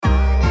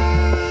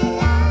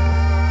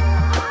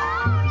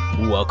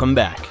Welcome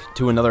back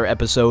to another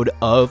episode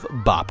of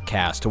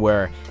Bopcast,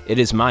 where it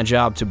is my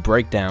job to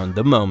break down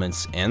the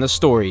moments and the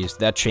stories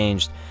that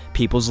changed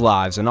people's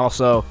lives and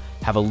also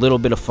have a little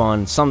bit of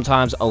fun,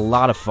 sometimes a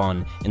lot of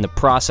fun, in the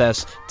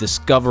process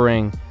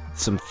discovering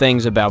some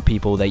things about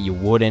people that you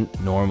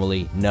wouldn't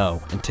normally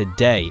know. And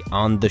today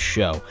on the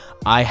show,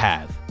 I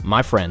have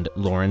my friend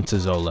Lauren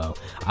Tizzolo.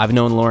 I've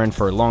known Lauren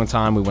for a long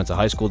time. We went to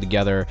high school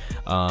together,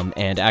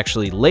 and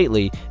actually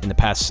lately, in the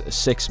past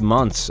 6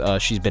 months,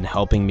 she's been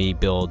helping me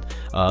build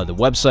the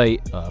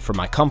website for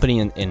my company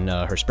in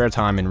her spare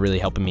time and really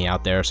helping me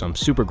out there. So I'm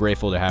super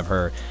grateful to have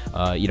her,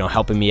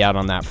 helping me out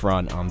on that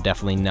front. I'm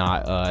definitely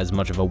not as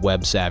much of a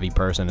web savvy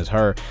person as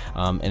her,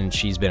 and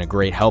she's been a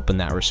great help in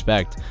that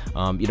respect.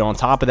 On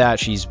top of that,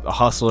 she's a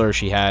hustler.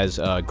 She has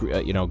a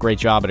great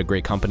job at a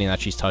great company that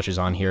she touches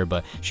on here,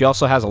 but she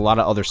also has a lot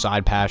of other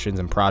side passions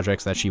and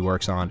projects that she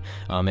works on,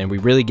 and we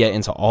really get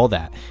into all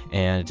that.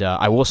 And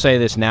I will say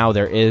this now,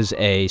 there is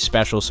a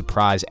special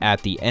surprise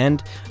at the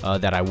end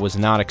that I was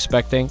not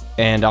expecting,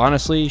 and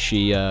honestly,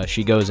 she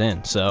goes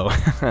in, so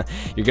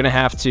you're gonna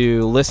have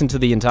to listen to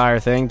the entire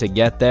thing to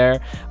get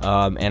there,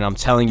 and I'm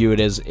telling you, it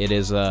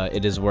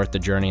is worth the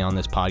journey on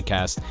this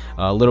podcast.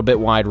 A little bit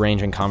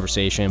wide-ranging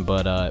conversation,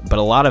 but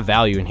a lot of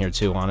value in here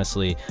too,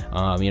 honestly,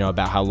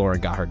 about how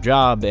Lauren got her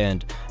job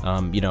and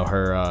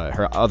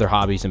her other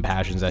hobbies and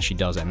passions that she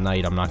does at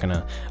night. I'm not going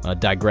to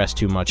digress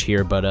too much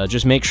here, but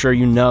just make sure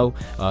you know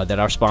that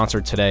our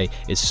sponsor today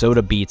is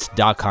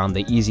sodabeats.com,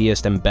 the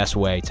easiest and best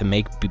way to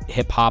make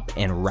hip-hop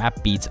and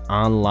rap beats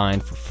online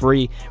for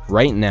free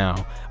right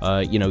now.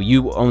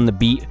 You own the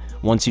beat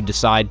once you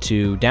decide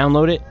to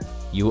download it.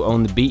 You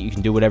own the beat. You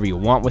can do whatever you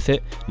want with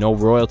it. No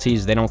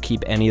royalties. They don't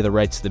keep any of the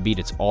rights to the beat.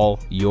 It's all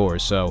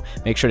yours. So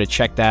make sure to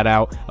check that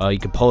out. You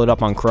can pull it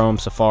up on Chrome,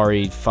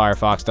 Safari,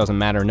 Firefox. Doesn't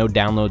matter. No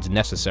downloads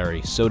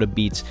necessary.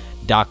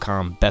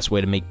 Sodabeats.com. Best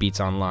way to make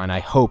beats online. I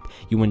hope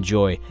you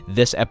enjoy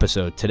this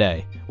episode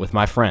today with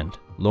my friend,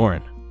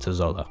 Lauren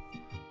Tizzolo.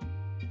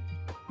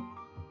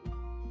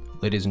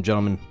 Ladies and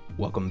gentlemen,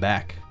 welcome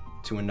back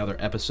to another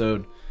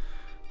episode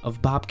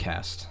of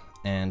Bopcast.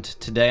 And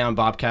today on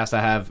Bopcast,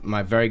 I have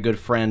my very good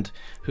friend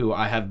who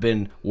I have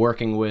been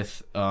working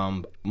with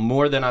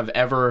more than I've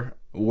ever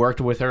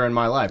worked with her in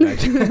my life,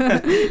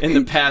 actually, in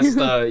the past,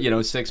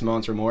 6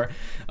 months or more.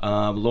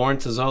 Lauren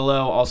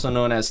Tizzolo, also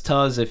known as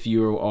Tuz, if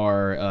you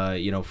are,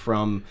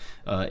 from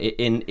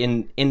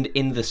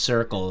in the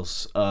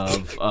circles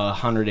of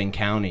Hunterdon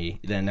County,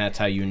 then that's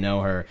how you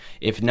know her.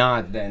 If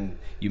not, then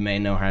you may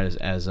know her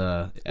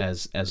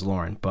as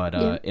Lauren.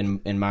 But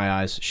in my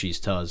eyes, she's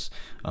Tuz,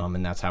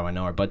 and that's how I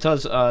know her. But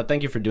Tuz,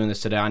 thank you for doing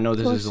this today. I know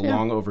this is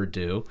long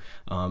overdue,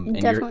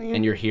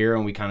 and you're here,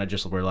 and we kind of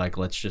just were like,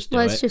 let's just do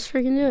it. Let's just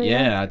freaking do it.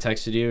 Yeah, I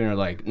texted you, and you're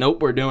like,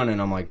 nope, we're doing it.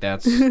 And I'm like,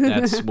 that's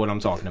what I'm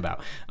talking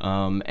about.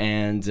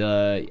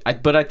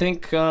 But I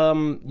think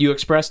you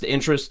expressed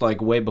interest like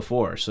way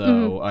before,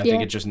 so I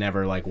think it just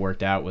never like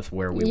worked out with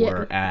where we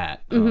were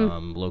at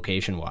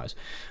location wise.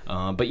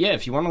 But yeah,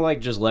 if you want to like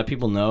just let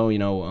people know,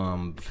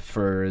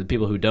 for the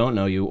people who don't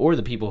know you or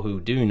the people who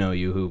do know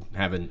you who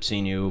haven't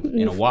seen you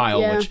in a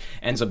while, which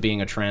ends up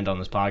being a trend on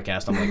this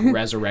podcast. I'm like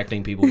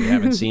resurrecting people we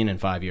haven't seen in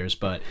 5 years,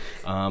 but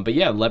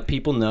yeah, let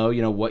people know,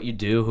 what you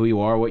do, who you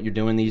are, what you're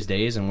doing these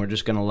days, and we're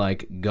just gonna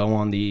like go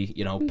on the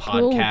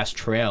podcast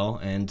trail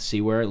and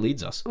see where it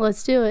leads us.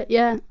 Let's do it.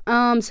 Yeah.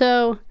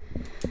 So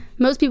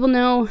most people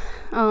know,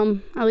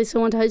 at least I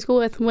went to high school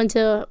with, went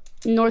to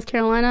North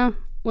Carolina,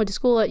 went to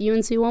school at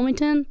UNC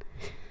Wilmington,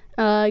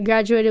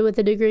 graduated with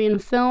a degree in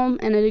film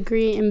and a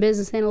degree in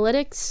business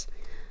analytics.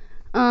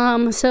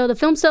 So the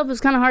film stuff was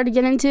kind of hard to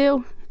get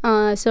into,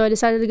 so I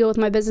decided to go with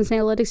my business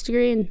analytics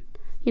degree and,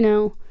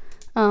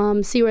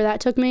 see where that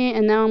took me.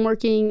 And now I'm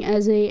working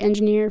as a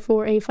engineer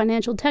for a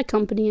financial tech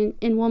company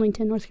in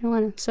Wilmington, North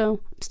Carolina.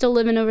 So I'm still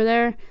living over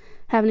there,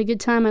 having a good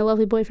time. My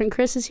lovely boyfriend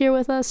Chris is here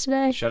with us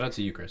today. Shout out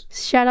to you, Chris.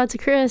 Shout out to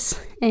Chris.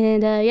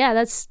 And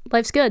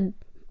life's good.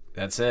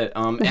 That's it.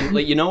 And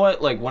like, you know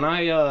what? Like when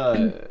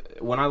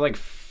I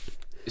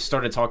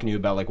started talking to you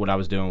about like what I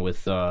was doing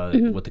with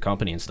the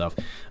company and stuff,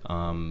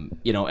 and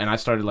I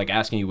started like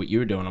asking you what you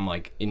were doing. I'm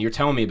like, and you're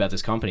telling me about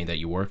this company that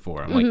you work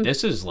for. I'm like,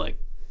 this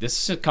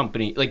is a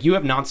company, like you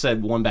have not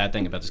said one bad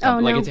thing about this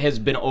company. Oh, no. Like it has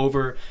been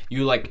over.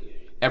 You like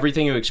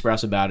everything you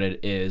express about it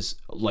is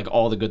like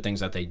all the good things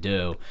that they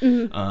do.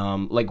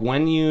 Like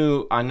when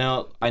I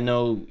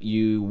know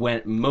you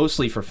went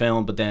mostly for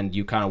film, but then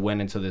you kind of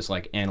went into this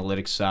like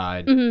analytics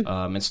side,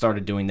 and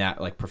started doing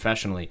that like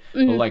professionally.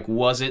 But like,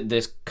 was it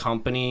this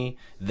company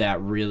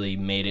that really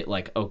made it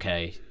like,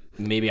 okay,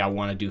 maybe I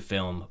want to do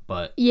film,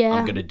 but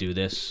I'm going to do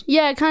this?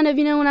 Yeah, kind of,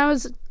 when I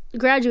was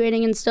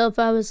graduating and stuff,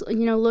 I was,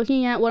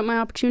 looking at what my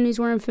opportunities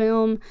were in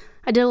film.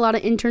 I did a lot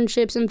of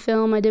internships in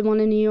film. I did one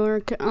in New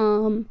York.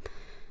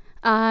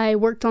 I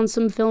worked on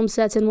some film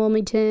sets in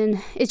Wilmington.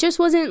 It just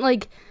wasn't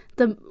like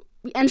the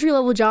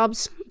entry-level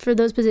jobs for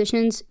those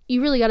positions.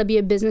 You really got to be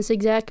a business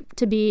exec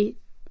to be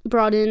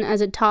brought in as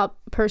a top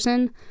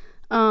person.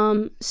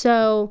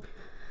 So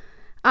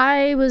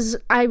I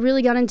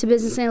really got into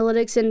business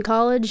analytics in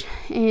college,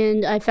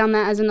 and I found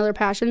that as another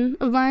passion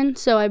of mine.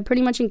 So I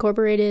pretty much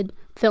incorporated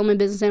film and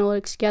business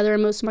analytics together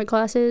in most of my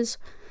classes.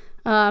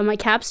 My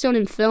capstone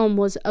in film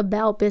was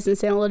about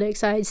business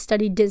analytics. I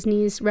studied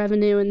Disney's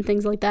revenue and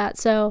things like that.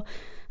 So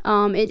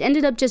it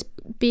ended up just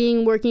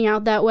working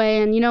out that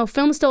way. And,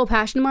 film is still a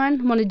passion of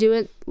mine. I want to do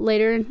it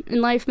later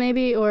in life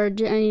maybe, or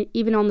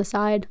even on the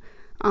side.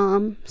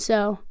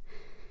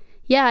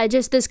 Yeah,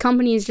 this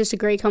company is just a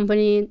great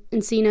company,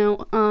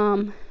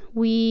 Encino.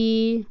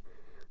 We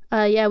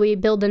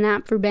build an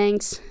app for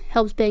banks,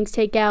 helps banks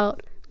take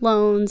out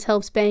loans,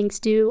 helps banks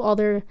do all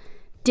their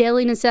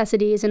daily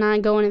necessities, and I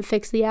go in and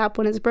fix the app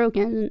when it's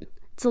broken.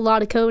 It's a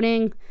lot of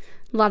coding,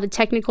 a lot of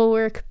technical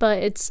work,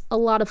 but it's a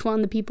lot of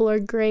fun. The people are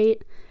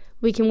great.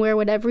 We can wear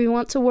whatever we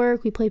want to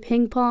work. We play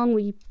ping pong.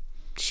 We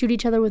shoot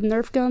each other with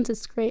Nerf guns.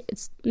 It's great.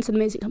 It's an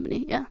amazing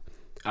company, yeah.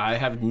 I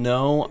have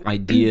no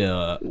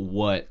idea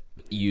what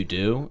you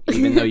do,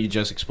 even though you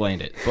just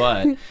explained it,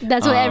 but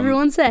that's what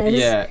everyone says.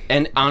 Yeah,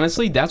 and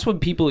honestly, that's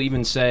what people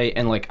even say.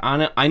 And like,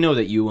 I know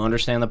that you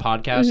understand the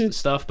podcast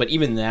stuff, but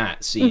even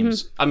that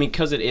seems, I mean,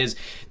 because it is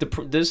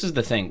this is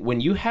the thing, when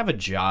you have a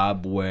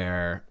job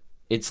where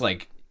it's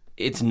like,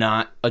 it's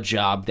not a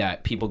job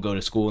that people go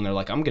to school and they're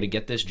like, I'm gonna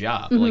get this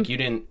job. Like, you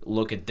didn't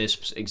look at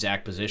this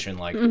exact position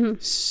like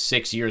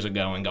 6 years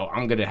ago and go,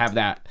 I'm gonna have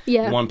that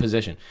one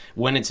position.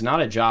 When it's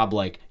not a job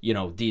like,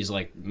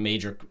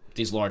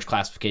 these large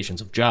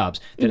classifications of jobs,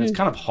 then it's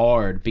kind of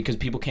hard because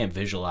people can't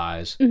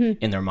visualize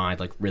in their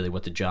mind like really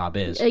what the job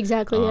is.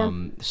 Exactly.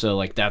 So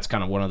like that's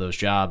kind of one of those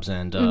jobs,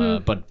 and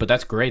but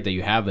that's great that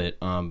you have it.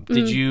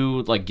 Did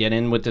you like get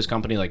in with this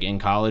company like in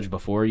college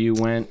before you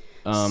went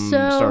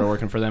started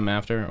working for them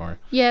after, or?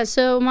 Yeah,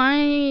 so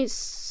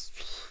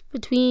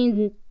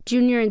between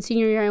junior and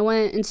senior year, I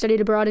went and studied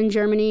abroad in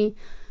Germany.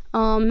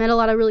 Met a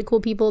lot of really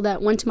cool people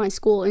that went to my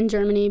school in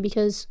Germany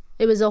because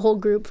it was a whole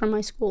group from my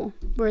school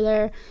were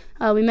there.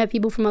 We met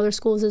people from other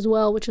schools as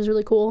well, which was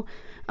really cool.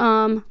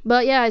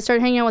 But yeah, I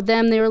started hanging out with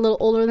them. They were a little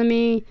older than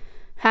me,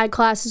 had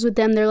classes with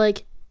them. They're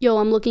like, yo,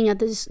 I'm looking at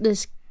this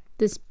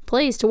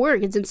place to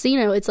work. It's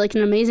Encino. It's like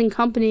an amazing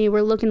company.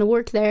 We're looking to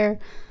work there.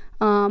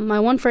 My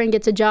one friend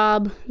gets a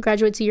job,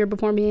 graduates a year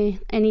before me,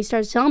 and he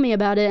starts telling me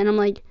about it. And I'm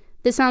like,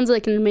 this sounds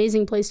like an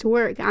amazing place to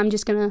work. I'm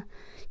just going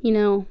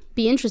to,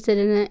 be interested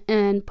in it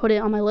and put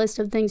it on my list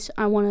of things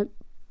I want to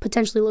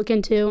potentially look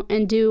into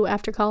and do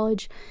after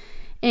college.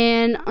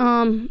 And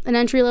an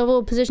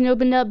entry-level position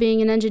opened up,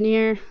 being an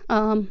engineer,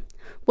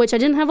 which I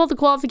didn't have all the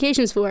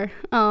qualifications for.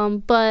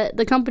 But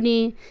the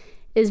company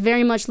is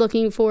very much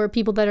looking for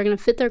people that are going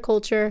to fit their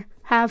culture,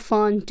 have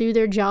fun, do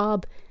their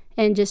job,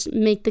 and just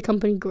make the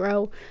company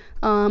grow.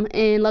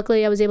 And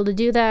luckily I was able to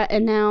do that.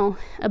 And now,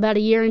 about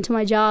a year into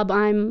my job,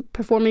 I'm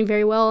performing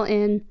very well,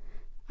 and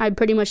I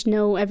pretty much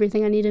know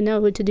everything I need to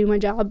know to do my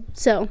job.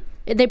 So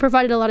they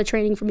provided a lot of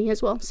training for me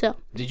as well. So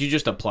did you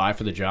just apply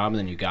for the job and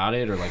then you got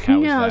it, or like how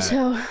was that?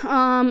 No,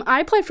 so I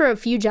applied for a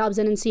few jobs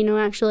in Encino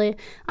actually.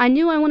 I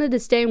knew I wanted to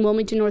stay in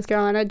Wilmington, North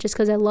Carolina, just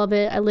because I love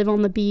it. I live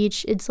on the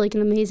beach. It's like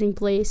an amazing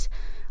place.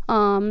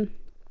 And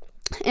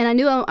I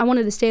knew I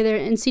wanted to stay there.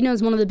 Encino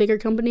is one of the bigger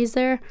companies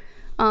there.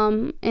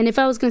 And if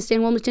I was going to stay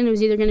in Wilmington, it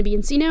was either going to be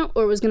Encino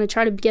or it was going to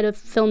try to get a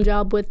film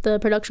job with the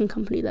production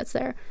company that's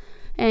there.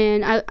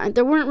 And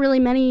there weren't really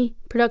many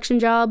production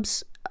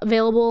jobs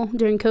available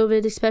during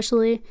COVID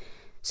especially.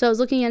 So I was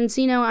looking at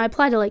Encino. I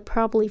applied to like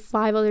probably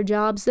 5 other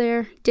jobs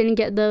there. Didn't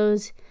get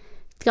those.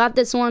 Got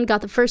this one,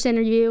 got the first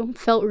interview,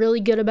 felt really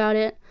good about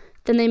it.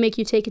 Then they make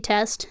you take a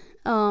test,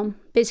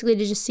 basically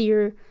to just see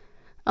your...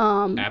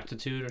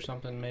 aptitude or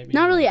something maybe?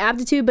 Not really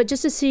aptitude, but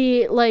just to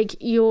see like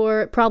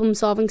your problem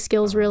solving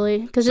skills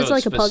really, because so it's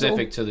like a puzzle.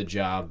 Specific to the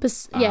job.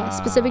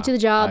 Specific to the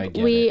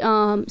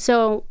job.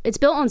 So it's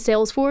built on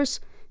Salesforce.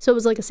 So it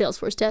was like a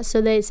Salesforce test.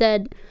 So they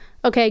said,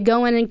 okay,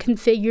 go in and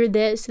configure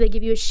this. So they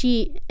give you a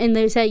sheet and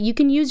they say, you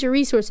can use your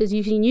resources.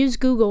 You can use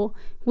Google.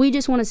 We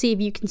just want to see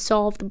if you can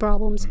solve the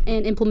problems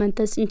and implement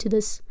this into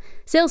this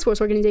Salesforce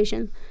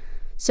organization.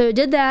 So I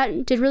did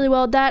that, did really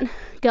well at that.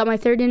 Got my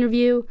third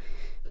interview,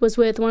 was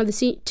with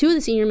two of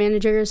the senior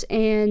managers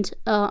and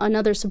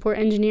another support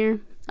engineer.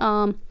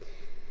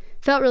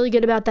 Felt really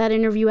good about that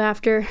interview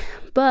after.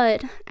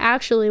 But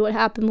actually what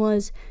happened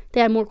was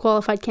they had more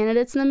qualified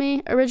candidates than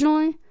me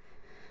originally.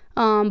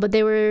 But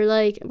they were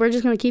like, we're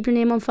just going to keep your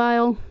name on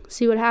file,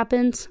 see what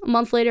happens. A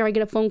month later, I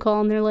get a phone call,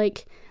 and they're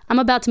like, I'm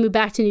about to move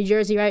back to New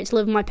Jersey, right, to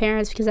live with my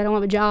parents because I don't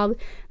have a job.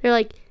 They're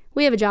like,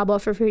 we have a job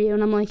offer for you.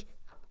 And I'm like,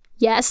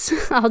 yes,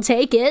 I'll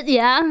take it.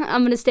 Yeah,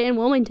 I'm going to stay in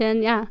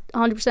Wilmington. Yeah,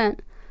 100%.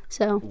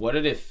 So what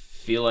did it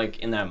feel like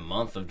in that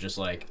month of just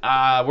like,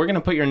 we're going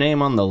to put your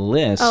name on the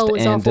list,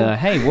 and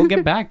hey, we'll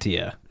get back to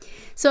you?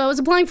 So I was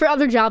applying for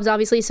other jobs,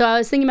 obviously. So I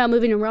was thinking about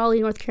moving to Raleigh,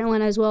 North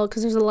Carolina as well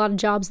because there's a lot of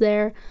jobs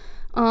there.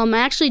 I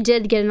actually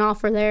did get an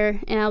offer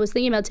there, and I was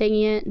thinking about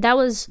taking it.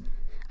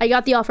 I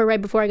got the offer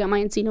right before I got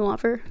my Encino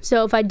offer.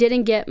 So if I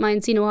didn't get my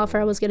Encino offer,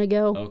 I was going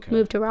to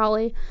move to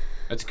Raleigh.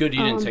 That's good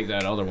you didn't take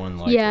that other one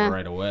like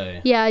right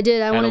away. Yeah, I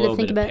did. I wanted to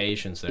think about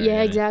patience there.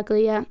 Yeah,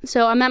 exactly. Yeah.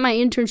 So I'm at my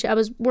internship. I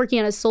was working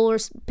at a solar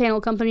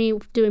panel company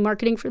doing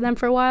marketing for them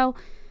for a while.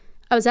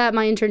 I was at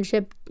my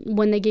internship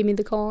when they gave me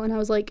the call, and I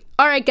was like,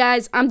 "All right,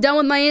 guys, I'm done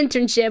with my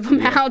internship. I'm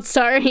out.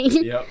 Sorry."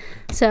 Yep.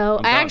 So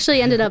I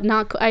actually ended up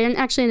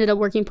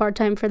working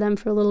part-time for them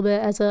for a little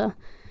bit as a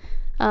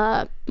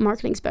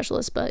marketing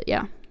specialist. But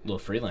yeah. Little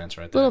freelance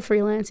right there. Little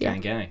freelance, yeah.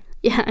 Gang.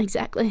 Yeah,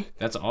 exactly.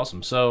 That's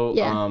awesome.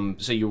 So,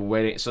 so you were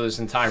waiting. So this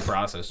entire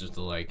process just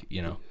to like,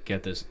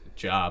 get this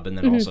job and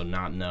then also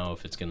not know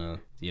if it's gonna,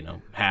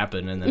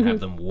 happen and then have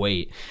them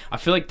wait. I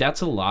feel like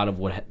that's a lot of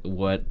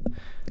what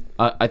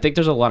I think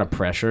there's a lot of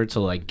pressure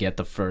to like get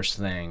the first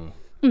thing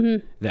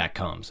that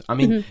comes. I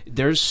mean,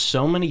 there's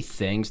so many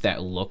things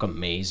that look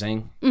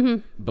amazing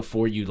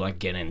before you like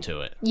get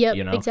into it. Yep,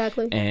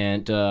 exactly.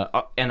 And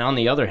on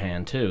the other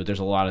hand too, there's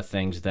a lot of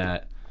things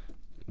that.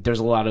 There's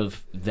a lot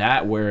of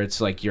that where it's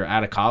like you're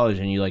out of college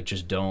and you like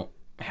just don't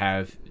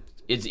have.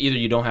 It's either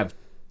you don't have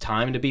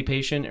time to be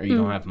patient or you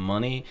don't have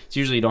money. It's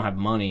usually you don't have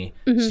money,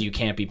 so you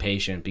can't be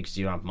patient because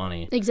you don't have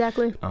money.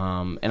 Exactly.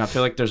 And I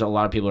feel like there's a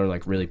lot of people who are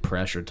like really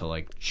pressured to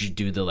like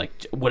do the like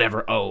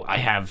whatever. Oh,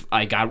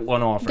 I got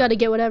one offer. Got to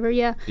get whatever.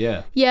 Yeah.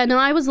 Yeah. Yeah. No,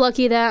 I was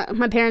lucky that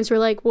my parents were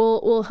like,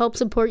 "We'll help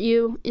support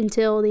you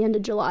until the end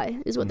of July,"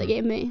 is what they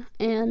gave me,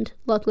 and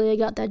luckily I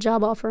got that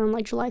job offer on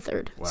like July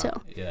 3rd. Wow.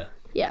 So.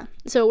 Yeah,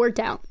 so it worked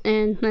out,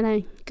 and then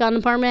I got an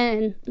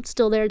apartment, and it's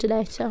still there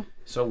today, So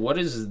what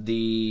is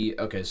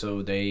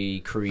so they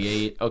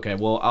create,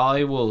 well,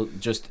 I will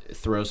just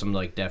throw some,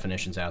 like,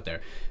 definitions out there.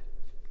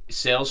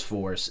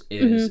 Salesforce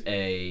is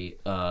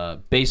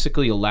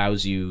basically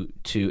allows you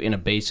to, in a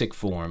basic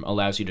form,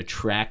 allows you to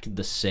track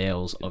the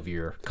sales of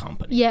your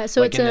company. Yeah,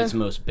 so like it's its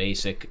most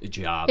basic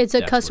job. It's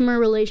a customer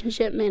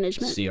relationship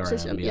management CRM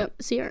system. Yep,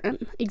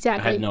 CRM,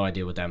 exactly. I had no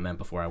idea what that meant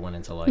before I went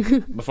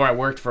into before I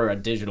worked for a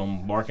digital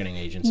marketing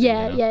agency.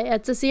 Yeah,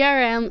 it's a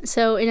CRM.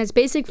 So in its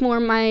basic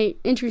form, my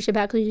internship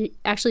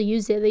actually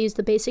used it. They used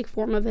the basic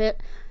form of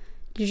it.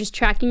 You're just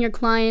tracking your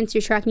clients.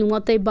 You're tracking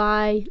what they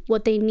buy,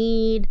 what they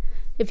need.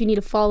 If you need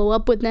to follow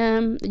up with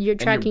them, you're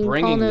tracking. And you're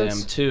bringing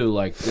them too.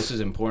 Like this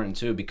is important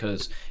too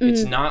because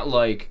it's not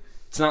like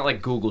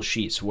Google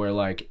Sheets where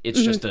like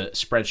it's just a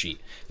spreadsheet.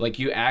 Like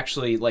you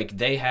actually like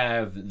they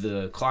have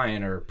the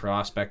client or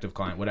prospective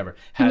client, whatever,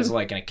 has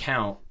like an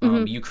account.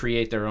 You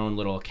create their own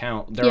little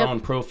account, their own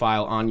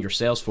profile on your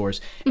Salesforce,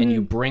 and you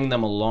bring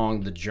them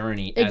along the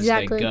journey as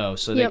they go.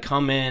 So they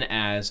come in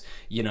as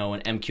an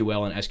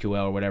MQL and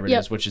SQL or whatever it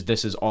is,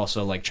 this is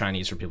also like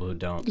Chinese for people who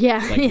don't.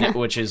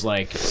 Which is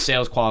like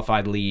sales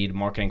qualified lead,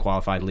 marketing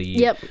qualified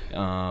lead.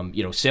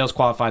 Sales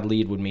qualified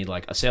lead would mean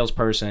like a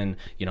salesperson.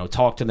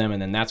 Talk to them,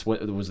 and then that's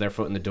what was their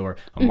foot in the door.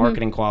 A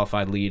marketing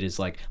qualified lead is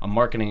like a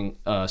marketing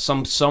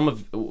some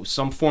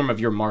form of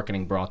your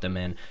marketing brought them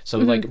in. So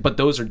like, but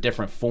those are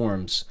different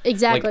forms.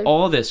 Exactly. Like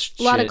all this shit,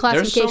 a lot of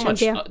classifications. There's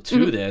so much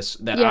to this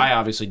that I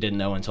obviously didn't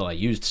know until I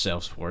used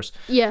Salesforce.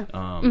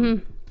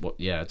 Well,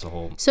 it's a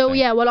whole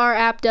thing. What our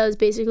app does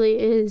basically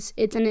is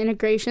it's an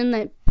integration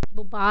that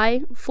people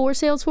buy for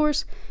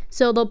Salesforce.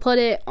 So they'll put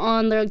it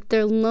on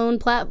their loan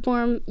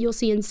platform. You'll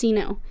see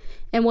Encino.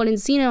 And what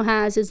Encino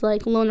has is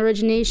like loan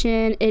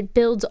origination. It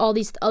builds all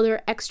these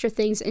other extra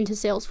things into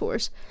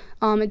Salesforce.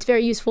 It's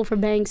very useful for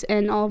banks,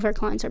 and all of our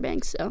clients are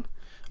banks. So,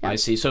 yeah. I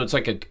see. So it's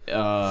like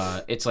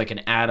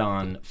an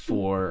add-on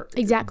for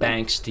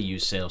banks to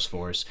use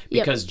Salesforce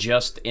because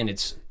just in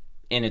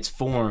its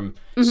form,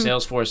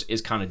 Salesforce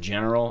is kind of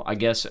general, I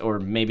guess, or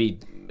maybe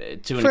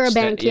to an extent. For a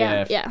bank,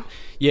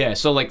 yeah.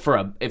 So like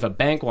if a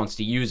bank wants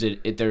to use it,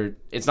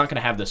 it's not going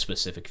to have the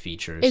specific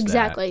features.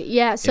 Exactly.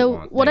 Yeah.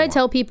 So what I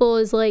tell people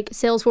is like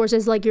Salesforce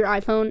is like your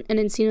iPhone, and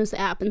Encino's the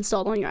app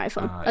installed on your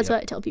iPhone. That's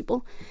what I tell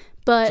people.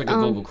 But it's like a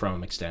Google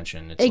Chrome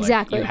extension. It's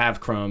exactly. Like you have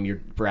Chrome, you're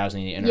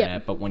browsing the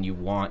internet, but when you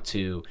want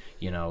to,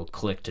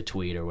 click to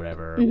tweet or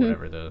whatever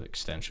the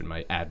extension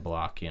might ad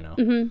block,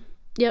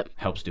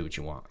 helps do what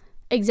you want.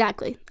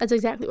 Exactly. That's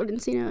exactly what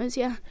Encino is.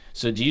 Yeah.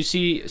 So do you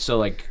see? So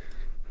like,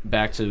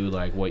 back to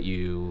like what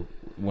you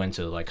went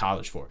to like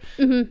college for.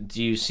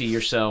 Do you see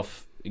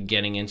yourself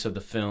getting into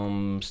the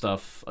film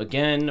stuff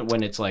again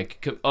when it's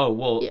like?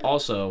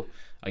 Also,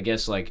 I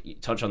guess like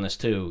touch on this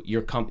too.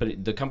 Your company,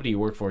 the company you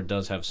work for,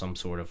 does have some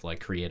sort of like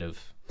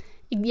creative.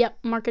 Yep,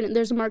 marketing.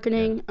 There's a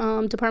marketing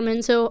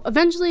department. So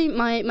eventually,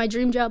 my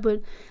dream job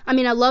would. I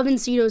mean, I love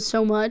Encino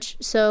so much,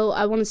 so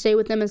I want to stay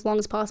with them as long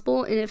as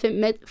possible. And if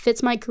it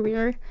fits my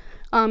career,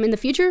 in the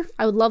future,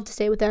 I would love to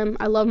stay with them.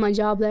 I love my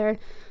job there.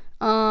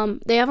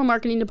 They have a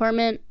marketing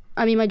department.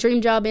 I mean, my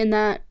dream job in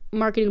that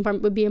marketing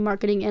department would be a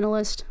marketing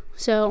analyst.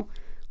 So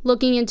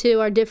looking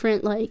into our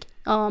different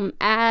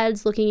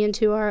ads, looking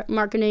into our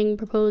marketing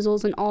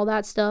proposals and all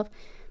that stuff,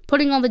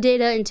 putting all the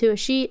data into a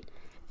sheet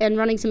and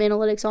running some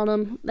analytics on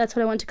them. That's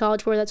what I went to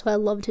college for. That's what I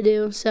love to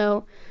do.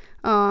 So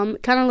kind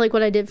of like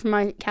what I did for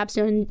my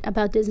capstone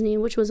about Disney,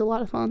 which was a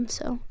lot of fun.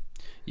 So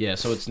Yeah,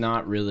 so it's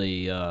not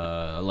really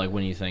like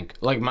when you think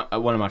like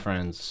one of my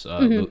friends,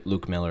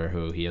 Luke Miller,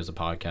 who he has a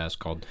podcast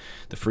called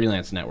the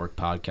Freelance Network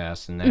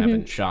Podcast, and they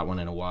haven't shot one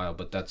in a while,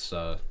 but that's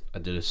I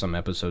did some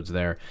episodes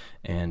there,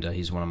 and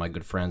he's one of my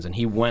good friends, and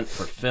he went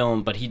for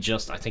film, but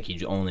I think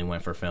he only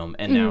went for film,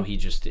 and now he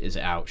just is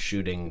out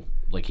shooting.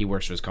 Like he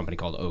works for his company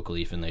called Oak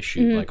Leaf, and they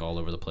shoot like all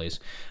over the place.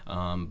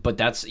 But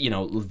that's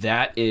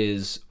that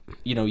is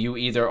you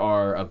either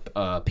are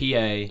a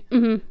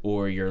PA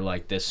or you're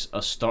like a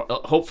star.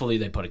 Hopefully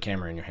they put a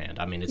camera in your hand.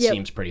 I mean, it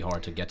seems pretty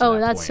hard to get to that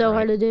point. Oh, that's so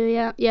hard to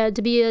do. Yeah,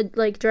 to be a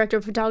director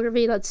of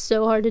photography, that's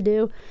so hard to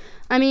do.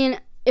 I mean,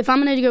 if I'm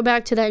gonna go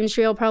back to that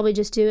industry, I'll probably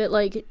just do it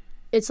like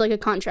it's like a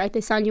contract.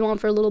 They sign you on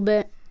for a little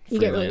bit. You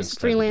get like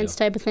freelance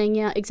type of thing.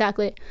 Yeah,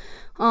 exactly.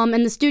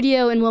 And the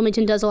studio in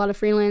Wilmington does a lot of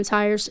freelance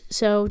hires,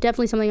 so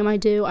definitely something I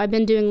might do. I've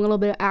been doing a little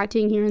bit of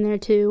acting here and there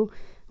too.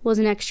 Was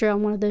an extra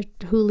on one of the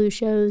Hulu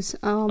shows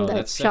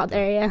that shot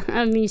there. Yeah,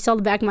 I mean, you saw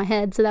the back of my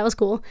head, so that was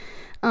cool.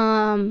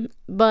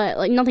 But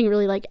like nothing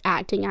really like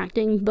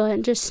acting,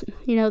 but just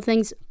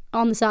things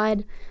on the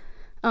side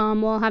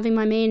while having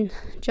my main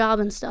job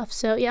and stuff.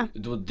 So yeah.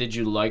 Did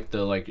you like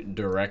the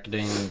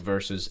directing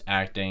versus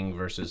acting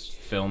versus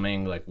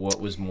filming? Like what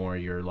was more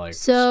your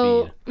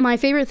speed? My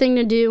favorite thing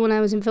to do when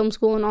I was in film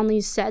school and on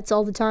these sets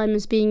all the time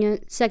is being a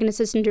second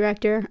assistant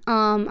director.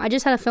 I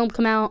just had a film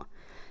come out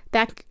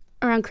back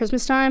around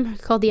Christmas time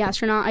called The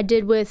Astronaut. I had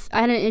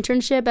an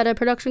internship at a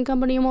production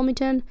company in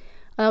Wilmington.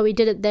 We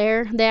did it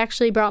there. They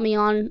actually brought me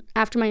on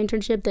after my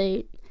internship.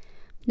 They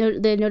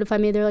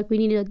notified me. They're like, we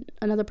need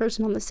another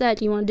person on the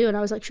set. You want to do it? I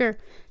was like, sure.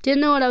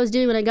 Didn't know what I was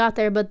doing when I got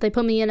there, but they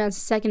put me in as a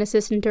second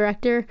assistant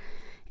director,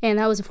 and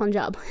that was a fun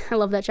job. I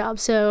love that job.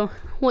 So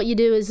what you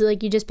do is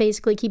you just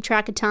basically keep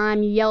track of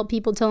time. You yell at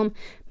people, tell them,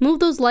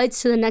 move those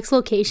lights to the next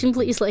location,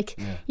 please.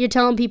 You're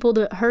telling people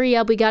to hurry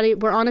up.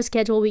 We're on a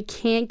schedule. We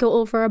can't go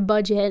over our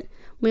budget.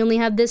 We only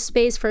have this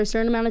space for a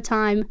certain amount of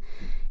time.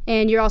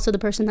 And you're also the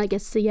person that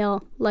gets to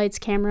yell lights,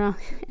 camera,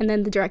 and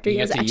then the director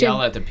yells action. You get to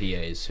yell at the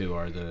PAs who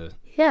are the...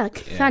 Yeah,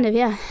 kind of,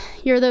 yeah.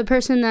 You're the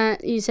person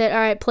that you said, all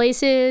right,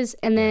 places,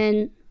 and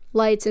then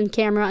lights and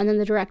camera, and then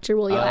the director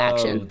will yell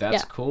action. Oh,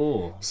 that's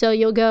cool. So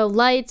you'll go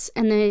lights,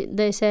 and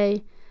they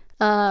say,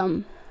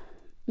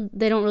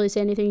 they don't really say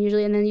anything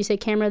usually, and then you say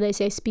camera, they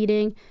say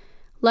speeding,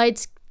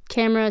 lights,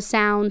 camera,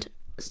 sound,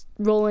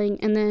 rolling,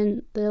 and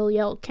then they'll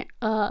yell,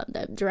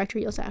 the director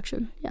yells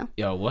action, yeah.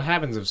 Yo, what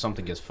happens if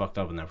something gets fucked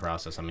up in that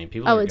process? I mean,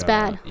 people it's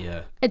bad.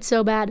 Yeah. It's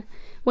so bad.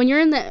 When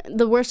you're in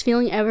the worst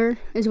feeling ever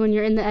is when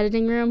you're in the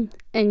editing room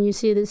and you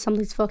see that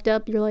something's fucked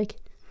up. You're like,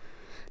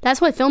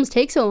 that's why films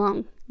take so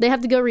long. They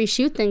have to go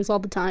reshoot things all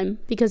the time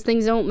because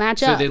things don't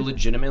match up. So they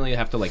legitimately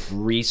have to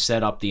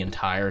reset up the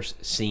entire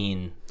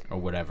scene or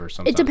whatever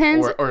sometimes. It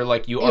depends. Or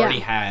you already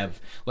have,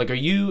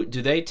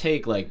 do they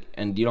take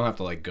and you don't have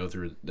to go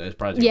through, it's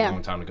probably take a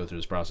long time to go through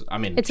this process. I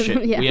mean,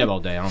 we have all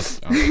day. I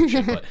don't do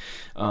shit, but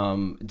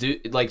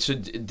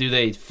do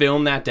they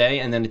film that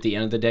day and then at the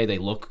end of the day they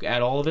look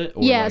at all of it?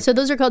 Or so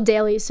those are called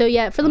dailies. So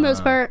yeah, for the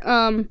most part,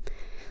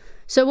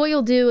 so what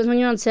you'll do is when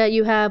you're on set,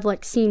 you have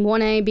scene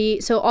 1A,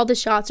 B, so all the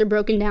shots are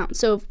broken down.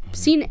 So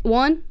scene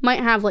 1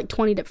 might have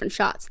 20 different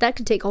shots. That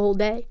could take a whole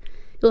day.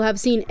 You'll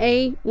have scene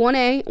A,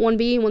 1A,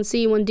 1B,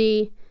 1C,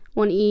 1D,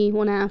 1E,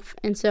 1F,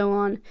 and so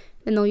on.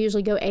 And they'll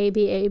usually go A,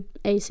 B,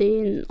 A, C,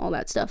 and all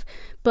that stuff.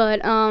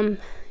 But,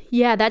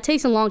 that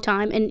takes a long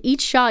time. And each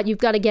shot, you've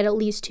got to get at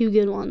least 2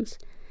 good ones.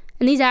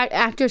 And these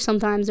actors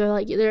sometimes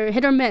are they're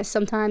hit or miss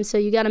sometimes. So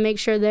you got to make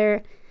sure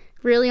they're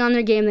really on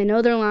their game. They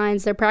know their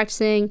lines. They're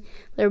practicing.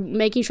 They're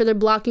making sure their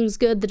blocking's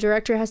good. The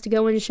director has to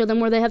go in and show them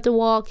where they have to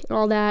walk and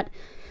all that.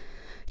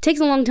 Takes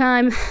a long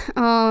time.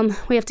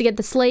 We have to get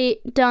the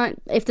slate done.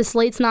 If the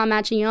slate's not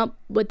matching up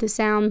with the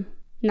sound,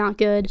 not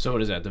good. So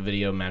what is that? The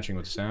video matching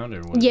with the sound,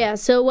 or what? Yeah.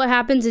 So what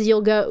happens is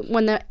you'll go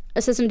when the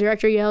assistant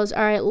director yells,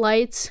 "All right,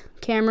 lights,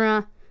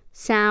 camera,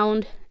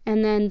 sound,"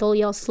 and then they'll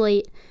yell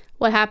slate.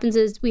 What happens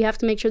is we have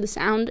to make sure the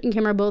sound and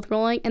camera are both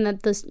rolling, and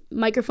that this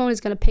microphone is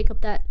going to pick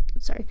up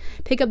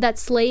that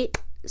slate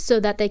so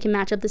that they can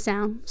match up the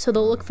sound. So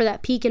they'll look for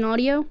that peak in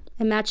audio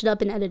and match it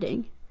up in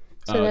editing.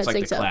 So it's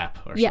like the clap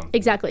or something. Yeah,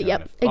 exactly.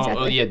 Yep,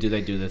 exactly. Oh, yeah. Do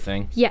they do the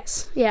thing?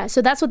 Yes. Yeah.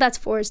 So that's what that's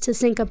for, is to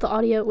sync up the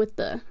audio with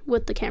the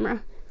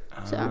camera.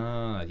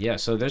 So. Yeah.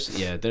 So there's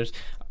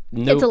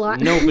it's a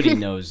lot. Nobody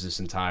knows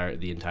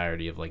the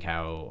entirety of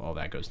how all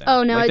that goes down.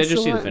 Oh no, they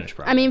just see the finished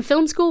product. I mean,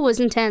 film school was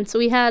intense.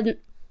 We had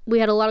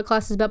a lot of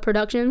classes about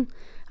production.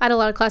 I had a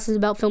lot of classes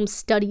about film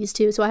studies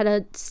too. So I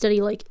had to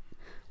study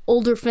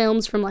older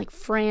films from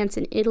France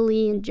and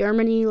Italy and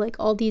Germany,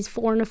 all these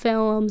foreign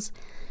films.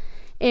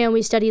 And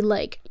we studied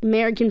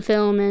American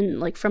film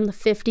and from the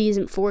 50s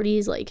and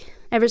 40s,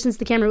 ever since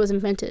the camera was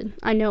invented.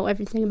 I know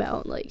everything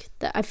about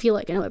that. I feel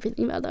I know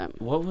everything about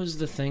that. What was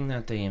the thing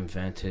that they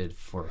invented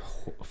for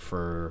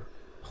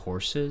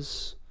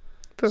horses?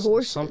 For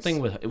horses? Something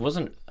with, it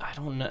wasn't, I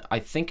don't know. I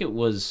think it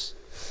was,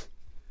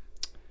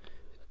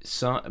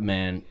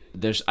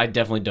 I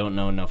definitely don't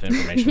know enough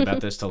information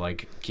about this to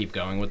like keep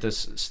going with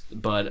this,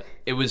 but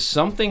it was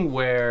something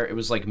where it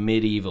was like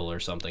medieval or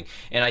something,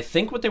 and I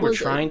think what they were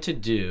trying to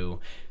do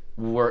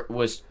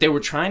was they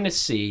were trying to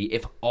see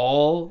if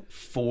all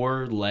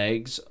 4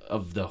 legs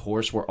of the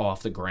horse were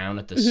off the ground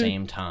at the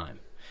same time.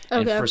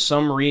 Okay. And for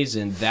some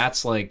reason,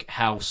 that's like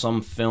how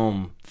some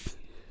film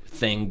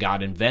thing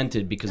got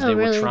invented, because they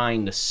were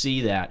trying to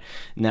see that.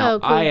 Now,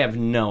 cool. I have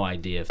no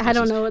idea if this I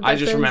don't know what that I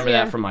just is, remember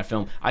that from my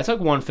film. I took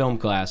one film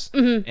class,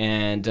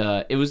 and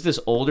it was this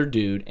older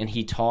dude, and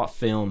he taught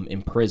film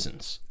in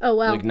prisons. Oh,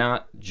 wow. Like,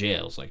 not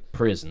jails, like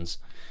prisons.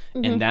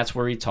 And that's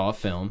where he taught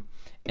film.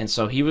 And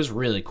so he was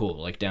really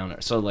cool, like down there.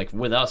 So like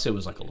with us, it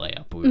was like a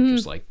layup. We were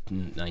just like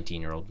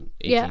 19-year-old,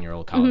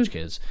 18-year-old college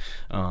kids.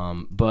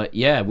 But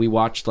yeah, we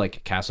watched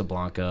like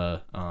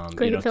Casablanca,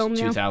 Great film,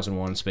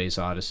 2001: Space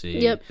Odyssey.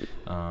 Yep.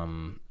 A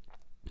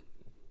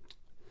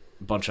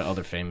bunch of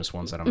other famous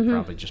ones that I'm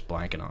probably just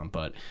blanking on.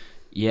 But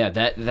yeah,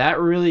 that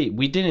really,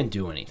 we didn't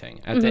do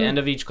anything. At the end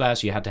of each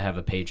class, you had to have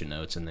a page of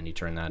notes, and then you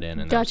turn that in,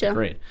 and that was the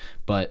grade.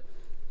 But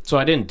so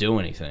I didn't do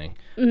anything.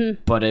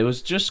 But it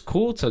was just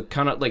cool to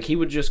kind of like, he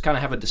would just kind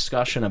of have a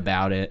discussion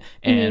about it,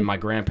 and my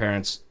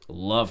grandparents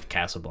loved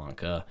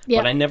Casablanca,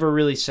 but I never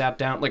really sat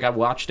down, like I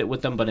watched it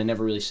with them, but I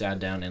never really sat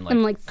down and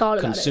thought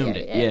about consumed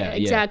it. Yeah,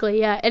 exactly.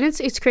 Yeah, and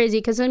it's crazy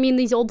because I mean,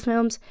 these old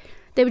films,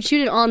 they would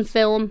shoot it on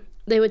film.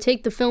 They would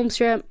take the film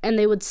strip and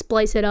they would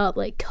splice it up,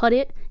 like cut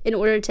it in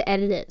order to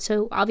edit it.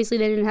 So obviously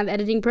they didn't have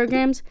editing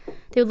programs.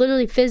 They would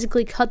literally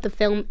physically cut the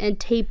film and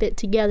tape it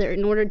together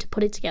in order to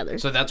put it together.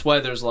 So that's why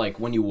there's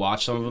like, when you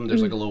watch some of them,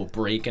 there's like a little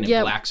break and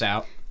it blacks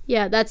out.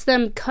 Yeah, that's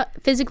them cut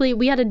physically.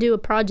 We had to do a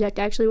project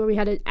actually where we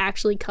had to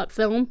actually cut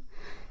film,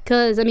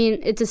 because I mean,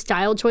 it's a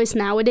style choice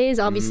nowadays.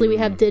 Obviously we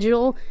have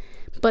digital,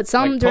 but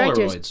some like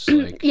directors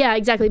Polaroids, like... yeah,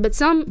 exactly, but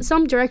some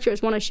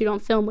directors want to shoot on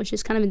film, which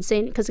is kind of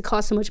insane because it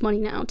costs so much money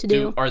now to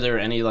do. Are there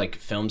any like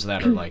films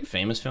that are like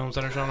famous films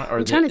that are shown,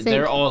 or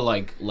they're all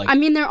like I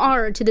mean, there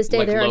are to this day,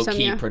 like there low are some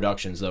key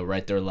productions though,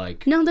 right? They're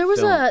like, no, there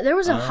was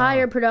a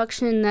higher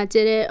production that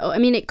did it. I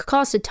mean, it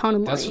cost a ton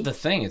of money. That's the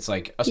thing. It's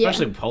like,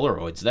 especially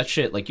Polaroids, that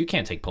shit, like you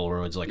can't take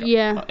Polaroids like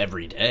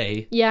every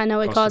day. Yeah, no,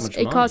 it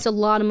costs a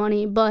lot of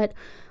money, but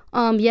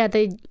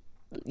it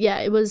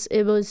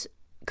was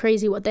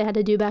crazy what they had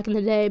to do back in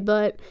the day.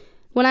 But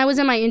when I was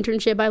in my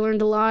internship, I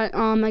learned a lot.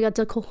 I got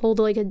to hold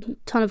like a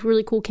ton of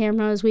really cool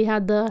cameras. We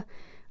had the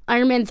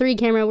Iron Man 3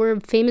 camera. We're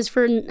famous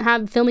for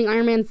filming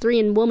Iron Man 3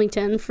 in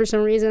Wilmington for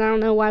some reason. I don't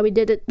know why we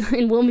did it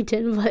in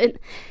Wilmington, but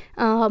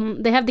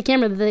they have the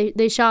camera that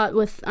they shot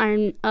with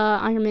Iron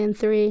Man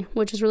 3,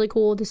 which is really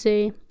cool to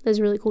see. That's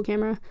a really cool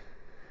camera.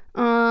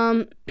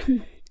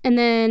 And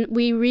then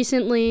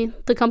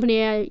the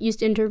company I used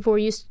to intern for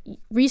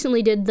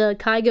recently did the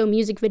Kygo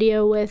music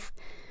video with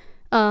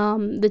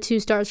the 2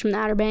 stars from the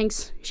Outer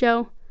Banks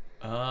show.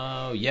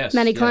 Oh, yes.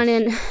 Maddie Klein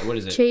and what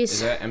is it? Chase.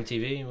 Is that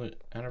MTV?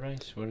 Outer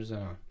Banks? What is that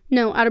on?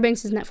 No, Outer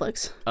Banks is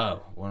Netflix.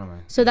 Oh, what am I?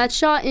 So that's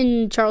shot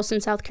in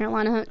Charleston, South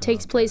Carolina. It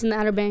takes place in the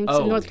Outer Banks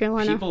in North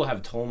Carolina. People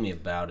have told me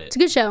about it. It's a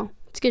good show.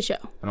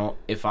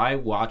 If I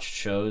watch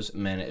shows,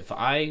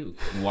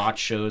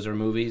 or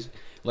movies,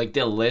 like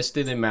they'll list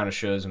the amount of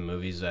shows and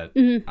movies that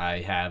I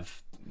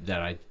have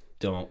that I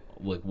don't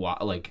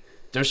like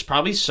there's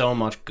probably so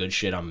much good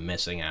shit I'm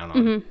missing out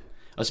on.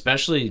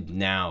 Especially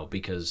now,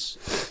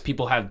 because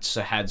people have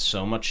had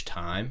so much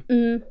time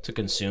to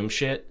consume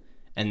shit,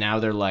 and now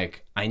they're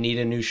like, I need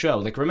a new show.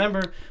 Like,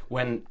 remember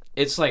when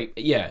it's like,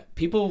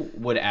 people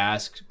would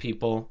ask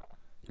people,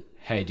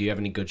 hey, do you have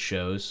any good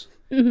shows?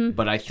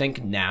 But I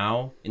think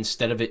now,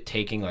 instead of it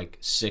taking like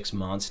 6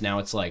 months, now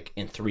it's like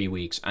in 3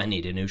 weeks, I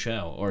need a new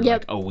show, or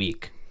like a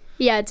week.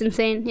 Yeah, it's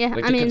insane. Yeah,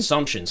 like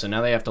consumption. So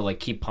now they have to like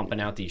keep pumping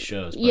out these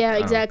shows.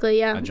 But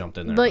exactly. I jumped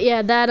in there. But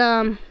yeah,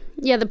 that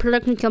the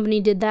production company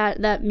did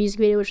that music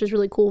video, which was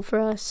really cool for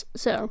us.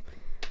 So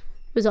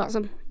it was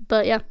awesome.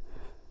 But yeah,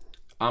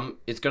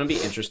 it's gonna be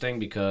interesting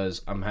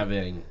because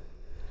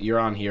you're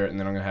on here, and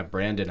then I'm gonna have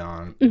Brandon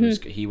on.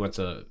 He went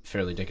to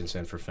Fairleigh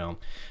Dickinson for film,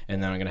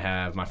 and then I'm gonna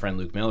have my friend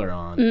Luke Miller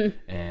on,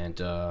 and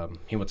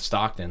he went to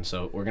Stockton.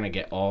 So we're gonna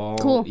get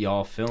all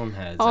y'all film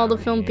heads, all the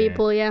film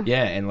people,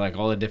 and like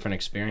all the different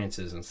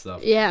experiences and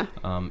stuff. Yeah.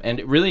 And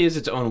it really is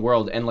its own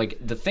world. And like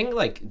the thing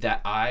like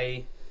that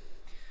I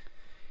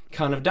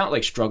kind of not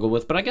like struggle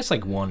with, but I guess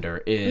like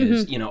wonder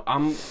is,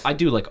 I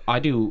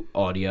do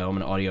audio. I'm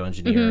an audio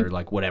engineer,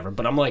 like whatever,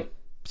 but I'm like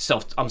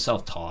I'm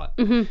self-taught.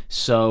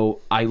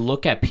 So I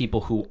look at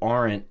people who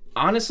aren't,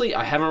 honestly,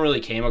 I haven't really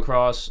came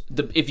across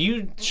if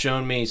you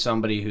shown me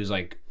somebody who's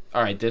like,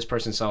 all right, this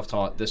person's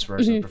self-taught, this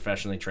person's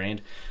professionally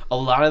trained, a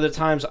lot of the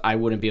times I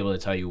wouldn't be able to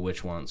tell you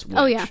which one's which.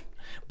 Oh yeah.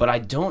 But I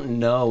don't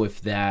know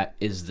if that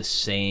is the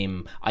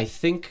same. I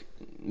think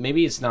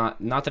maybe it's not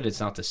that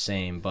it's not the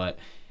same, but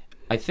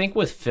I think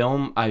with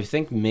film, I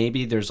think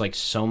maybe there's like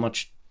so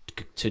much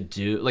to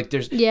do, like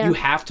you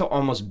have to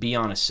almost be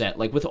on a set.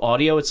 Like with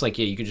audio, it's like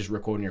you could just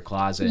record in your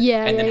closet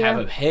and then have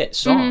a hit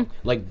song.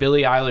 Like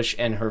Billie Eilish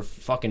and her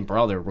fucking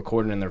brother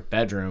recording in their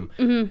bedroom,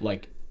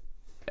 like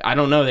I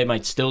don't know. They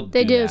might still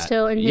They do that.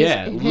 still in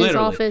his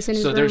office, in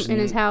his room, in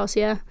his house,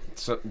 yeah.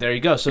 So there you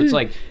go. So it's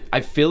like,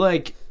 I feel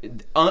like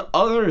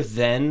other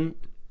than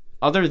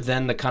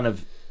the kind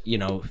of,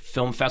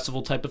 film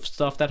festival type of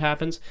stuff that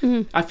happens,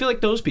 I feel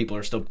like those people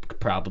are still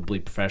probably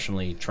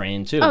professionally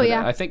trained too. Oh,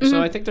 yeah. I think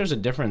so. I think there's a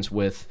difference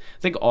with,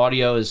 I think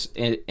audio is,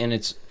 and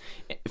it's,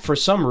 for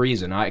some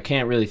reason, I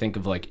can't really think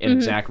of like an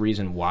exact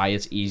reason why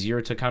it's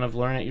easier to kind of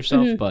learn it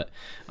yourself, but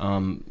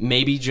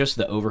maybe just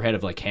the overhead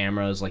of like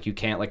cameras, like you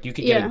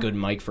could get a good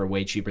mic for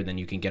way cheaper than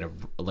you can get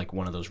like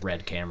one of those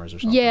red cameras or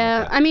something. Yeah,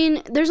 like that. I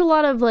mean, there's a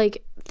lot of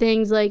like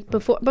things like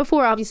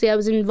before obviously I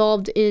was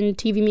involved in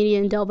TV media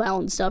and Del Valle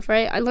and stuff,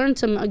 right? I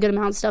learned a good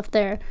amount of stuff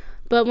there.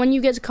 But when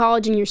you get to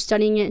college and you're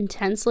studying it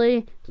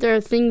intensely, there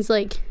are things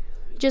like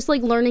just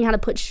like learning how to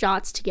put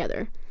shots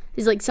together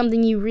is like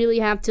something you really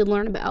have to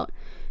learn about.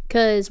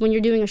 Because when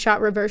you're doing a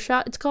shot reverse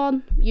shot, it's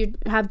called, you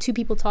have two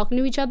people talking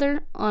to each other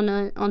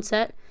on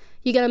set.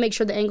 You got to make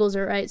sure the angles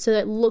are right so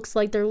that it looks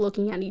like they're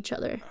looking at each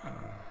other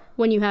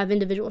when you have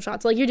individual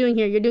shots. Like you're doing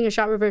here, you're doing a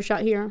shot reverse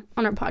shot here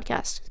on our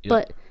podcast. Yep.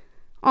 But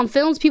on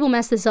films, people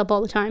mess this up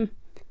all the time.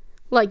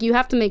 Like you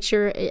have to make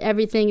sure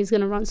everything is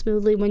going to run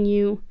smoothly when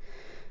you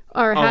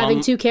are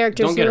having two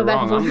characters. Don't get it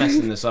wrong, I'm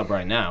messing this up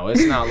right now.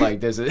 It's not like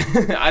this.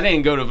 I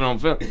didn't go to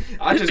film.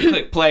 I just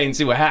click play and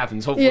see what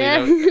happens.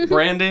 Hopefully,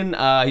 Brandon,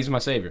 he's my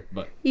savior.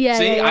 But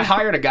I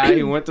hired a guy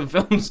who went to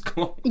film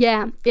school.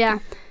 Yeah.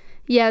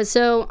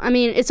 So I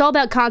mean, it's all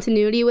about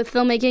continuity with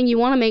filmmaking. You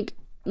want to make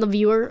the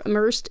viewer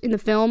immersed in the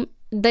film.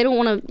 You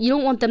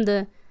don't want them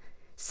to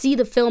see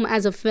the film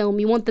as a film.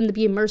 You want them to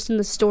be immersed in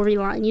the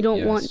storyline.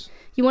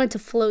 You want it to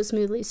flow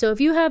smoothly. So if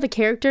you have a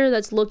character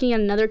that's looking at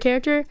another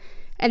character,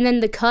 and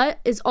then the cut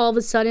is all of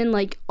a sudden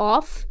like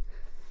off,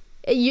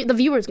 the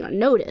viewer's gonna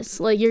notice.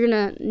 Like you're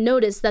gonna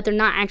notice that they're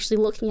not actually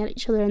looking at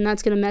each other, and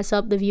that's gonna mess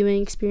up the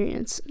viewing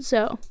experience.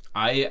 So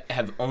I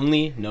have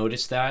only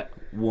noticed that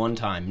one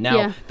time.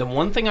 Now, the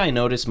one thing I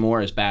notice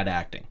more is bad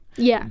acting.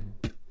 Yeah.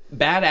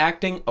 Bad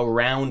acting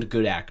around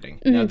good acting.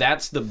 Now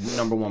that's the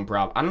number one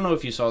problem. I don't know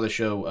if you saw the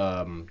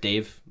show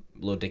Dave,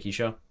 Lil Dicky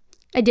show.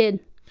 I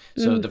did.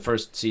 So the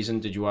first season,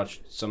 did you watch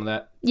some of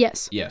that?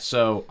 Yes. Yeah,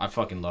 so I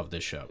fucking love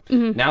this show.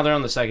 Now they're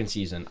on the second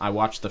season. I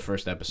watched the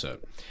first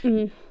episode.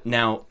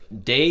 Now,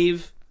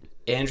 Dave,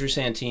 Andrew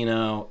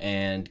Santino,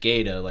 and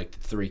Gaeta, like the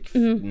three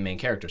main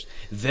characters,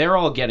 they're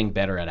all getting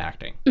better at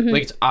acting.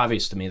 Like, it's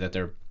obvious to me that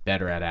they're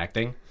better at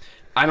acting.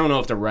 I don't know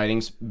if the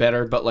writing's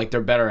better, but, like, they're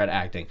better at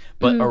acting.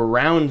 But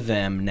around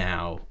them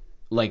now,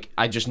 like,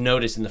 I just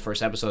noticed in the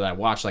first episode that I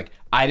watched, like,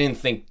 I didn't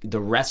think the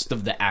rest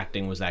of the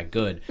acting was that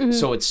good.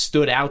 So it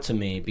stood out to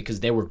me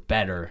because they were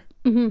better.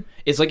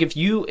 It's like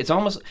it's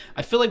almost,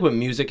 I feel like with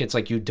music, it's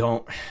like you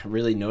don't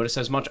really notice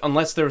as much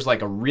unless there's,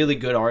 like, a really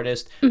good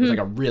artist with, like,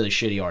 a really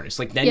shitty artist.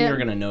 Like, then you're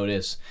going to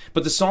notice.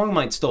 But the song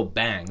might still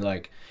bang,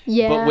 like...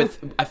 Yeah. But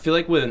I feel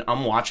like when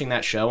I'm watching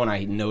that show and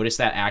I notice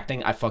that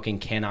acting, I fucking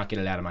cannot get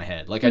it out of my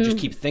head. Like, I just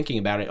keep thinking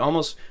about it.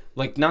 Almost,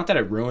 like, not that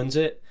it ruins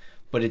it,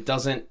 but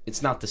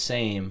it's not the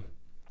same...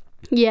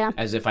 Yeah.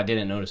 As if I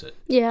didn't notice it.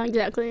 Yeah,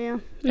 exactly, yeah.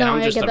 And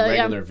I'm just a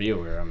regular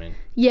viewer, I mean.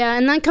 Yeah,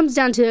 and that comes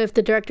down to if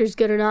the director's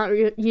good or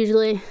not,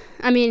 usually.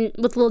 I mean,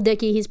 with Lil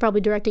Dicky, he's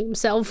probably directing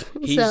himself.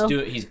 He's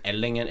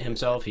editing it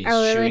himself. He's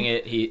shooting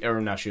it.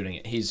 Or not shooting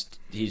it. He's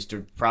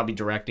probably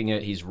directing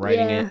it. He's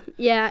writing it.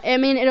 Yeah, I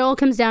mean, it all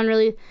comes down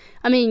really...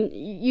 I mean,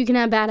 you can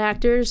have bad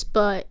actors,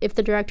 but if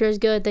the director is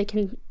good, they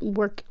can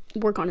work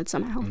on it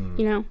somehow,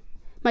 you know?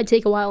 Might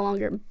take a while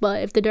longer,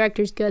 but if the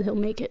director's good, he'll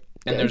make it.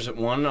 And there's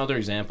one other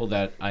example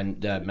that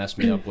messed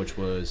me up, which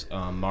was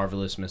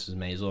Marvelous Mrs.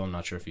 Maisel. I'm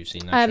not sure if you've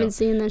seen that show. I haven't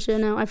seen that show,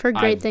 no. I've heard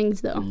great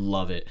things, though.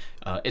 Love it.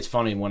 It's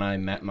funny, when I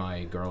met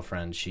my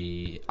girlfriend,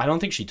 I don't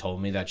think she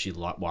told me that she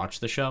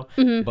watched the show,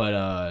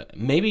 but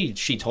maybe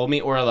she told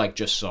me, or like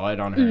just saw it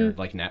on her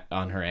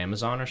on her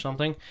Amazon or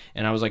something,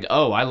 and I was like,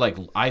 oh,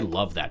 I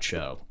love that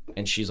show.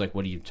 And she's like,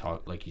 what do you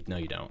talk, like, no,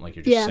 you don't, like,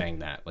 you're just saying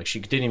that. Like, she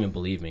didn't even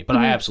believe me, but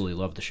I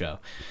absolutely love the show.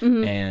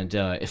 And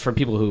for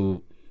people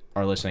who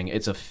are listening,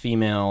 it's a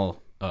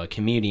female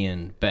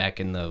comedian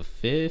back in the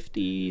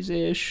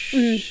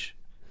 50s-ish.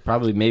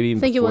 Probably maybe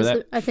even before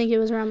that. I think it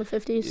was around the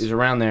 50s. It was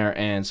around there,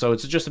 and so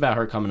it's just about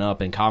her coming up,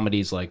 and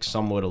comedy's like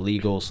somewhat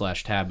illegal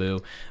 /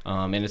 taboo,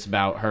 and it's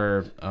about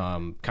her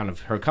kind of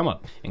her come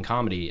up in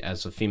comedy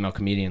as a female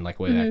comedian, like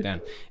way back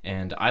then.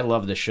 And I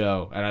love the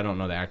show, and I don't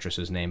know the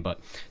actress's name, but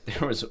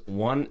there was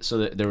one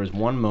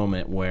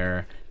moment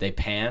where they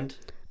panned,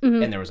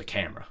 and there was a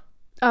camera.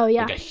 Oh,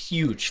 yeah. Like a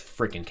huge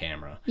freaking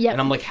camera. Yeah.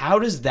 And I'm like, how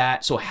does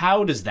that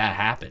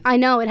happen? I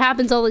know, it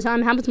happens all the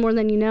time. It happens more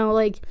than you know.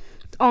 Like,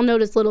 I'll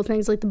notice little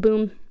things like the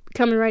boom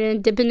coming right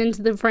in, dipping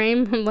into the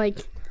frame. I'm like,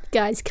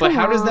 guys, come on.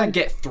 But how does that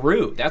get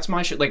through? That's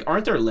my shit. Like,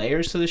 aren't there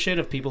layers to the shit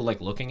of people,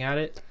 like, looking at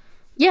it?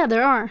 Yeah,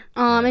 there are.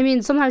 I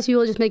mean, sometimes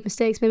people just make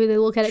mistakes. Maybe they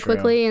look at it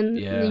quickly and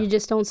you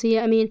just don't see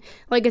it. I mean,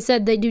 like I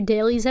said, they do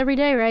dailies every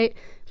day, right?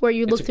 Where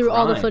you look through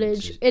all the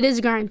footage. It is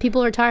a grind.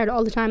 People are tired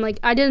all the time. Like,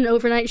 I did an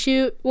overnight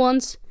shoot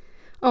once.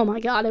 Oh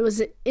my God, it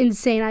was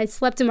insane. I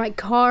slept in my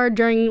car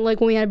during, like,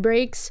 when we had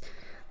breaks.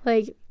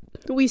 Like,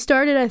 we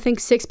started, I think,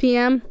 6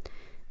 p.m.,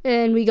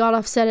 and we got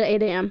off set at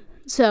 8 a.m.,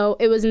 so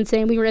it was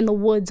insane. We were in the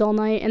woods all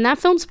night, and that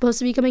film's supposed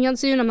to be coming out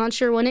soon. I'm not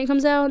sure when it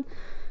comes out.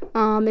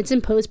 It's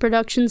in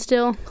post-production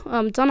still.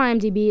 It's on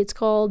IMDb. It's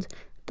called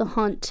The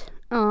Hunt.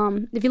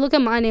 If you look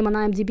at my name on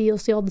IMDb, you'll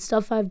see all the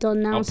stuff I've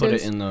done now. I'll put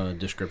it in the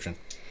description.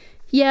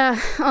 Yeah,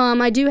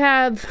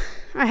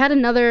 I had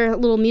another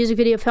little music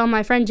video film.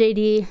 My friend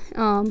JD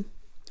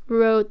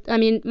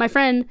my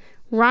friend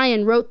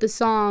Ryan wrote the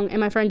song,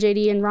 and my friend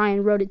JD and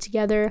Ryan wrote it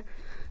together.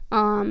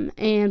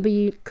 And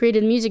we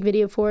created a music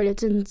video for it.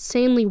 It's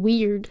insanely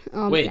weird.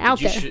 Wait, out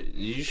did there.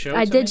 You show it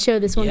I to did me? show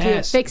this one to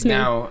you. Fix me.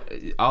 Now,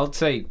 I'll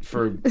say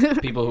for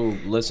people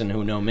who listen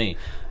who know me,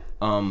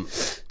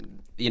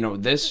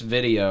 this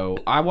video,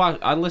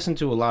 I listen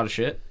to a lot of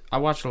shit. I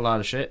watched a lot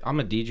of shit. I'm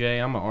a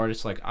DJ. I'm an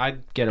artist. Like, I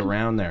get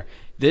around there.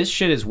 This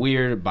shit is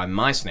weird by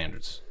my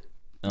standards.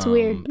 It's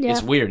weird. Yeah.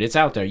 It's weird. It's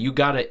out there. You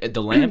got it.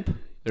 The lamp.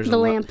 There's the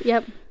lamp.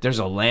 Yep. There's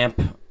a lamp.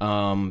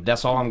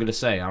 That's all I'm gonna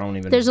say. I don't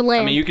even. There's a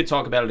lamp. I mean, you could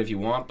talk about it if you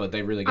want, but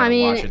they really gotta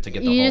watch it to get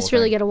the whole You just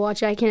really thing. gotta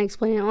watch it. I can't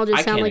explain it. I'll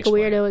just sound like a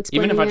weirdo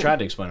explaining it. Even if I tried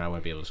to explain it, I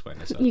wouldn't be able to explain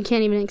it. So. You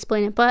can't even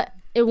explain it. But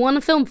it won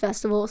a film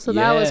festival, so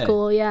that was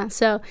cool. Yeah.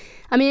 So,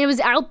 I mean, it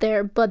was out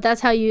there, but that's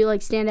how you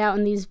like stand out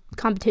in these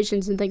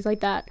competitions and things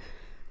like that,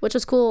 which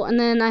was cool. And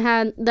then I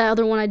had the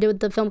other one I did with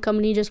the film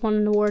company just won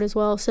an award as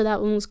well, so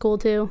that one was cool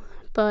too.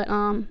 But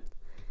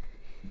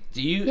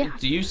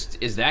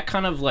is that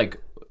kind of like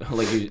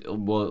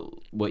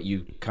what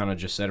you kind of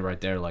just said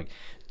right there, like,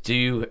 do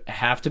you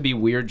have to be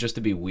weird just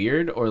to be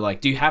weird, or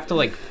like do you have to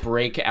like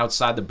break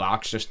outside the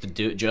box just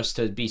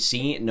to be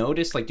seen,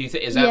 noticed? Like, do you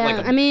think is that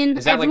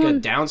like a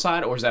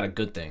downside, or is that a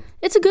good thing?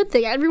 It's a good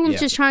thing.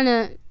 Everyone's just trying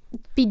to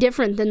be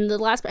different than the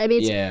last. I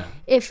mean,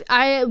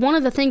 one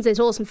of the things they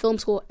told us in film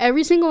school,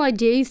 every single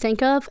idea you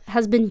think of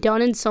has been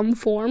done in some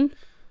form.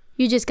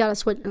 You just gotta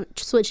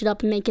switch it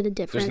up and make it a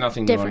different. There's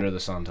nothing new under the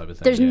sun type of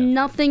thing. There's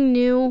nothing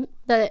new,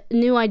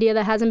 new idea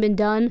that hasn't been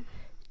done.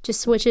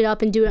 Just switch it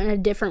up and do it in a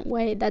different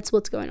way. That's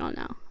what's going on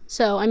now.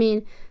 So, I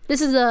mean,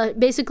 this is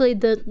basically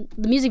the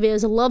music video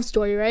is a love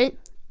story, right?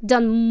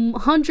 Done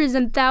hundreds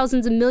and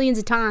thousands and millions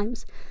of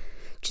times,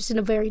 just in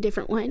a very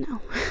different way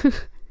now.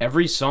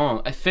 Every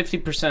song,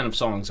 50% of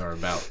songs are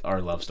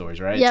love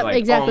stories, right? Yep, it's like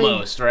exactly.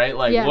 Almost, right?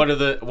 Like, what are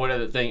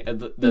the thing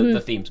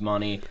the themes?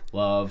 Money,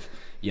 love.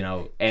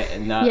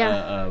 And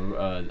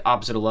not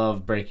opposite of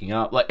love, breaking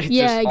up. Like, it's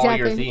just exactly. all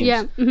your themes.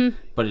 Yeah. Mm-hmm.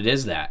 But it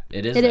is that.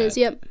 It is.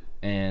 Yep.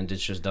 And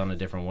it's just done a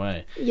different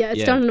way. Yeah,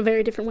 it's done in a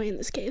very different way in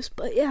this case.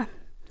 But yeah.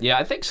 Yeah,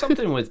 I think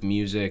something with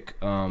music.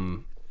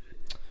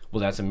 Well,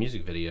 that's a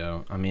music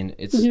video. I mean,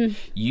 it's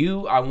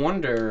I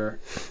wonder,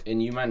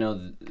 and you might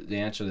know the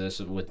answer to this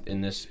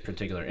in this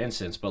particular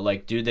instance, but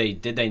like, did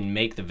they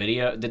make the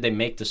video? Did they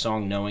make the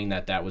song knowing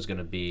that was going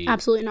to be?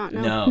 Absolutely not.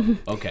 No.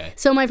 Okay.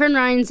 So my friend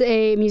Ryan's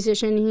a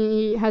musician.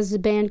 He has a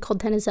band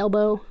called Tennis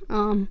Elbow.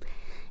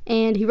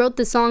 And he wrote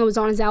this song. It was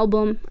on his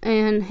album,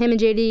 and him and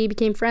JD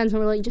became friends.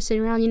 And we're like just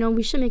sitting around.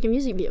 We should make a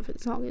music video for the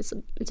song. It's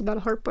about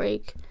a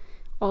heartbreak,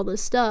 all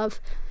this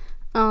stuff.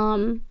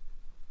 And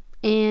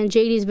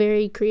JD's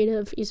very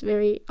creative. He's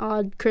very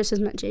odd. Chris has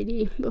met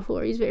JD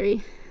before. He's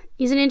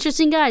an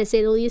interesting guy, to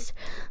say the least.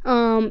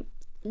 Came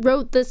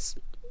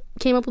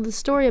up with a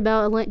story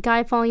about a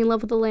guy falling in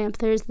love with a lamp.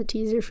 There's the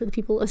teaser for the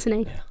people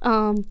listening.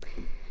 And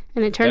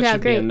it turned out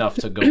great. That should be enough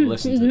to go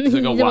listen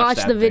to go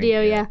watch the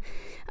video, yeah.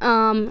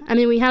 I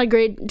mean, we had a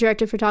great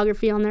director of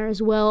photography on there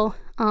as well.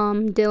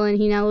 Dylan,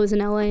 he now lives in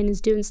LA and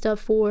is doing stuff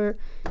for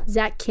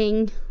Zach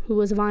King, who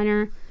was a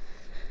Viner.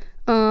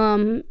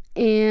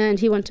 And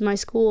he went to my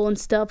school and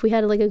stuff. We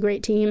had like a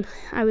great team.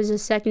 I was a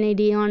second AD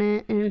on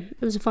it, and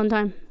it was a fun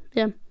time.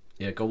 Yeah.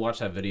 Yeah, go watch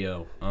that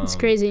video. It's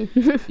crazy.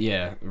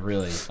 Yeah,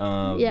 really.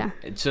 Yeah.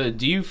 So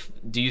do you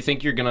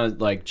think you're gonna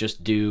like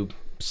just do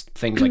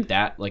things like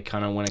that, like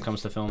kind of when it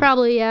comes to film?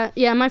 Probably, yeah.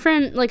 Yeah, my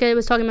friend, like I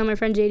was talking about my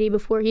friend JD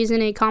before, he's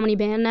in a comedy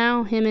band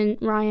now. Him and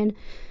Ryan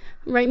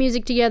write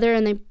music together,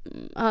 and they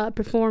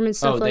perform and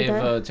stuff like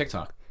that. Oh, they have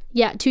TikTok.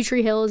 Yeah, Two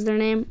Tree Hill is their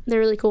name. They're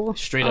really cool.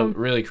 Straight up,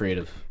 really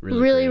creative.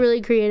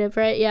 Really creative,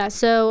 right? Yeah.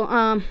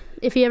 So,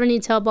 if he ever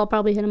needs help, I'll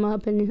probably hit him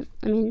up, and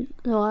I mean,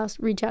 he'll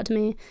reach out to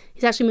me.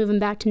 He's actually moving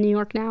back to New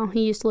York now.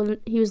 He was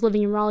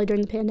living in Raleigh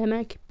during the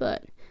pandemic,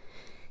 but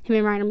him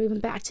and Ryan are moving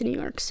back to New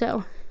York,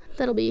 so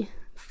that'll be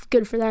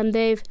good for them.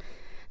 They've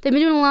been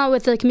doing a lot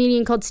with a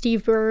comedian called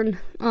Steve Byrne.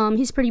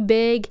 He's pretty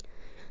big.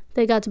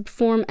 They got to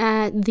perform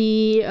at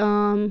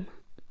the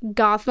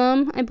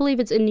Gotham, I believe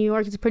it's in New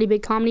York. It's a pretty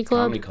big comedy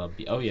club.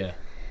 Oh yeah,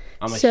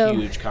 I'm a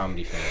huge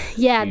comedy fan.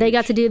 Yeah, they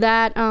got to do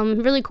that.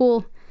 Really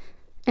cool,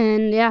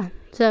 and yeah,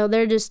 so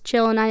they're just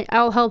chilling.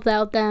 I'll help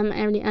out them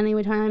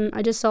any time.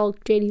 I just saw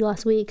JD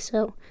last week,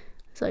 so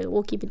it's like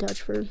we'll keep in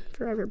touch for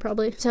forever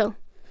probably. So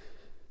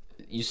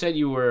you said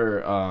you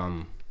were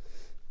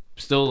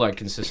still like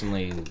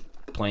consistently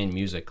playing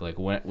music. Like,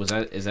 when was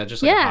that? Is that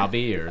just like a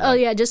hobby or? Oh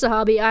yeah, just a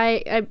hobby.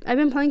 I've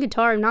been playing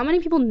guitar. Not many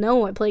people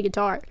know I play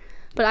guitar.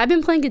 But I've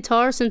been playing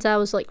guitar since I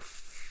was like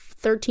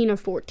 13 or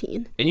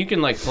 14. And you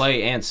can like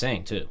play and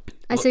sing too.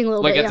 I sing a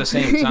little like bit, at the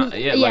same time.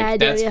 Yeah, Yeah, like I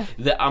do, that's. yeah.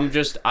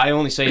 I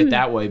only say it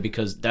that way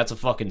because that's a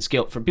fucking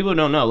skill. For people who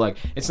don't know, like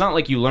it's not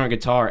like you learn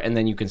guitar and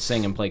then you can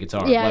sing and play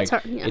guitar. Yeah, like, it's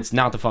hard, yeah. It's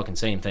not the fucking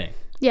same thing.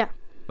 Yeah.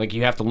 Like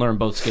you have to learn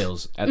both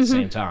skills at the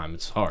same time.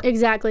 It's hard.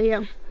 Exactly,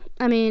 yeah.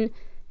 I mean,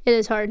 it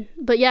is hard.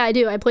 But yeah, I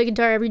do. I play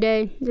guitar every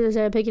day. As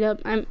I pick it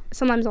up.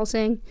 Sometimes I'll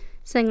sing.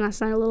 Sang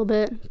last night a little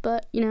bit,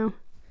 but you know,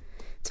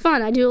 it's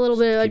fun. I do a little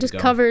bit. I just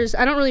covers.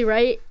 I don't really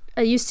write.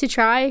 I used to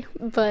try,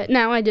 but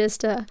now I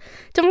just don't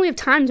really have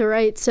time to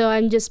write, so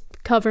I'm just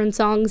covering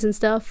songs and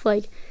stuff.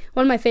 Like,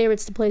 one of my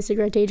favorites to play is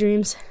Cigarette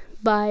Daydreams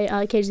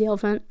by Cage the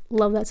Elephant.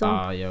 Love that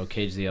song. Yo,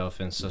 Cage the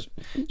Elephant. So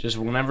just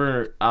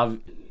whenever I've,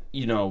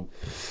 you know,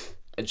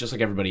 just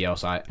like everybody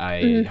else,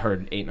 I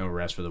heard Ain't No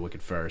Rest for the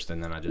Wicked first,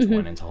 and then I just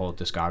went into whole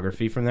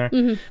discography from there.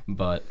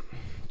 But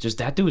just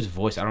that dude's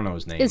voice, I don't know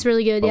his name. It's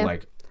really good, but yeah.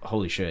 like,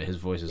 holy shit, his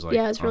voice is like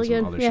yeah, it's really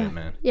good. other yeah. shit,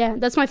 man. Yeah,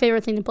 that's my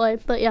favorite thing to play,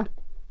 but yeah.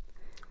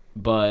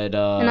 But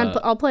and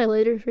I'll play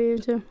later for you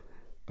too.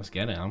 Let's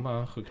get it. I'm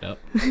hook it up.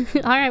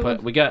 All right.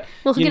 But we got.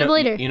 We'll hook it up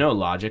later. You know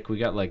Logic. We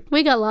got like.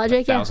 We got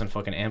Logic. 1,000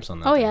 fucking amps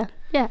on that. Oh thing. yeah,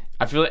 yeah.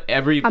 I feel like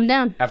I'm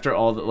down. After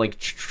all the like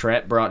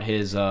Tret brought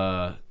his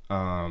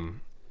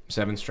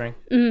 7-string.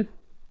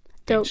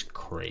 Dope. It's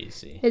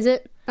crazy. Is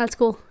it? That's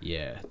cool.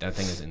 Yeah, that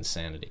thing is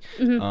insanity.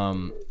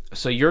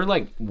 So your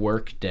like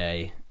work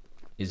day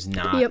is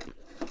not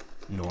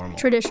normal.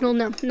 Traditional?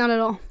 No, not at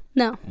all.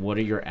 No. What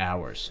are your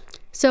hours?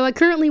 So I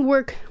currently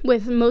work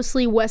with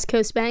mostly West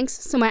Coast banks.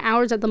 So my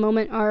hours at the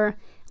moment are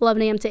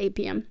 11 a.m. to 8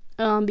 p.m.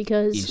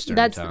 Because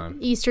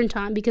Eastern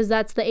time because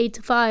that's the 8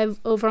 to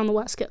 5 over on the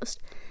West Coast.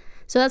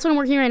 So that's what I'm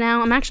working right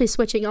now. I'm actually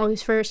switching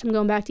August 1st. I'm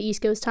going back to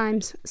East Coast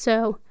times.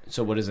 So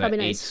what is that?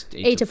 Nice.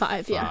 8 to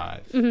 5, yeah.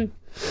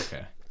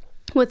 Okay.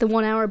 With the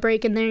 1 hour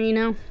break in there, you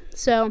know.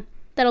 So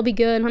that'll be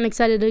good. I'm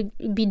excited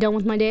to be done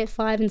with my day at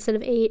 5 instead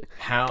of 8.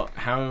 How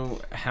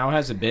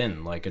has it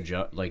been? Like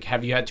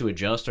have you had to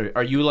adjust, or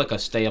are you like a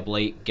stay up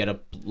late, get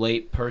up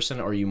late person,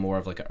 or are you more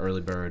of like an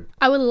early bird?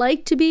 I would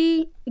like to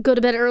be go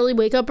to bed early,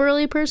 wake up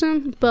early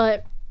person,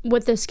 but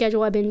with the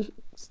schedule I've been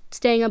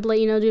staying up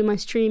late, you know, doing my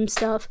stream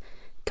stuff,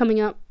 coming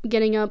up,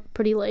 getting up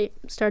pretty late,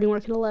 starting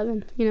work at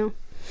 11, you know.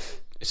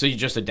 So you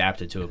just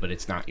adapted to it, but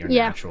it's not your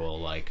natural,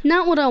 like...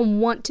 Not what I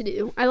want to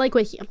do. I like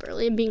waking up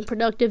early and being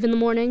productive in the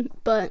morning,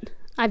 but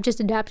I've just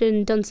adapted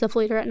and done stuff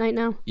later at night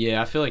now.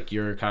 Yeah, I feel like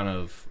you're kind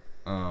of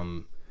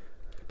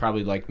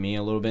probably like me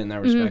a little bit in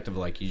that respect of,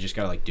 like, you just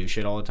gotta, like, do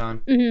shit all the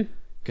time.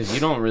 Because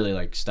you don't really,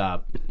 like,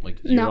 stop. Like,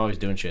 you're always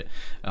doing shit.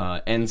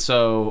 And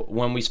so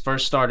when we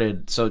first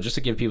started, so just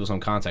to give people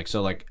some context,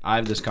 so, like, I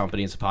have this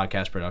company. It's a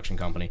podcast production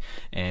company.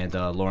 And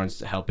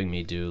Lauren's helping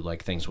me do,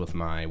 like, things with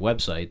my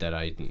website that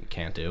I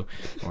can't do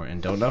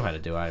and don't know how to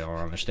do. I don't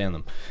understand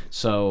them.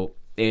 So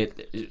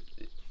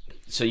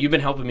So you've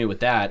been helping me with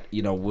that,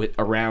 you know,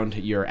 around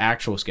your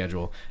actual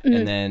schedule,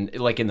 and then,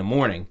 like, in the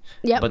morning.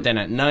 Yep. But then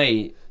at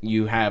night,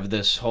 you have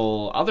this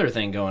whole other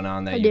thing going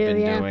on that you've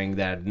been doing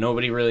that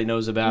nobody really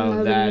knows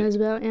about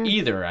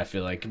either, I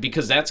feel like.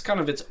 Because that's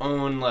kind of its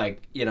own,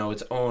 like, you know,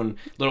 its own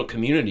little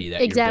community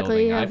that you're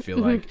building, I feel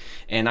like.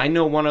 And I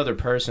know one other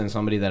person,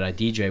 somebody that I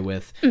DJ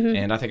with,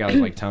 and I think I was,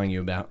 like, telling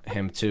you about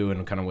him, too,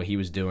 and kind of what he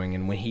was doing.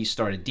 And when he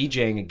started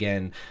DJing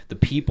again, the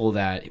people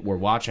that were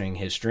watching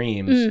his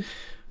streams...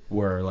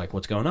 were like,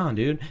 what's going on,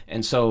 dude?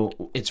 And so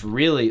it's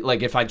really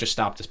like, if I just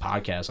stopped this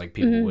podcast, like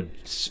people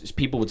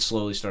would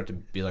slowly start to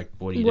be like,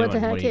 what are you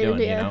doing? What are you doing?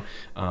 You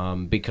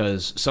know,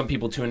 because some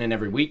people tune in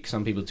every week,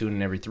 some people tune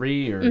in every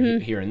 3 or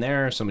here and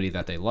there, somebody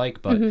that they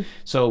like. But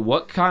so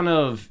what kind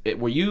of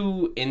were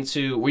you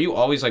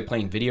always like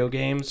playing video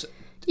games?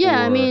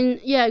 Yeah, I mean,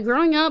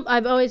 growing up,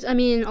 a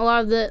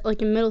lot of the,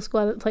 like, in middle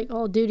school, I would play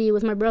Call of Duty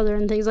with my brother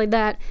and things like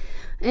that.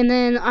 And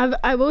then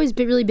I've always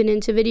really been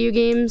into video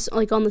games,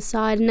 like, on the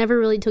side. Never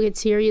really took it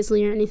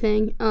seriously or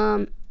anything.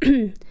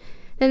 Then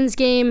this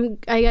game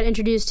I got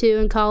introduced to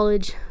in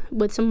college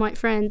with some of my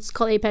friends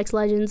called Apex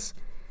Legends.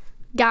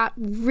 Got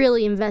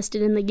really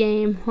invested in the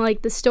game,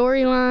 like the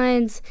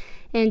storylines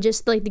and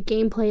just, like, the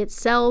gameplay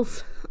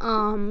itself.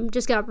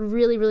 Just got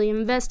really, really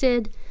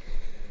invested.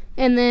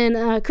 And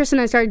then Chris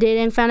and I started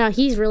dating, found out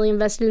he's really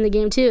invested in the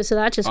game too, so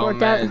that just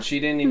worked out. And she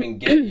didn't even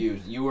get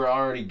you. You were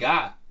already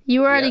got.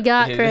 You already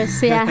got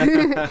Chris,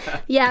 yeah.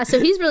 Yeah, so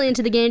he's really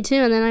into the game too,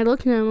 and then I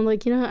looked at him, I'm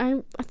like, you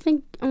know, I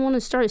think I want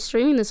to start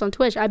streaming this on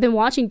Twitch. I've been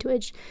watching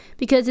Twitch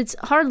because it's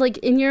hard, like,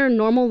 in your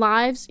normal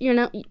lives,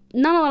 not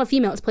a lot of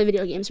females play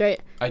video games, right?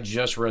 I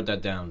just wrote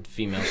that down,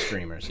 female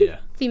streamers, yeah.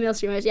 Female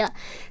streamers, yeah.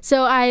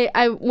 So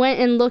I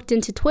went and looked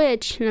into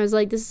Twitch, and I was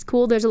like, this is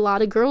cool, there's a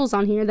lot of girls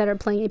on here that are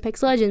playing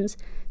Apex Legends.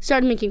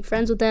 Started making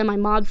friends with them, I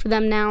mod for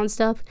them now and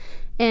stuff.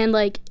 And,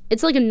 like,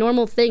 it's like a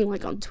normal thing,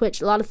 like, on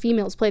Twitch. A lot of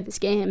females play this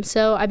game.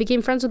 So I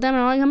became friends with them,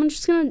 and I'm like, I'm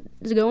just going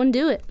to go and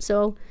do it.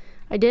 So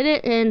I did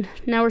it, and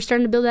now we're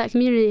starting to build that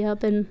community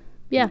up, and,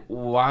 yeah.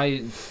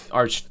 Why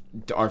are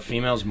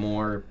females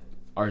more...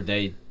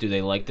 do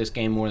they like this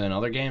game more than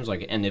other games?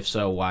 Like, and if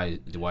so, why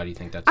do you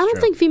think that's true? I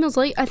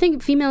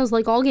think females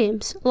like all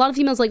games. A lot of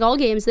females like all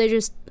games.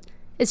 It's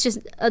it's just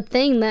a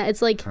thing that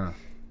it's like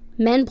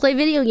men play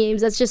video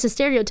games. That's just a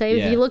stereotype.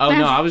 Yeah. If you look no,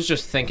 back, I was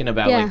just thinking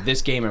about like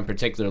this game in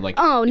particular. Like,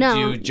 oh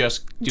no,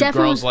 do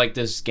girls like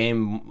this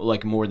game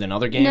like more than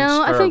other games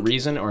for a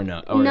reason, or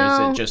no? Or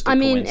no, is it just a I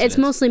mean, coincidence? it's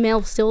mostly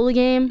male still the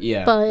game.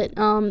 Yeah. But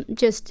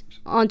just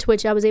on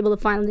Twitch, I was able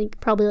to find like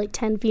probably like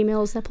 10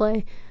 females that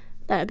play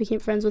that I became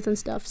friends with and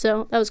stuff.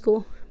 So that was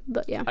cool.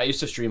 But yeah, I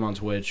used to stream on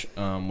Twitch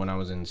when I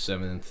was in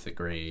 7th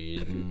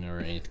grade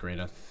or 8th grade,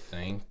 I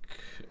think,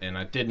 and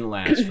it didn't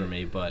last for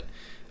me. But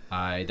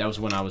that was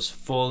when I was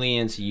fully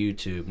into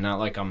YouTube. Not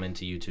like I'm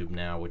into YouTube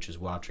now, which is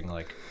watching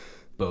like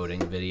boating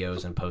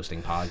videos and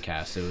posting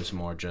podcasts. It was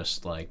more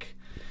just like,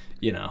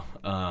 you know,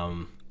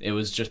 it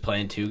was just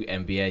playing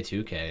NBA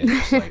 2K. And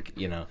just like,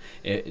 you know,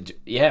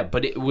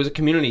 but it was a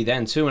community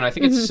then too, and I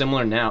think it's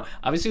similar now.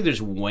 Obviously,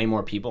 there's way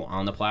more people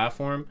on the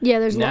platform. Yeah,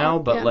 there's now,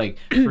 lot, but like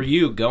for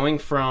you, going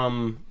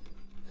from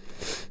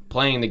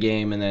playing the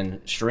game and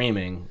then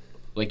streaming,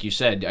 like you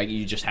said,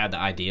 you just had the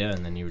idea,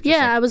 and then you were just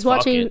I was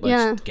watching.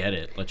 Let's get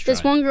it. Let's try.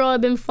 This one girl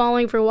I've been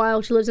following for a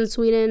while. She lives in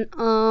Sweden.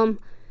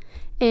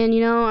 And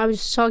you know, I was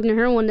just talking to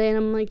her one day, and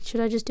I'm like, should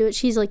I just do it?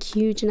 She's like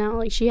huge now.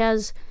 Like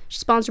she's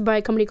sponsored by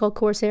a company called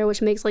Corsair,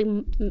 which makes like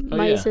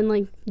mice and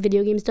like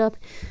video game stuff.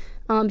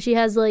 She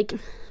has like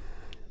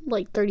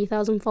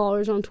 30,000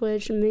 followers on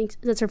Twitch, and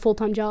that's her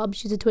full-time job.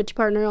 She's a Twitch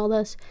partner, all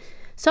this.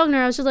 Talking to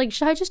her, I was just like,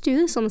 should I just do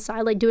this on the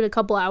side, like do it a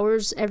couple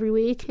hours every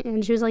week?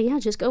 And she was like, yeah,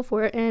 just go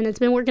for it. And it's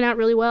been working out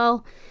really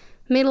well.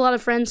 Made a lot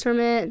of friends from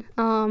it.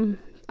 I'm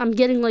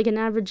getting like an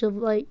average of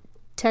like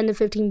 10 to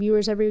 15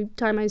 viewers every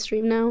time I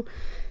stream now,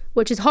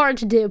 which is hard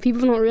to do.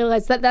 People don't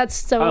realize that that's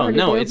so hard to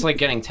do. Oh, no, it's like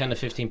getting 10 to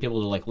 15 people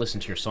to like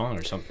listen to your song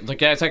or something. Like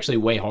that's actually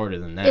way harder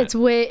than that.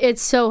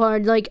 It's so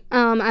hard. Like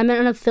I'm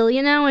an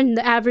affiliate now, and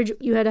the average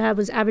you had to have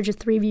was average of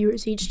 3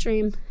 viewers each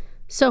stream.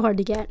 So hard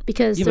to get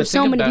because there's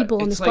so many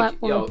people on this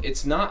platform. Yo,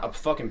 it's not a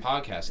fucking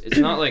podcast. It's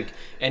not like,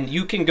 and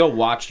you can go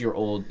watch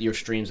your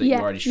streams that you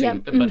already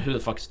streamed, but who the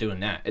fuck is doing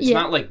that? It's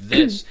not like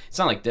this. It's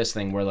not like this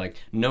thing where like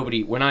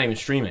we're not even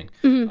streaming.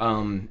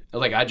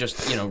 Like I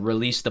just,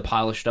 release the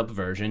polished up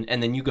version,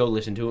 and then you go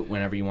listen to it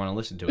whenever you want to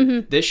listen to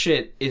it. This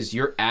shit is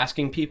you're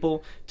asking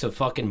people to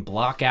fucking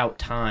block out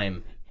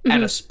time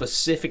at a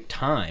specific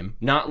time,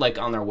 not like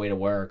on their way to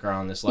work or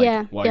on this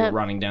while you're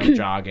running down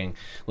jogging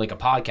like a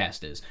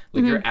podcast is.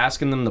 Like you're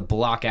asking them to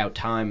block out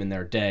time in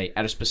their day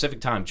at a specific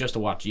time just to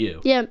watch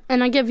you. Yeah,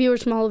 and I get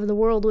viewers from all over the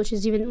world, which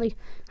is even like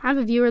I have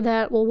a viewer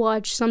that will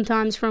watch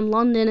sometimes from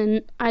London,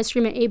 and I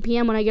stream at 8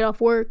 p.m. when I get off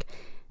work,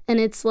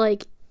 and it's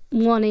like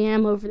 1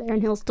 a.m. over there,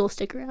 and he'll still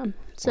stick around.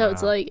 So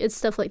it's like it's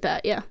stuff like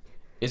that. Yeah.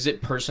 Is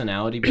it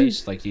personality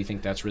based? Like, do you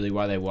think that's really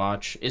why they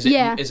watch? Is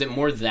it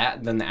more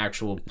that than the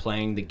actual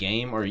playing the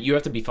game, or you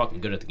have to be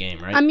fucking good at the game,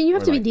 right? I mean, you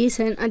have to be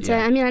decent. I'd say.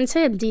 I mean, I'd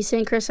say I'm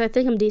decent, Chris. I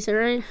think I'm decent,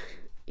 right?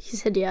 He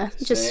said, yeah.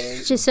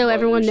 Just so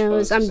everyone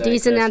knows, I'm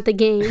decent at the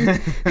game.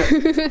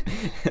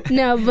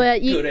 No,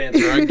 but good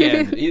answer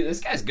again. This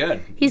guy's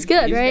good. He's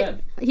good, right?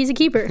 Good. He's a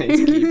keeper. He's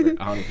a keeper,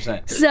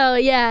 100%. So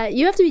yeah,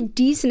 you have to be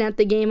decent at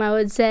the game, I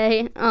would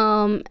say.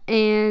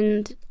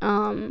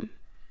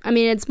 I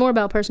mean, it's more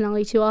about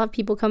personality, too. I'll have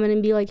people come in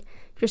and be like,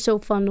 you're so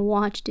fun to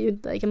watch,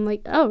 dude. Like, I'm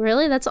like, oh,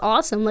 really? That's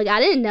awesome. Like, I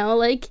didn't know.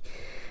 Like,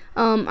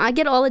 I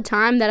get all the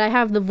time that I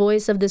have the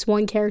voice of this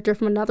one character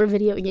from another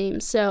video game.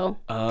 So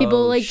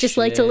people, like, just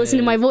like to listen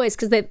to my voice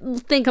because they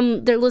think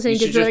they're listening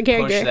to their character. You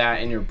should just push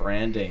that in your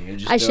branding. You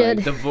just I should.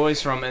 Like, the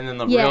voice from, and then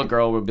the real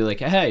girl would be like,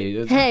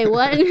 hey. Hey,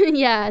 what?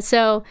 Yeah,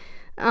 so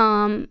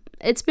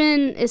it's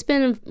been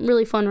a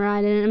really fun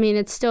ride. And, I mean,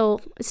 it's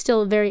still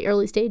very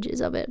early stages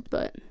of it,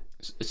 but...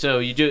 So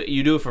you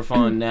do it for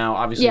fun now.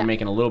 Obviously, you're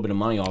making a little bit of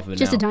money off of it.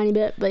 Just now. a tiny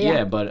bit, but yeah.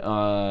 Yeah, but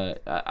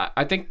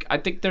I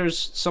think there's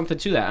something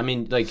to that. I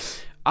mean, like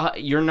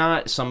you're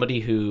not somebody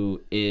who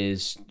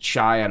is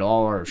shy at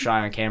all or shy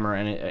on camera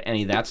and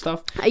any of that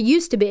stuff. I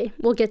used to be.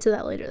 We'll get to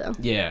that later, though.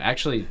 Yeah,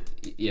 actually,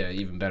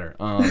 even better.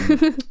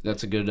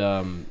 That's a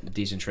good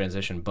decent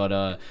transition,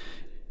 but.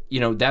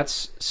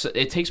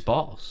 It takes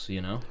balls, to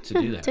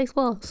do that. It takes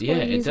balls. Yeah,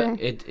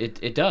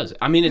 it does.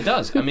 I mean, it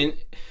does. I mean,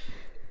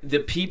 the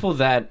people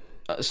that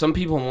some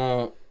people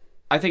won't.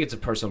 I think it's a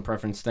personal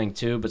preference thing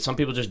too, but some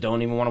people just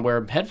don't even want to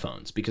wear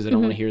headphones because they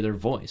don't want to hear their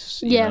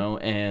voice. You know,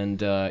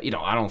 and I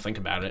don't think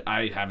about it.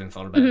 I haven't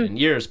thought about it in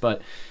years,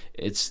 but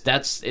it's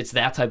that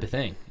type of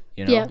thing.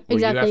 Yeah,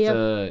 exactly.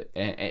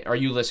 Are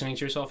you listening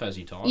to yourself as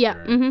you talk? Yeah.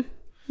 Or?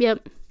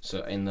 Yep.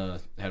 So in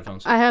the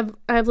headphones, I have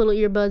little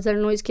earbuds that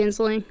are noise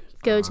canceling.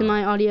 Go to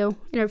my audio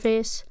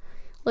interface,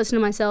 listen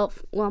to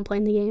myself while I'm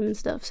playing the game and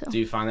stuff. So. Do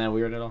you find that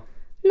weird at all?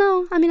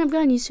 No, I mean, I've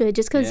gotten used to it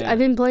just because I've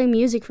been playing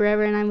music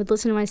forever and I would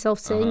listen to myself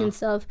sing and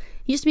stuff.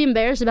 Used to be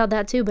embarrassed about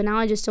that too, but now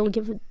I just don't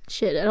give a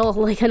shit at all.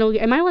 Like,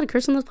 am I allowed to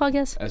curse on this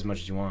podcast? As much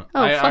as you want.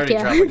 Oh, I fuck already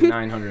yeah. dropped like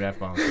 900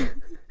 F-bombs.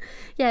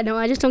 Yeah, no,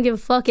 I just don't give a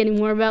fuck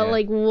anymore about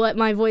like what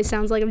my voice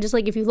sounds like. I'm just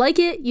like, if you like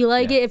it, you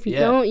like it. If you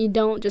don't, you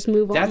don't. Just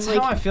move on. That's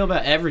like, how I feel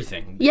about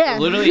everything. Yeah.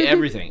 Literally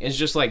everything. It's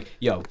just like,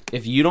 yo,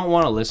 if you don't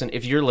want to listen,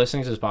 if you're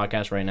listening to this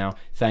podcast right now,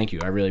 thank you.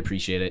 I really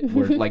appreciate it.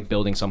 We're like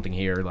building something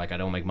here. Like I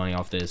don't make money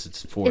off this.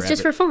 It's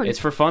just for fun. It's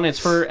for fun. It's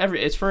for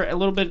a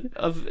little bit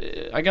of.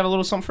 I got a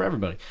little something for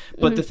everybody.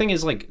 But the thing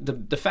is, like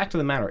the fact of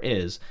the matter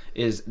is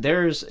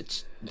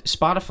there's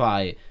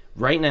Spotify.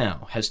 Right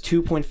now has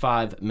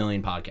 2.5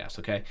 million podcasts,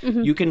 okay?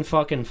 You can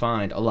fucking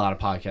find a lot of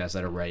podcasts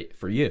that are right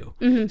for you.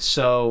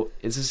 So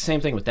it's the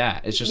same thing with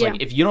that. It's just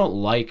like, if you don't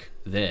like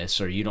this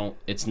or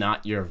it's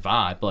not your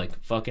vibe,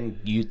 like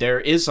fucking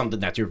there is something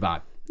that's your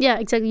vibe. Yeah,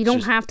 exactly. You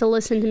don't have to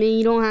listen to me.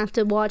 You don't have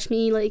to watch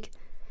me. Like,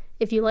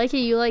 if you like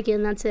it, you like it,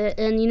 and that's it.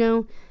 And, you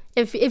know,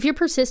 if you're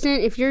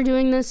persistent, if you're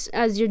doing this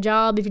as your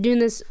job, if you're doing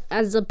this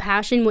as a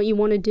passion, what you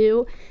want to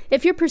do,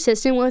 if you're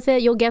persistent with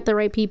it, you'll get the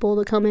right people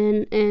to come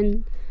in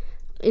and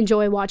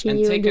enjoy watching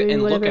you and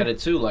doing whatever. Look at it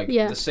too, like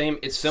the same.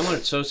 It's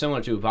so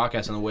similar to a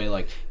podcast in the way,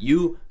 like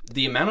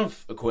the amount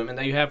of equipment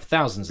that you have,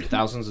 thousands and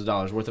thousands of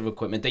dollars worth of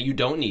equipment that you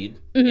don't need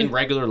in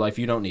regular life.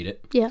 You don't need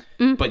it,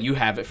 but you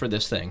have it for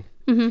this thing,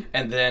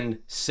 and then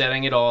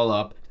setting it all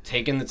up,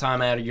 taking the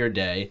time out of your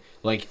day,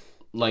 like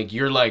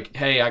you're like,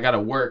 hey, I gotta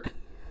work,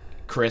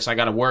 Chris, I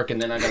gotta work,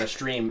 and then I gotta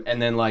stream,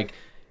 and then like.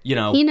 You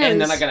know, and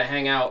then I gotta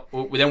hang out.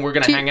 Then we're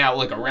gonna hang out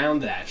like around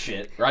that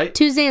shit, right?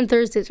 Tuesday and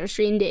Thursdays are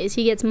stream days.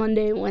 He gets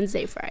Monday,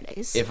 Wednesday,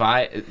 Fridays. If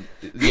I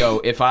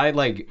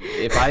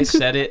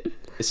said it,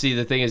 see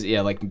the thing is,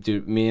 like,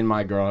 dude, me and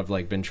my girl have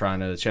like been trying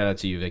to shout out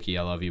to you, Vicky,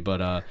 I love you,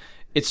 but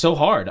it's so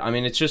hard. I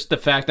mean, it's just the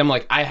fact I'm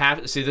like I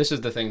have to see. This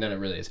is the thing that it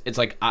really is. It's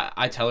like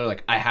I tell her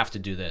like I have to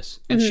do this,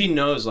 and she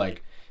knows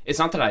like. It's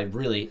not that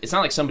it's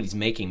not like somebody's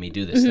making me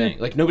do this thing.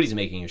 Like, nobody's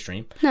making you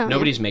stream. No,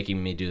 nobody's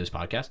making me do this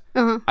podcast.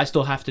 I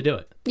still have to do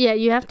it. Yeah,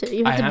 you have to.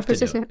 You have to be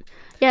persistent.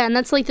 Yeah, and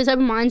that's, like, the type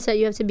of mindset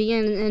you have to be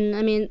in. And,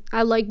 I mean,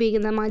 I like being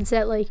in that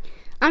mindset. Like,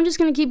 I'm just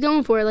going to keep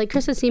going for it. Like,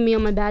 Chris has seen me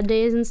on my bad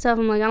days and stuff.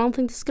 I'm like, I don't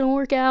think this is going to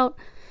work out.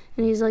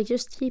 And he's like,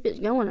 just keep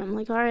it going. I'm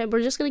like, all right,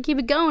 we're just going to keep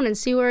it going and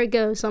see where it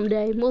goes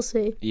someday. We'll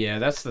see. Yeah,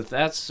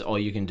 that's all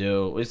you can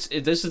do.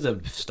 This is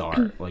the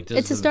start. Like,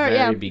 this is the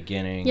very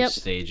beginning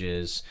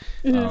stages.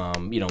 You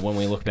know, when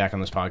we look back on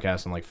this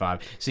podcast in like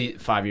 5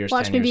 years,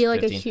 watch 10 me years, be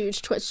like 15. a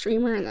huge Twitch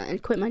streamer and then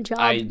quit my job.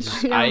 I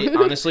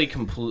honestly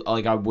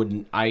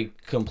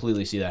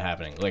completely see that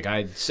happening. Like,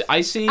 I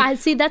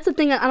see. That's the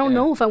thing. I don't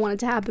know if I want it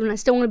to happen. I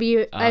still want to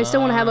be. I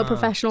still want to have a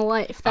professional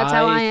life. That's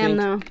how I am,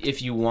 though.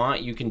 If you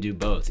want, you can do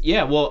both.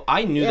 Yeah. Well,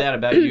 I knew that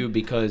about you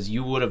because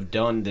you would have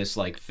done this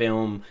like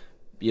film,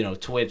 you know,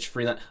 Twitch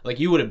freelance. Like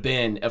you would have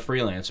been a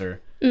freelancer,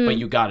 but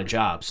you got a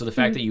job. So the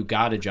fact that you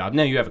got a job,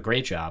 now you have a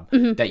great job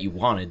that you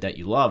wanted, that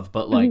you love,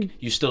 but like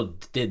you still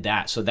did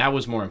that. So that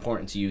was more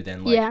important to you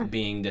than like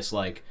being this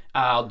like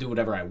I'll do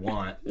whatever I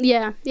want.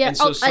 Yeah.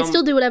 So I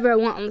still do whatever I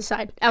want on the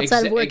side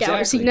outside of work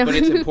hours. You know, but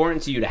it's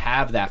important to you to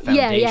have that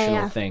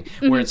foundational thing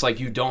where it's like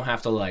you don't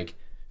have to like.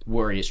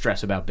 Worry,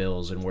 stress about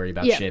bills and worry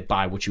about shit,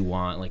 buy what you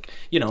want, like,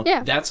 you know,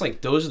 that's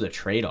like, those are the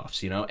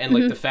trade-offs, you know, and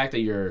like the fact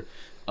that you're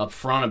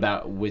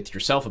upfront with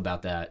yourself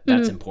about that,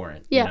 that's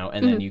important, you know,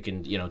 and then you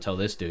can, you know, tell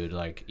this dude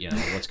like, you know,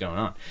 what's going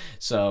on.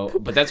 So,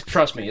 but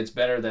trust me, it's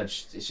better that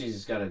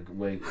she's got a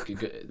way.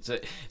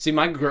 See,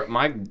 my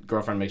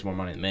girlfriend makes more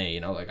money than me,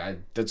 you know, like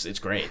it's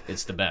great,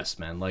 it's the best,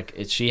 man. Like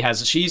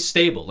she's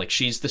stable, like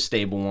she's the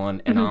stable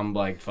one, and I'm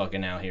like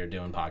fucking out here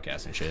doing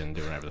podcasts and shit and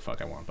doing whatever the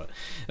fuck I want. But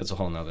that's a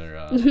whole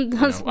nother. You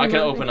know, I can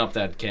open up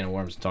that can of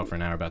worms and talk for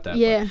an hour about that.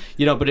 Yeah. But,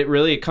 you know, but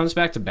it comes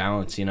back to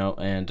balance, you know,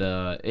 and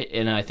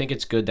I think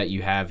it's good that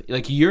you have.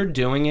 Like you're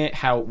doing it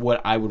what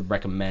I would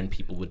recommend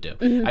people would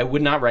do. I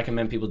would not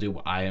recommend people do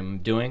what I am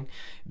doing,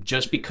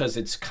 just because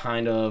it's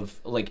kind of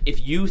like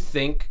if you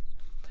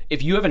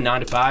have a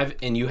 9 to 5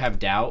 and you have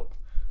doubt,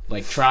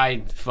 like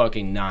try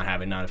fucking not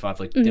having 9 to 5.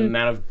 Like the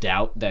amount of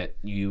doubt that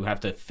you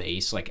have to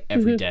face like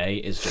every day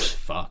is just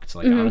fucked.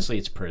 Like honestly,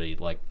 it's pretty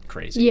like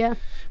crazy. Yeah.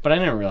 But I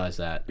didn't realize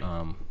that.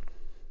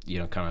 You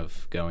know, kind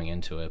of going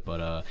into it,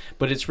 but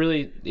it's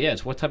really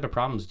it's what type of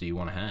problems do you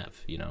want to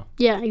have? You know.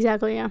 Yeah.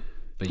 Exactly. Yeah.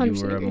 But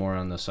you were more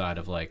on the side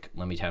of like,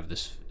 let me have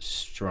this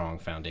strong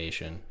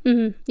foundation.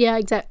 Yeah,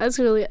 exactly. That's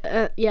really,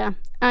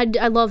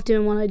 I love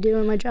doing what I do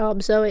in my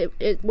job, so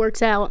it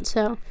works out.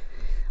 So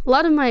a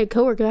lot of my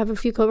coworkers, I have a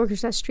few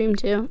coworkers that stream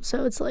too,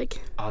 so it's like.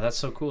 Oh, that's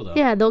so cool though.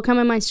 Yeah, they'll come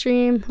in my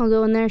stream, I'll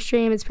go in their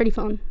stream. It's pretty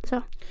fun.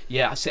 So.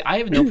 Yeah, see, I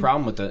have no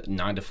problem with the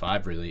 9 to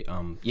 5 really.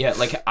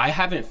 Like I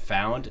haven't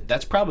found,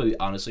 that's probably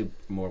honestly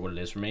more what it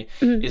is for me,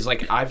 is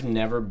like I've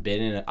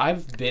been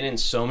in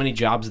so many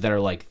jobs that are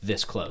like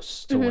this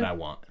close to what I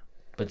want,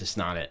 but that's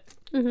not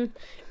it.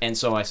 And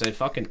so I said,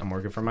 fuck it, I'm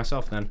working for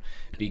myself then.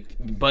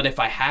 But if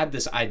I had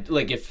this, I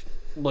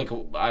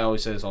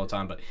always say this all the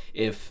time, but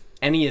if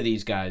any of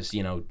these guys,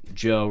 you know,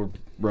 Joe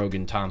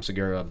Rogan, Tom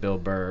Segura, Bill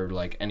Burr,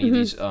 like any of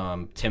these,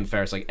 Tim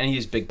Ferriss, like any of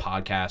these big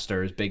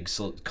podcasters, big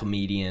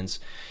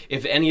comedians,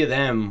 if any of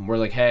them were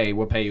like, hey,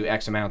 we'll pay you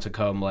X amount to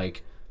come,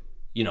 like,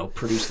 you know,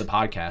 produce the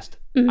podcast,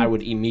 I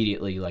would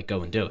immediately like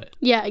go and do it.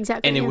 Yeah,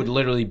 exactly. And it would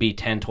literally be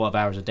 10, 12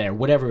 hours a day or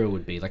whatever it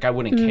would be. Like I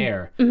wouldn't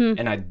care.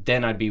 And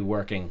I'd be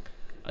working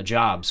a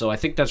job. So I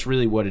think that's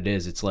really what it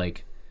is. It's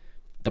like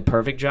the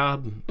perfect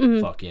job.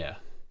 Fuck yeah.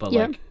 But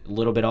like a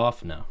little bit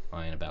off, no,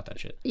 I ain't about that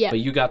shit. Yeah. But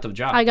you got the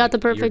job. I got like, the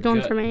perfect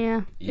one for me.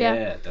 Yeah.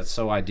 Yeah, that's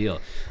so ideal.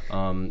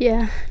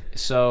 Yeah.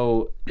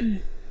 So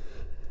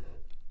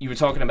you were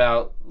talking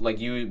about, like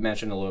you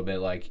mentioned a little bit,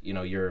 like, you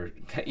know,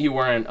 you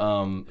weren't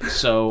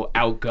so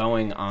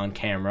outgoing on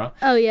camera.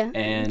 Oh yeah.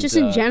 And just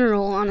in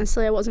general,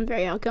 honestly, I wasn't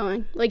very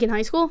outgoing. Like in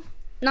high school,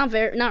 not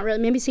really.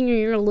 Maybe senior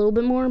year a little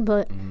bit more,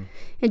 but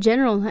in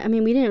general, I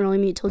mean, we didn't really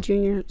meet till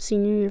senior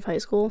year of high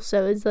school,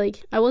 so it's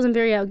like I wasn't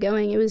very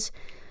outgoing. It was.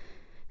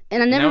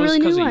 And I never really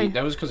knew why.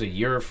 That was because of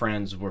your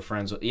friends were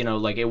friends. You know,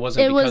 like it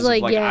wasn't because of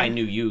like I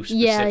knew you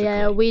specifically.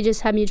 Yeah. We just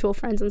had mutual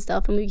friends and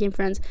stuff, and we became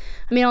friends.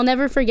 I mean, I'll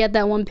never forget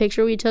that one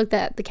picture we took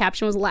that the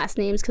caption was last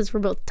names because we're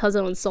both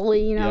Tuzzo and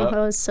Sully. You know, that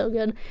was so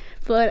good.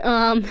 But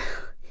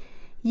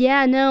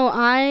yeah, no,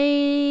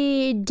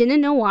 I didn't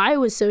know why I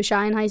was so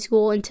shy in high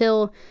school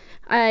until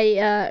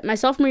my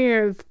sophomore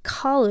year of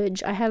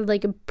college. I had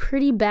like a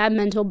pretty bad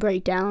mental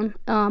breakdown.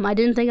 I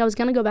didn't think I was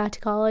gonna go back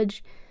to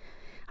college.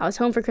 I was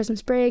home for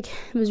Christmas break.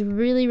 It was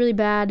really, really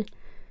bad.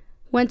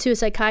 Went to a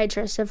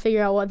psychiatrist to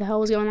figure out what the hell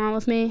was going on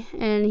with me.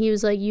 And he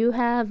was like, you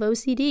have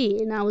OCD.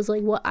 And I was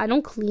like, what? I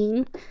don't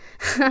clean.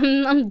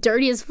 I'm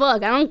dirty as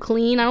fuck. I don't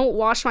clean. I don't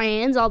wash my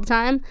hands all the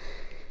time.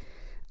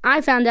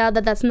 I found out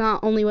that that's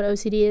not only what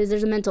OCD is.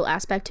 There's a mental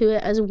aspect to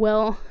it as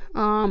well.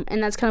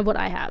 And that's kind of what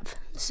I have.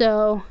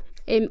 So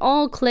it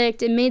all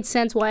clicked. It made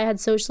sense why I had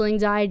social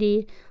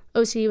anxiety.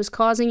 OCD was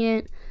causing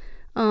it.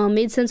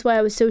 Made sense why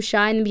I was so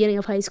shy in the beginning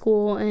of high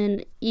school,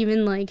 and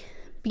even like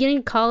beginning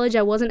of college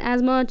I wasn't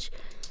as much,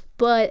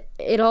 but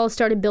it all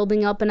started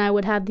building up and I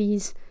would have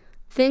these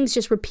things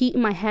just repeat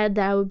in my head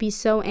that I would be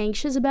so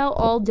anxious about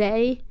all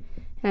day,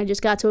 and I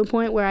just got to a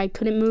point where I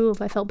couldn't move.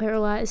 I felt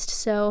paralyzed.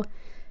 So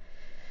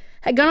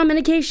I got on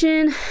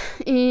medication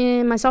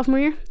in my sophomore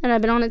year and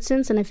I've been on it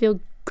since, and I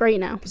feel great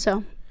now.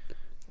 So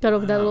got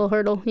over that little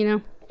hurdle, you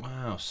know.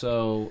 Wow.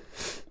 So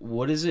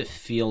what does it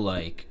feel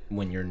like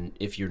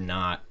if you're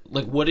not,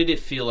 like, what did it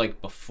feel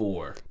like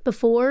before?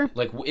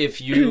 Like if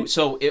you,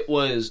 so it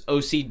was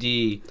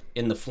OCD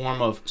in the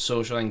form of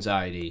social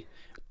anxiety.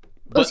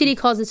 OCD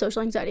caused the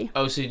social anxiety.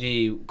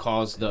 OCD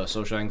caused the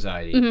social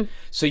anxiety.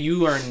 So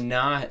you are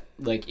not,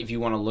 like, if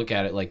you want to look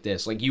at it like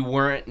this, like you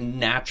weren't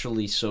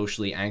naturally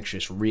socially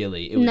anxious,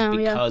 really. It was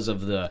because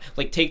of the,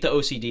 like, take the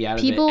OCD out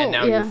of it, and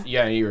now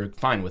you're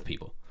fine with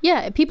people.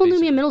 Yeah, people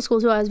knew me in middle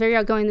school too. I was very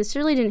outgoing. This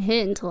really didn't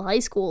hit until high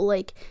school.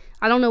 Like,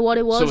 I don't know what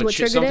it was, what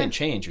triggered it. Something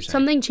changed, you're saying?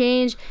 Something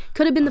changed.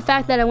 Could have been the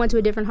fact that I went to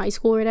a different high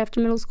school right after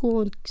middle school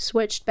and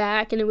switched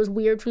back, and it was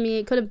weird for me.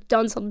 It could have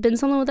been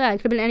something with that. It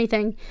could have been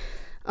anything.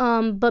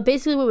 But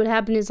basically what would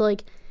happen is,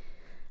 like,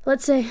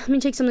 let's say, let me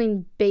take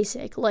something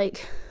basic.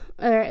 Like,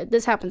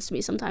 this happens to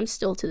me sometimes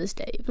still to this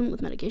day, even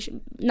with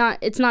medication.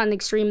 It's not an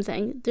extreme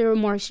thing. There are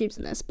more extremes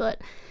than this. But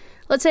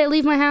let's say I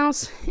leave my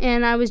house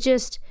and I was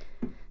just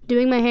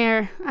doing my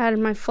hair. I had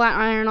my flat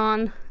iron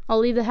on. I'll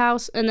leave the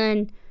house and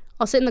then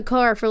I'll sit in the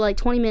car for like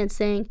 20 minutes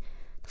saying,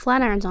 the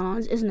flat iron's on,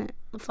 isn't it?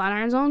 The flat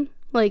iron's on?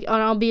 Like,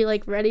 and I'll be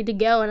like ready to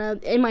go.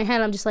 And in my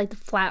head, I'm just like, the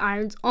flat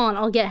iron's on.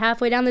 I'll get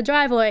halfway down the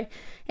driveway.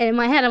 And in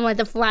my head, I'm like,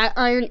 the flat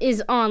iron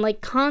is on,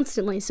 like,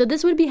 constantly. So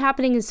this would be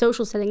happening in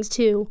social settings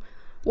too,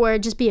 where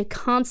it'd just be a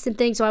constant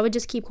thing. So I would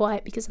just keep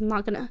quiet because I'm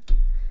not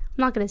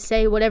gonna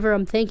say whatever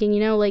I'm thinking,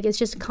 you know? Like, it's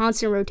just a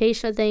constant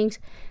rotation of things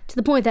to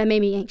the point that made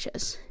me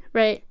anxious.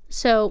 Right?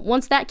 So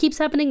once that keeps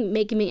happening,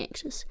 making me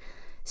anxious.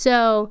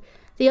 So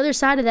the other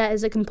side of that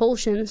is a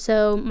compulsion.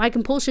 So my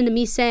compulsion to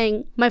me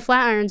saying my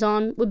flat iron's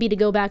on would be to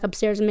go back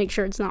upstairs and make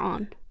sure it's not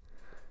on,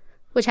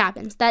 which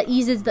happens. That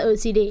eases the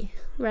OCD,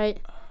 right?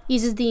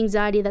 Eases the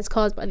anxiety that's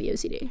caused by the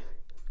OCD.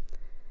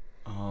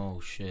 Oh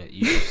shit!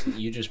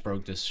 You just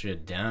broke this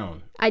shit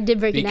down. I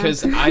did break it down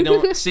because I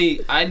don't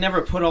see. I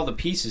never put all the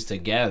pieces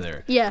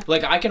together. Yeah.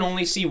 Like I can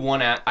only see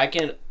one.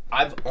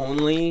 I've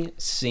only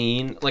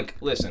seen, like,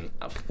 listen,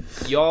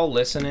 y'all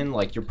listening,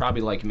 like, you're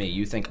probably like me.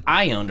 You think,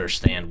 I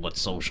understand what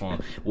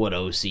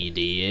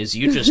OCD is.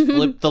 You just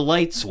flip the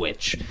light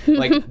switch.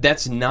 Like,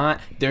 that's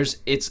not, it's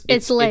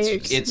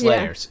layers. It's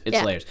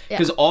layers.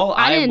 Because all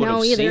I would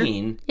have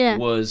seen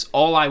was,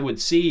 all I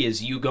would see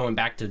is you going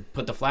back to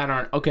put the flat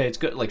iron. Okay, it's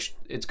good. Like,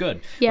 it's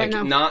good. Yeah, like,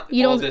 no. Not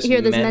you all don't hear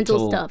this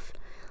mental stuff.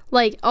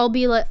 Like, I'll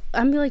be like,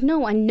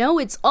 no, I know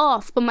it's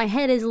off, but my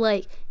head is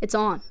like, it's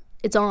on.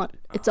 It's on.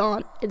 It's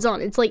on. It's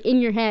on. It's like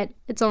in your head.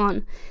 It's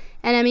on.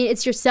 And I mean,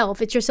 it's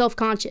yourself. It's your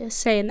self-conscious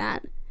saying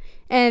that.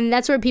 And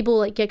that's where people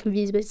like get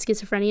confused with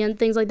schizophrenia and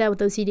things like that with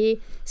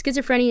OCD.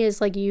 Schizophrenia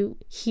is like you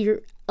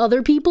hear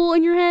other people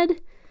in your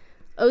head.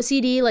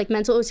 OCD, like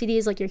mental OCD,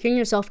 is like you're hearing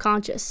your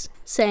self-conscious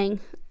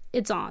saying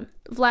it's on.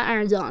 The flat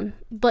iron's on.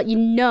 But you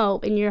know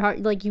in your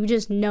heart, like you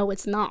just know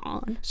it's not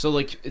on. So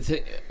like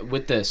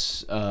with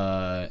this,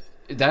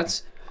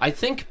 that's... I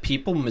think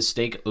people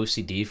mistake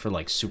OCD for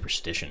like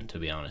superstition, to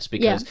be honest.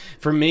 Because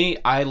for me,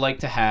 I like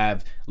to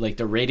have like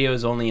the radio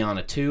is only on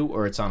a 2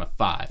 or it's on a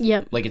 5.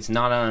 Yep. Like it's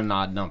not on an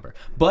odd number.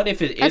 But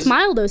if it is, that's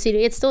mild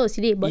OCD. It's still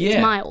OCD, but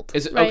it's mild.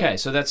 Right? Okay,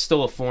 so that's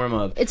still a form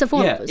of. It's a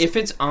form of OCD. If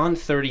it's on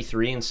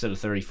 33 instead of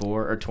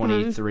 34 or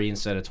 23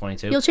 instead of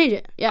 22, you'll change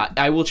it. Yeah.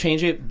 I will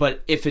change it.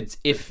 But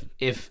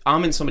if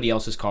I'm in somebody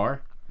else's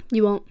car,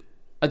 you won't.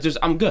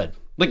 I'm good.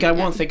 Like, I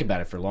won't think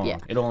about it for long. Yeah.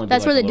 It'll only be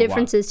that's like where the a little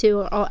difference is,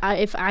 too.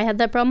 If I had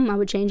that problem, I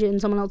would change it in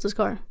someone else's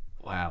car.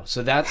 Wow.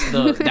 So that's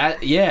the...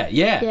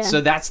 Yeah. So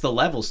that's the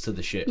levels to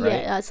the shit, right?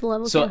 Yeah, that's the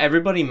levels. So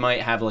everybody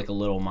might have, like, a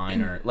little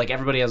minor... Like,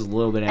 everybody has a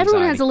little bit of anxiety.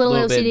 Everyone has a little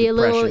OCD, a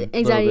little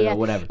anxiety, little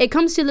whatever. It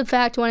comes to the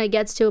fact when it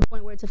gets to a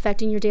point where it's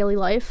affecting your daily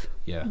life.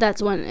 Yeah.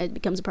 That's when it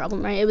becomes a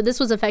problem, right?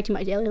 This was affecting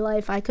my daily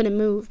life. I couldn't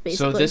move,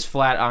 basically. So this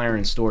flat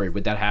iron story,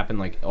 would that happen,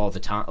 like, all the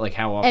time? Like,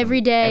 how often?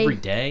 Every day. Every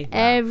day? Wow.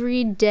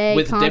 Every day,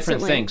 with constantly.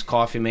 Different things.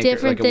 Coffee maker,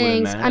 different like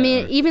things. A woman I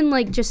mean, even,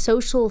 like, just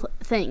social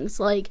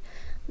things. Like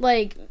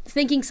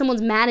thinking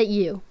someone's mad at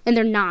you, and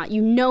they're not.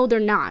 You know they're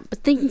not. But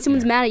thinking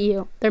someone's mad at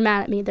you, they're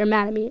mad at me, they're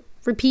mad at me.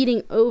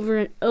 Repeating over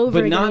and over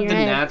again. But not in the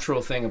your head.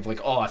 natural thing of,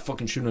 like, oh, I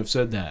fucking shouldn't have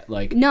said that.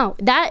 Like, no,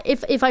 that,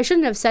 if I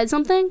shouldn't have said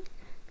something...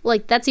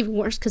 Like, that's even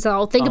worse because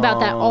I'll think about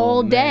that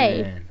all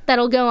day. Man.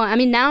 That'll go on. I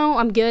mean, now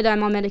I'm good.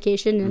 I'm on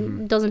medication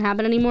and it doesn't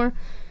happen anymore.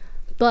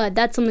 But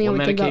that's something I would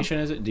think about. What medication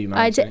is it? Do you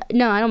mind?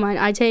 No, I don't mind.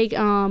 I take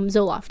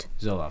Zoloft.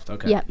 Zoloft,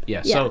 okay. Yep.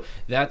 Yeah, so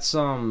that's,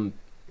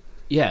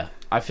 yeah,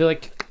 I feel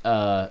like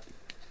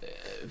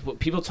what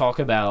people talk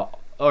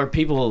about, or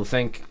people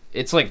think,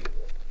 it's like,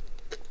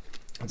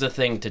 it's a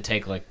thing to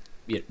take, like,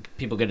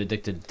 people get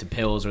addicted to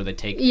pills, or they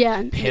take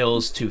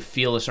pills to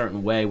feel a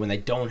certain way when they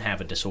don't have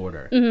a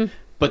disorder. Mm-hmm.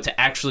 But to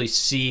actually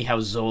see how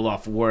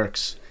Zoloft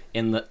works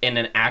in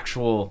an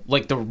actual,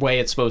 like, the way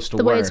it's supposed to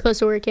work. The way it's supposed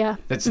to work, yeah.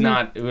 That's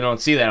not, we don't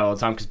see that all the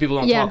time because people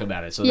don't talk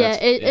about it. So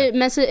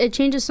it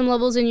changes some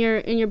levels in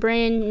your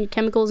brain,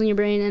 chemicals in your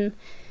brain, and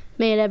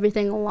made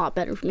everything a lot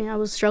better for me. I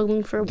was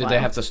struggling for a while. Did they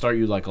have to start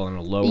you, like, on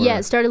a lower? Yeah,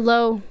 it started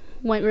low,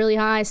 went really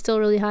high, still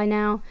really high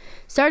now.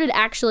 Started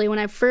actually, when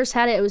I first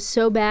had it, it was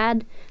so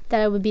bad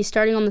that I would be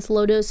starting on this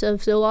low dose of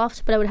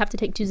Zoloft, but I would have to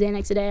take 2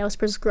 Xanax a day. I was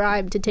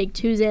prescribed to take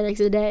 2 Xanax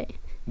a day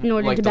in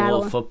order to battle. Like the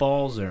little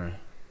footballs, or?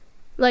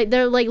 Like,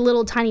 they're like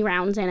little tiny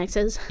round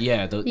Xanaxes.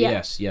 Yeah,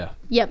 yes, yeah.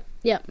 Yep.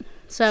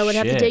 So I would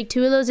have to take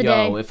 2 of those a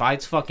day. Yo, if I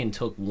fucking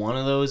took one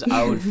of those,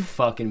 I would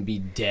fucking be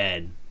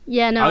dead.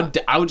 Yeah, no.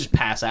 I would just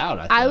pass out,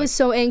 I was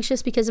so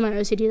anxious because of my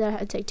OCD that I had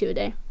to take 2 a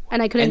day.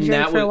 And I couldn't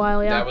drink for a while,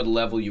 That would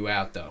level you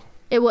out, though.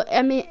 I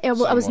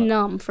was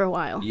numb for a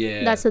while.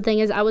 Yeah. That's the thing,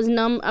 is I was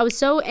numb. I was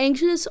so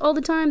anxious all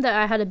the time that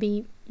I had to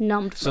be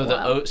numbed for a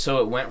while. So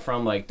it went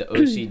from, like, the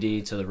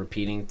OCD to the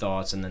repeating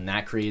thoughts, and then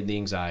that created the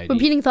anxiety.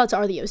 Repeating thoughts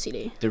are the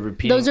OCD.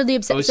 Those are the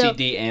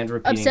OCD and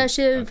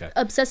repeating.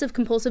 Obsessive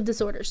compulsive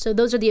disorders. So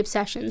those are the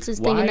obsessions, is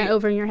thinking that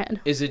over in your head.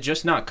 Is it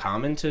just not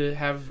common to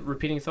have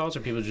repeating thoughts,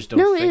 or people just don't?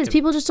 No, it is.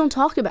 People just don't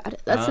talk about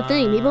it. That's the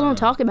thing. People don't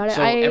talk about it.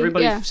 So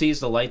everybody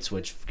sees the light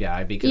switch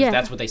guy because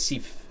that's what they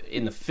see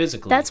in the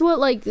physical. That's what,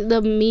 like,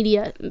 the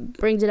media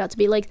brings it out to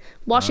be. Like,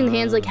 washing the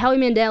hands. Like, Howie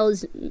Mandel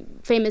is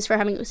famous for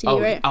having OCD,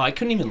 right? Oh, I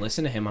couldn't even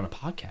listen to him on a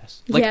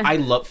podcast. Like, I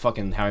love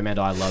fucking Howie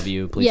Mandel. I love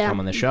you. Please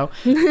come on the show.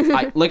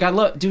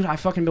 Dude, I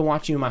fucking been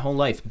watching you my whole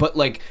life. But,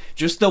 like,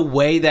 just the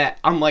way that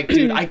I'm like,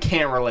 dude, I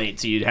can't relate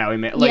to you, Howie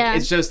Mandel. Like,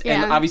 it's just,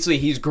 and obviously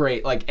he's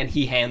great, like, and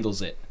he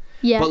handles it.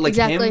 Yeah, but, like,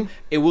 exactly. him,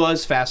 it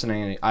was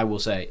fascinating, I will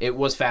say. It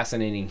was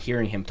fascinating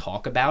hearing him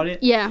talk about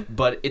it. Yeah.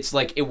 But it's,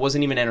 like, it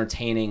wasn't even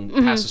entertaining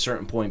past a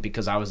certain point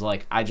because I was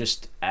like, I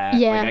just,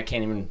 like, I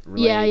can't even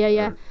relate.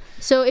 Yeah.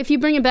 So if you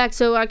bring it back,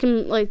 so I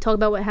can, like, talk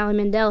about what Howie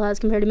Mandel has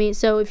compared to me.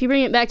 So if you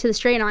bring it back to the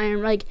straight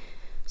iron, like,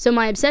 so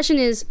my obsession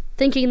is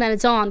thinking that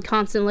it's on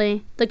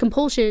constantly. The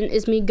compulsion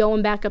is me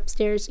going back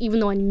upstairs,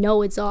 even though I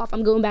know it's off.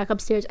 I'm going back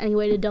upstairs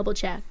anyway to double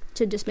check,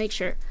 to just make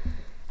sure.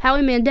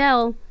 Howie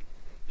Mandel...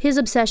 His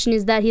obsession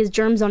is that he has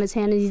germs on his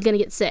hand and he's gonna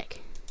get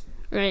sick,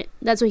 right?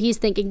 That's what he's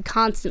thinking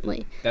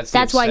constantly. That's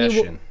the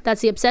obsession.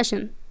 That's the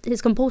obsession.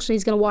 His compulsion.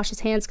 He's gonna wash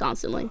his hands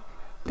constantly.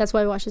 That's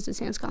why he washes his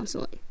hands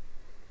constantly.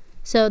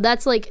 So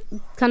that's, like,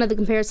 kind of the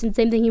comparison.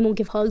 Same thing. He won't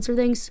give hugs or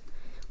things.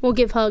 Won't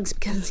give hugs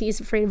because he's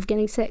afraid of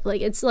getting sick.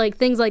 Like, it's like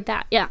things like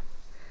that. Yeah.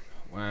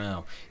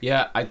 Wow.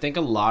 Yeah, I think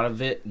a lot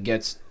of it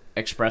gets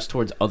expressed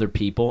towards other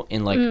people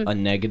in, like, a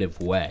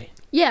negative way.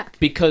 Yeah.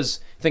 Because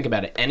think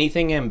about it,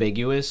 anything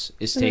ambiguous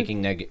is taken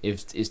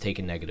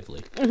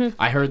negatively.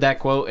 I heard that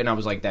quote and I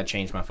was like, that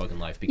changed my fucking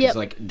life because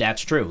like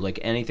that's true. Like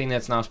anything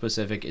that's not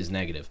specific is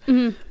negative.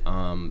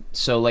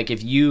 So like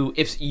if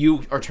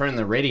you are turning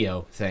the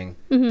radio thing,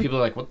 people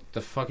are like, what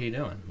the fuck are you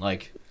doing?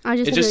 Like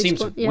it just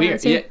seems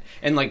weird. Yeah.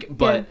 And like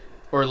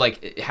or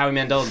like Howie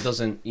Mandel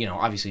doesn't, you know,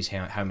 obviously he's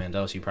Howie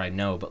Mandel, so you probably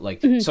know, but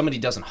like somebody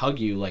doesn't hug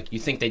you, like you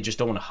think they just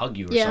don't want to hug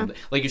you or something.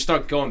 Like you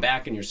start going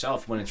back in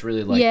yourself when it's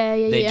really like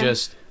they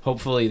just,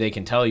 hopefully they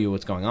can tell you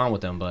what's going on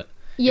with them, but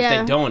Yeah. If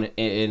they don't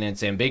and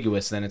it's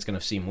ambiguous, then it's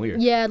gonna seem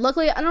weird. Yeah,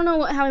 luckily, I don't know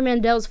what Howie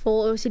Mandel's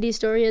full OCD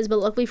story is, but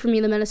luckily for me,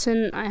 the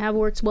medicine I have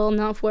works well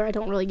enough where I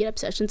don't really get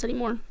obsessions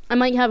anymore. I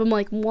might have them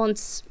like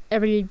once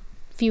every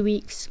few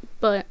weeks,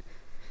 but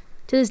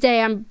to this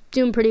day, I'm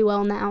doing pretty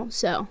well now,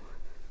 so.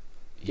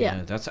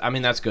 Yeah. That's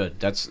good.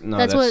 That's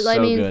That's so what I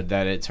mean. good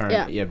that it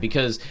turned. Yeah,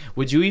 because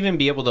would you even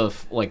be able to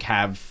like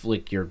have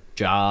like your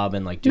job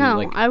and like do No,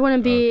 like I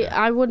wouldn't be. Okay.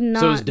 I would not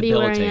So it was be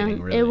where I debilitating,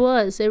 am. really. It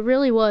was. It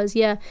really was.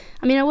 Yeah.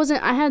 I mean,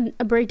 I had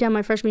a breakdown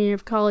my freshman year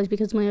of college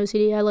because of my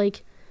OCD. I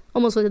like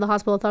almost went to the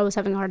hospital. I thought I was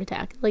having a heart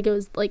attack. Like it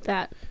was like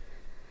that.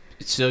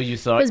 So you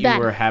thought you bad.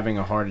 were having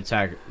a heart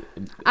attack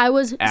I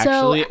was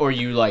actually, so, or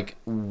you like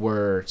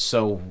were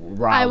so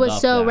riled I was up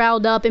so that-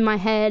 riled up in my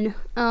head.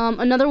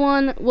 Another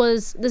one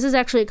was, this is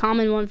actually a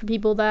common one for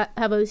people that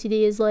have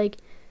OCD, is like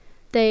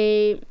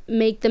they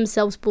make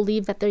themselves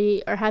believe that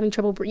they are having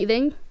trouble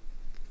breathing.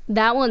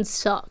 That one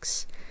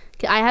sucks.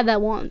 I had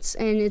that once,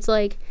 and it's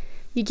like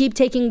you keep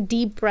taking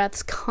deep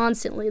breaths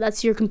constantly.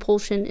 That's your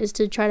compulsion, is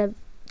to try to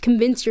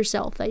convince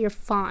yourself that you're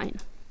fine.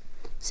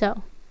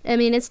 So, I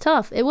mean, it's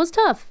tough. It was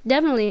tough,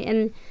 definitely.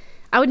 And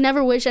I would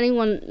never wish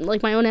anyone,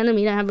 like my own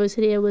enemy, to have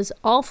OCD. It was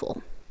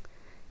awful.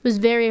 It was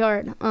very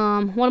hard.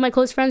 One of my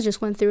close friends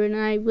just went through it, and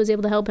I was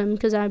able to help him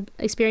because I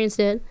experienced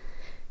it.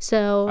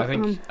 So I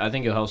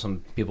think you'll help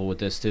some people with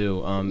this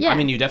too. Yeah. I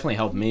mean, you definitely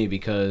helped me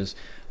because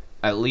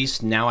at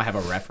least now I have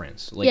a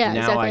reference. Like Yeah,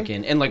 now I exactly.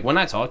 can, and like when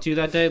I talked to you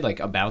that day, like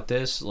about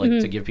this, like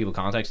to give people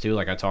context too.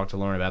 Like I talked to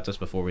Lauren about this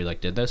before we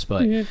like did this,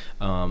 but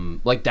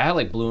like that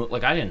like blew,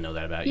 like I didn't know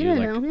that about you you.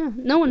 don't Like, know, yeah.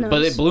 No one knows.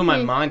 but it blew my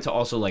Yeah. mind to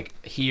also like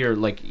hear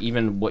like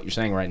even what you're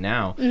saying right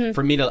now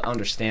for me to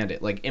understand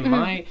it. Like in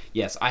my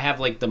yes, I have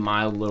like the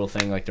mild little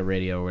thing like the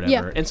radio or whatever,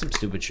 Yeah. and some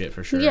stupid shit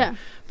for sure. Yeah.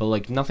 But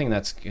like nothing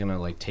that's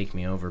gonna like take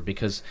me over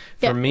because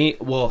for Yeah. me,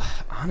 well,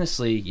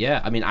 honestly,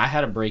 yeah. I mean, I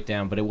had a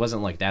breakdown, but it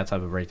wasn't like that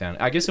type of breakdown.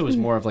 I guess it was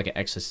more of like an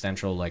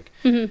existential like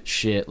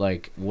shit,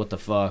 like what the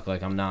fuck,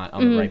 like I'm not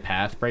on the right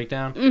path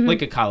breakdown,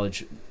 like a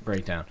college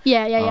breakdown.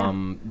 Yeah.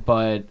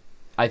 But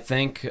I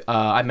think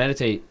I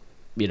meditate,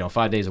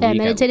 5 days a Yeah, week.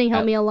 meditating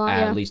helped me a lot, At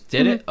yeah. least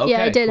did it? Okay,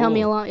 Yeah, it did help me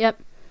a cool. lot. Yep.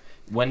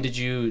 When did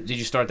you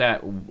start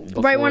that?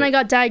 Right when I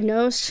got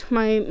diagnosed,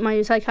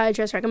 my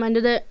psychiatrist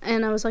recommended it,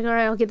 and I was like, all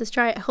right, I'll give this a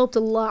try. It helped a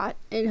lot.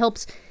 It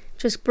helps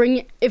just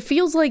it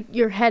feels like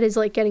your head is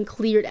like getting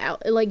cleared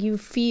out. Like you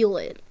feel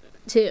it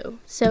too.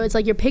 So it's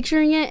like you're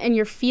picturing it and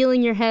you're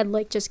feeling your head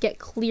like just get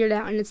cleared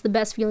out, and it's the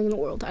best feeling in the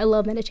world. I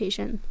love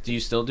meditation. Do you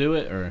still do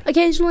it or?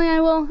 Occasionally I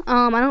will.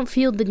 I don't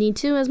feel the need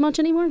to as much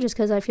anymore just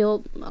because I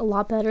feel a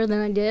lot better than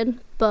I did.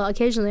 But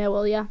occasionally I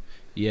will, yeah.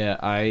 Yeah,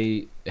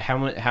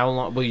 how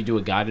long will you do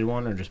a guided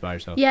one or just by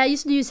yourself? Yeah, I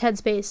used to use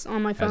Headspace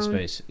on my phone.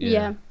 Headspace.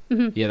 Yeah.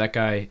 Yeah, that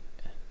guy.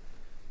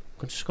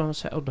 I'm just gonna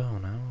settle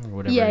down now or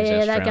whatever. Yeah, he's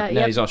yeah, that Australian. guy, No,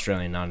 yep. he's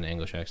Australian, not an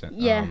English accent.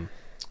 Yeah.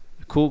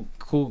 Cool.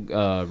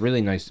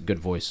 Really nice, good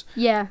voice.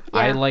 Yeah.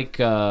 I like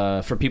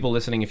for people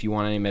listening, if you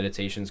want any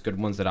meditations, good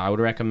ones that I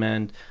would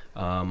recommend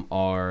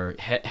are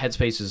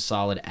Headspace is a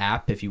solid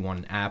app if you want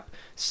an app.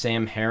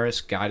 Sam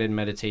Harris guided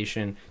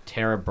meditation,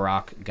 Tara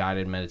Brock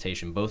guided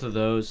meditation. Both of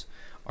those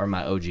are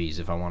my OGs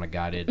if I want a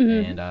guided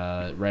and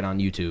right on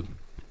YouTube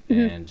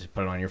and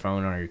put it on your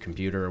phone or your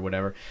computer or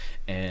whatever.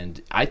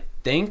 And I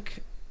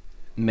think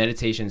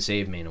meditation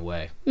saved me in a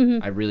way.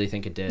 I really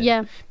think it did.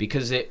 Yeah.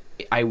 Because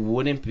I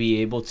wouldn't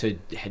be able to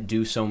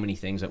do so many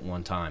things at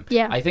one time.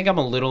 Yeah. I think I'm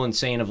a little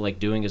insane of like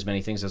doing as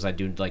many things as I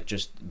do like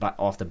just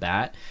off the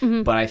bat,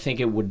 but I think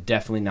it would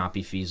definitely not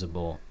be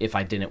feasible if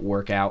I didn't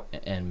work out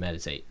and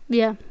meditate.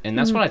 Yeah. And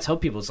that's what I tell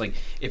people. It's like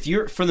if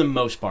you're, for the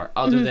most part,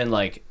 other than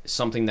like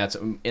something that's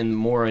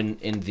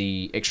in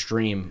the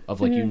extreme of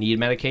like you need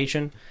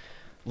medication,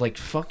 like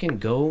fucking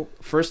go.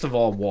 First of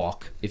all,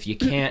 walk. If you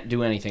can't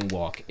do anything,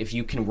 walk. If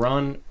you can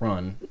run.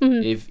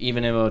 If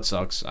even if it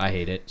sucks, I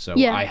hate it. So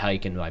Yeah. I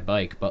hike and I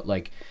bike. But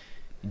like,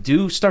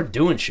 start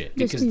doing shit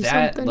Just because do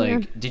that something,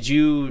 like. yeah. Did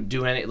you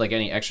do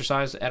any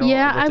exercise at all?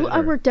 Yeah, with it, I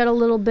or- worked out a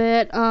little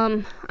bit.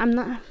 I'm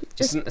not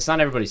just It's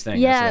not everybody's thing.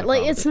 yeah, That's the like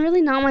problem it's with it.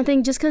 really not my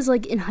thing. Just because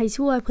like in high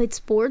school I played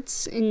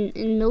sports, in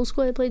middle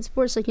school I played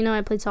sports. Like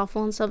I played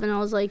softball and stuff, and I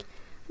was like,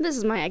 this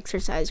is my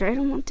exercise, right?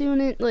 I'm not doing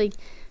it. Like,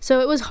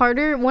 so it was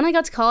harder. When I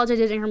got to college, I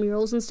did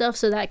intramurals and stuff,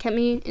 so that kept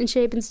me in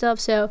shape and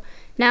stuff. So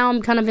now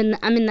I'm kind of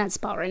I'm in that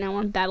spot right now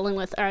where I'm battling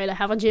with, all right, I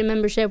have a gym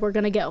membership. We're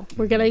gonna go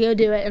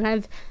do it, and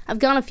I've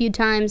gone a few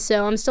times,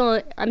 so I'm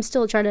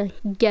still trying to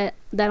get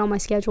that on my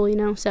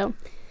schedule, So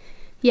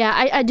yeah,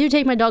 I do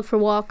take my dog for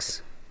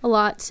walks a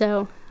lot,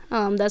 so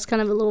that's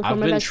kind of a little I've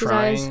form of been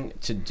exercise. trying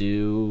to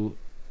do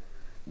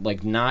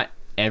like not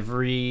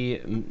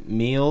every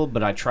meal,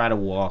 but I try to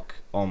walk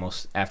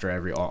almost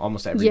every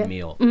Yeah.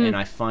 meal, and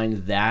I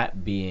find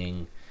that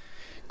being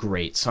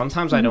great.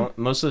 Sometimes I don't.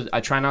 I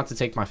try not to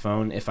take my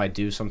phone. If I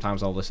do,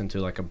 sometimes I'll listen to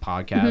like a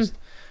podcast.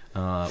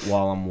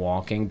 while I'm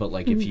walking. But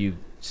like if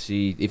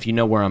you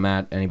know where I'm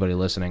at, anybody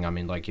listening, I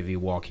mean, like if you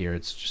walk here,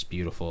 it's just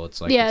beautiful.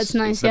 It's like it's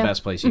nice. It's the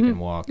best place you can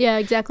walk. Yeah,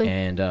 exactly.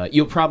 And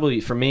you'll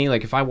probably, for me,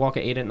 like if I walk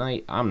at 8 at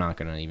night, I'm not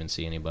gonna even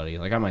see anybody.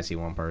 Like I might see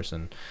one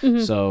person.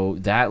 So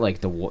that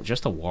like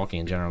just the walking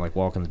in general, like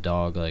walking the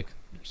dog, like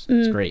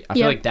it's great. I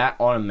feel like that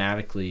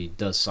automatically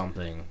does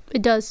something.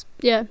 It does.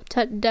 Yeah,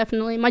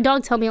 definitely. My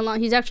dogs help me a lot.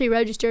 He's actually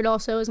registered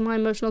also as my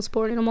emotional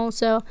support animal,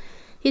 so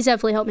he's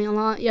definitely helped me a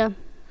lot. Yeah.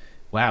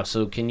 Wow.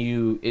 So can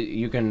you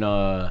can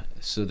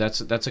so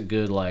that's a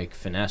good like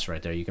finesse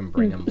right there. You can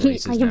bring them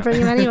places. I can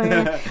bring him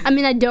anywhere. I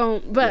mean, I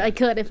don't, but I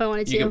could if I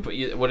wanted to. You can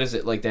put, what is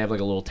it like? They have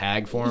like a little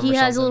tag for him. He or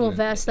has a something? little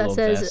vest that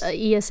says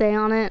ESA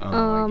on it.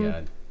 Oh my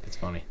god. It's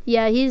funny.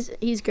 Yeah,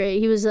 he's great.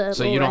 He was a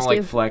so you don't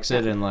rescue. Like flex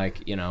it and like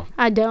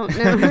I don't.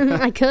 No.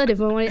 I could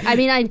if I wanted. I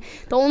mean,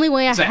 the only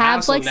way I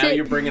have flexed it. Now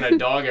you're bringing a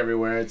dog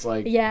everywhere. It's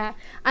like yeah.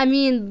 I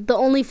mean, the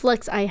only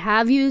flex I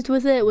have used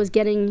with it was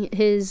getting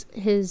his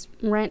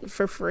rent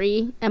for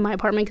free at my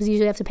apartment because you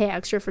usually have to pay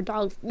extra for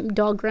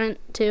dog rent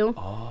too.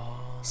 Oh.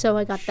 So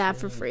I got that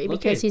for free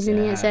because he's in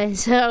ESA.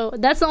 So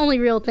that's the only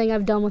real thing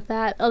I've done with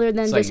that, other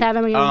than just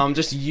having him. I'm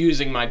just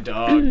using my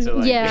dog to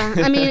like. Yeah,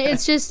 I mean,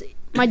 it's just.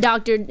 My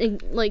doctor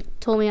like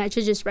told me I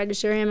should just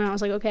register him, and I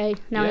was like, okay.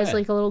 Now he has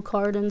like a little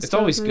card and stuff. It's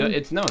always good.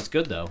 It's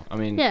good though. I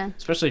mean,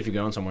 especially if you're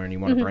going somewhere and you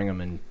want to bring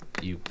them, and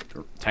you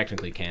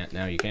technically can't.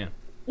 Now you can.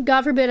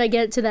 God forbid I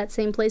get to that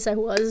same place I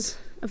was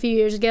a few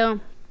years ago.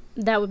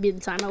 That would be the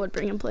time I would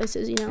bring him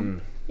places.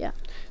 Yeah.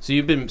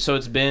 So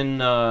it's been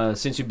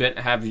since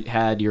have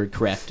had your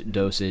correct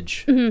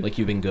dosage. Like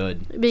you've been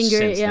good. Been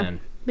great.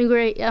 Then. Been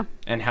great. Yeah.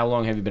 And how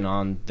long have you been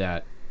on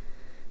that?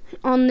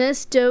 On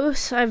this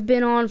dose, I've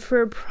been on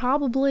for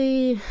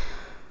probably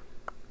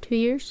 2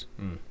 years,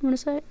 I want to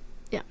say.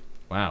 Yeah.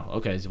 Wow.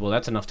 Okay. Well,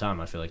 that's enough time,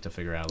 I feel like, to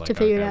figure out. Like,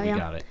 we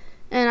got it.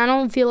 And I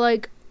don't feel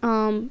like,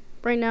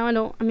 right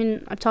now,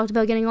 I've talked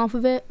about getting off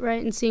of it,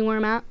 right, and seeing where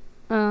I'm at.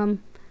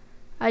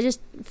 I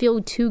just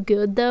feel too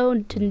good, though,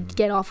 to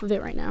get off of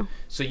it right now.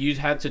 So you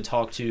didn't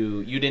talk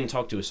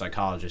to a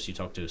psychologist, you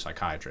talked to a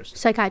psychiatrist.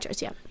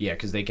 Psychiatrist, yeah. Yeah,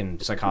 because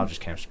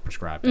psychologists can't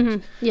prescribe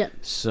things. Yeah.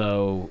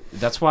 So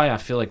that's why I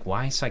feel like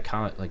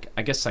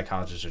I guess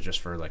psychologists are just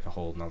for like a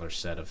whole nother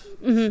set of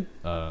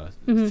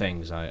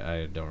things.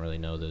 I don't really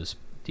know those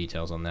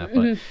details on that,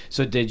 but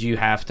so did you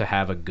have to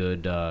have a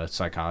good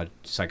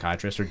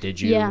psychiatrist, or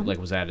did you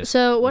was that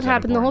so what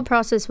happened? The whole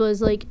process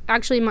was like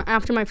actually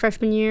after my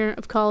freshman year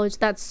of college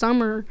that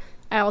summer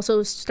I also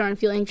was starting to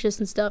feel anxious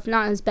and stuff,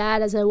 not as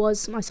bad as I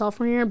was my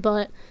sophomore year,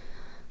 but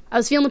I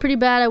was feeling pretty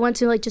bad. I went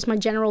to like just my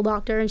general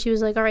doctor, and she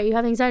was like, all right, you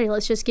have anxiety,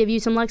 let's just give you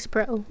some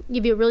Lexapro,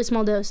 give you a really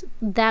small dose.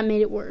 That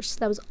made it worse.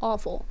 That was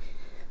awful.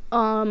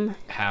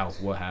 How?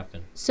 What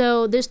happened?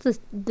 So there's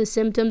the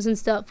symptoms and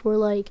stuff were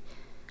like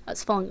I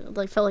was felt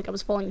like I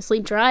was falling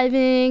asleep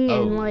driving,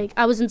 and like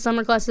I was in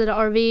summer classes at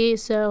RV,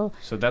 so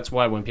that's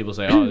why when people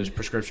say, "Oh, those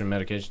prescription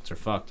medications are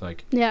fucked,"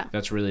 like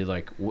that's really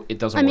like it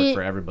doesn't work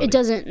for everybody. It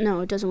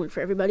doesn't work for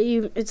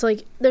everybody. It's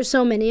like there's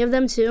so many of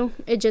them too.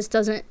 It just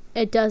doesn't.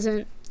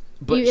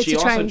 But she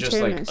also just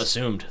like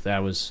assumed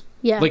that was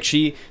like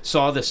she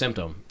saw the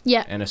symptom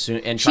and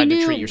assumed and tried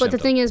to treat your symptom. But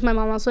the thing is, my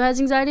mom also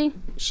has anxiety.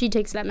 She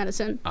takes that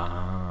medicine.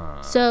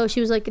 So she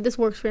was like, "This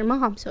works for your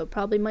mom, so it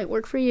probably might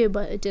work for you,"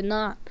 but it did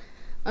not.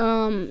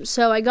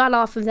 So I got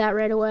off of that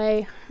right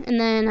away, and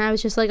then I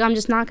was just like, I'm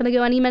just not going to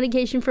go any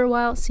medication for a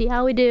while, see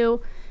how we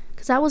do,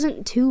 because that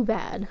wasn't too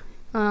bad.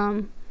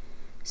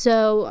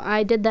 So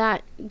I did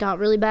that, got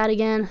really bad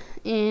again,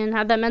 and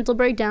had that mental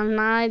breakdown, and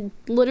I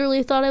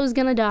literally thought I was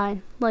going to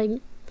die, like,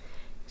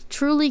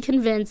 truly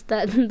convinced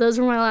that those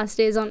were my last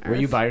days on Earth. Were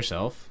you by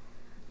yourself?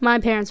 My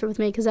parents were with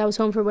me, because I was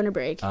home for winter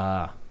break.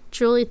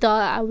 Truly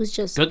thought I was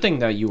just... Good thing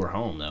that you were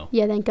home, though.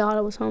 Yeah, thank God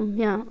I was home.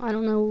 Yeah, I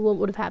don't know what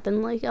would have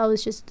happened. Like, it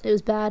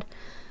was bad.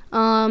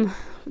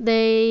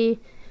 They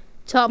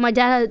taught... My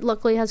dad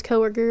luckily has a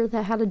coworker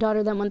that had a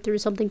daughter that went through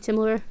something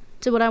similar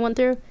to what I went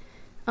through.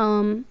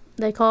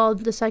 They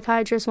called the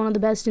psychiatrist one of the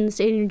best in the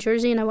state of New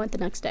Jersey, and I went the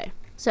next day.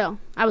 So,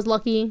 I was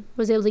lucky,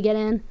 was able to get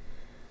in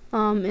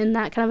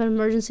that kind of an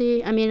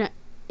emergency. I mean,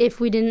 if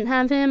we didn't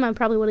have him, I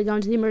probably would have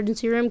gone to the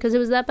emergency room because it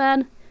was that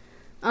bad.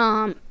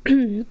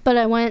 But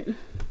I went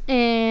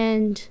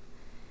and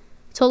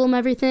told him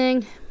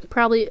everything.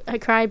 I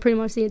cried pretty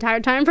much the entire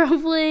time,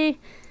 probably.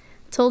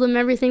 Told him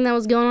everything that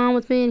was going on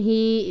with me, and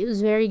he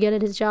was very good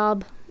at his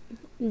job.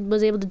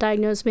 Was able to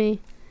diagnose me.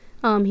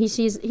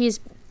 He's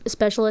a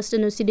specialist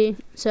in OCD,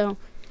 so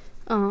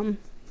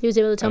he was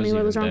able to tell me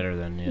what was wrong. Better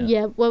than,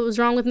 what was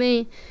wrong with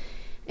me,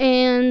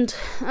 and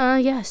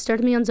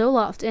started me on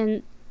Zoloft,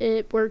 and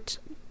it worked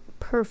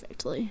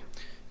perfectly.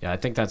 Yeah, I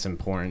think that's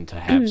important to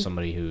have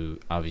somebody who,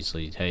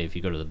 obviously, hey, if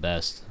you go to the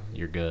best,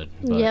 you're good.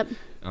 But,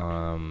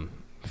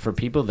 for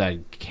people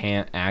that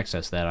can't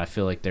access that, I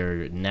feel like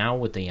they're now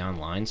with the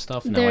online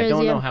stuff. Now, I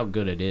don't know how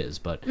good it is,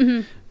 but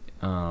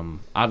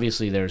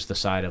obviously there's the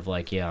side of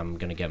like, I'm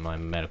going to get my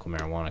medical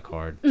marijuana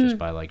card just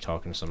by like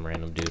talking to some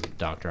random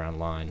doctor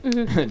online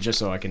just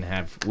so I can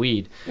have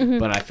weed.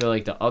 But I feel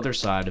like the other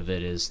side of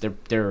it is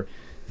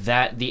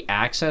that the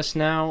access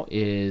now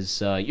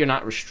is you're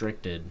not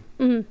restricted,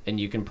 and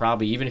you can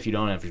probably, even if you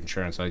don't have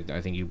insurance, I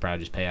think you probably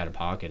just pay out of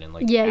pocket and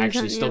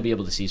actually still be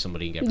able to see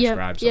somebody and get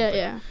prescribed something.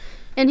 Yeah.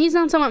 And he's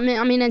not someone.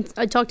 I mean,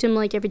 I talk to him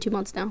like every 2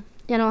 months now.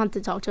 I don't have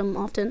to talk to him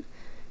often.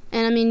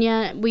 And I mean,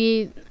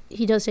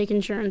 he does take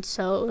insurance,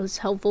 so it was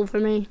helpful for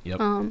me. Yep.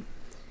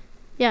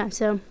 Yeah,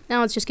 so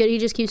now it's just good. He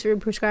just keeps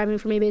prescribing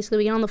for me. Basically,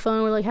 we get on the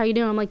phone. We're like, "How you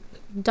doing?" I'm like,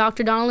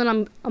 "Dr. Donaldson,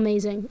 I'm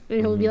amazing."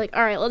 And he'll be like,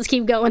 "All right, let's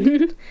keep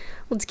going.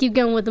 Let's keep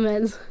going with the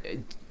meds."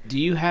 Do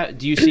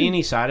you see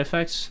any side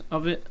effects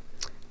of it?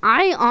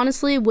 I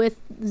honestly,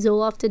 with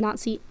Zoloft, did not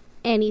see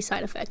any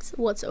side effects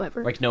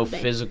whatsoever. Like no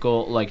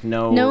physical,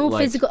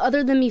 physical,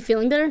 other than me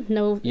feeling better.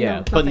 No.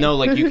 But no,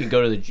 like you can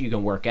go to you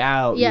can work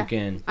out. Yeah. You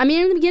can. I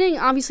mean, in the beginning,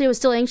 obviously, I was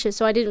still anxious,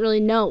 so I didn't really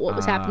know what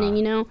was happening.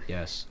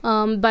 Yes.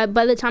 But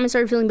by the time I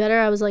started feeling better,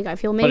 I was like, I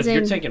feel amazing. But if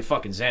you're taking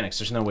fucking Xanax,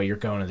 there's no way you're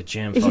going to the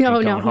gym.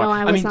 No, going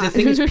hard. I was not. The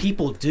thing is,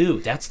 people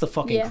do. That's the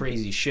fucking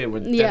crazy shit. Where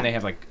then they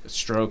have like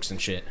strokes and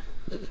shit.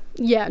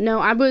 Yeah. No,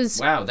 I was.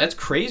 Wow, that's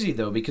crazy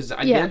though, because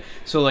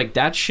so like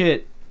that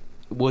shit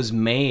was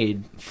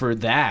made for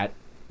that.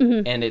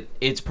 And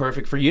it's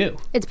perfect for you.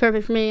 It's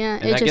perfect for me, yeah.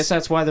 And I guess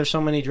that's why there's so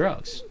many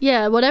drugs.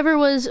 Yeah,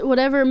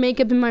 whatever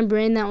makeup in my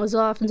brain that was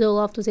off,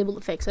 Zoloft was able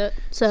to fix it.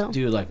 So,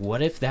 dude, like,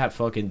 what if that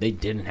they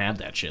didn't have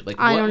that shit? Like,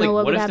 I don't know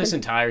what if happen. this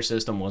entire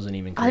system wasn't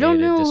even created? I don't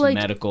know, this like,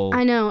 medical.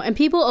 I know, and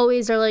people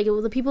always are like,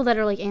 the people that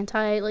are like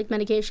anti like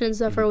medication and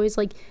stuff are always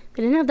like,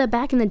 they didn't have that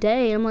back in the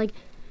day. I'm like,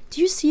 do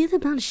you see the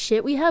amount of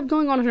shit we have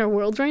going on in our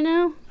world right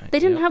now? They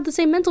didn't have the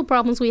same mental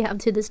problems we have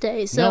to this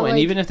day. So, no, and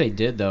even if they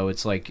did, though,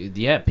 it's like,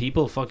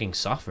 people fucking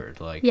suffered.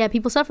 Like,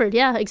 people suffered.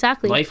 Yeah,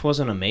 exactly. Life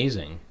wasn't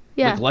amazing.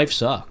 Yeah. Like, life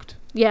sucked.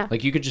 Yeah.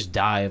 Like, you could just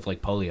die of,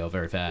 like, polio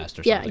very fast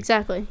or something. Yeah,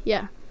 exactly.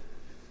 Yeah.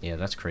 Yeah,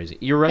 that's crazy.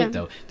 You're right,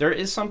 though. There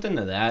is something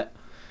to that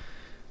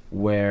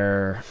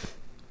where,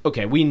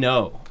 okay, we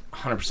know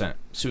 100%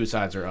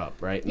 suicides are up,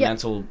 right? Yeah.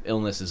 Mental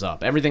illness is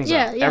up. Everything's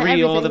up.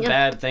 Everything, all the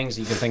bad things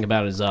you can think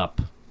about is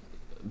up.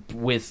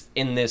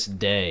 In this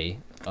day,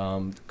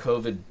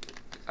 COVID,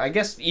 I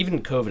guess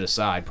even COVID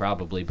aside,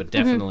 probably, but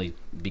definitely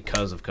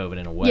because of COVID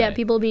in a way. Yeah,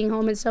 people being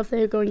home and stuff,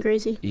 they're going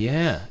crazy.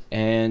 Yeah,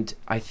 and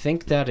I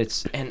think that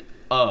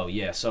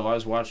so I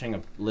was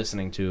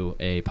listening to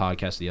a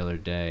podcast the other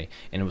day,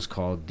 and it was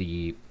called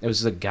it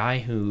was the guy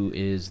who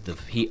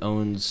he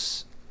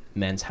owns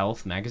Men's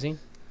Health magazine.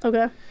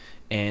 Okay.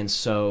 And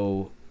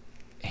so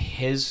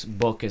his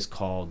book is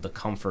called The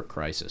Comfort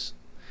Crisis,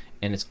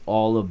 and it's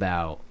all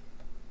about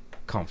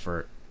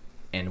comfort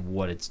and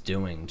what it's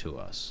doing to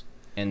us.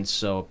 And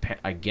so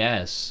I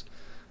guess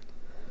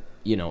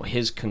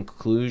his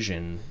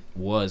conclusion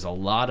was a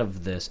lot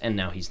of this, and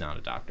now he's not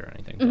a doctor or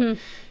anything, but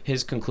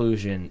his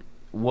conclusion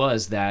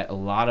was that a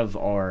lot of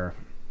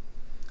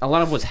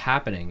what's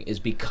happening is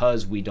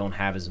because we don't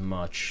have as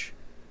much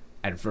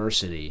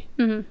adversity.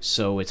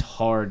 So it's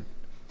hard.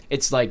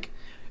 It's like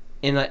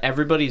in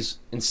everybody's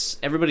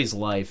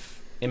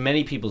life, in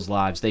many people's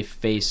lives, they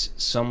face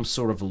some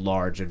sort of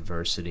large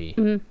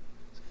adversity.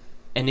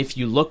 And if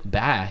you look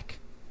back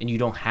and you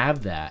don't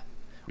have that,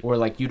 or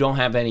like you don't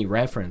have any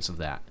reference of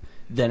that,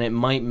 then it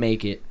might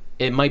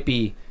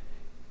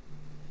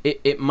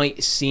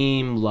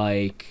seem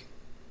like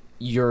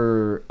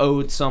you're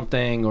owed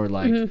something, or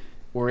like,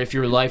 or if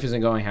your life isn't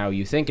going how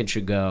you think it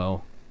should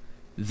go,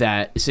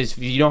 that since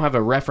you don't have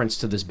a reference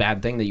to this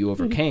bad thing that you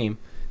overcame,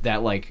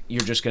 that like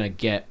you're just going to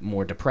get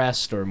more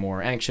depressed or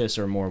more anxious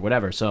or more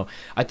whatever. So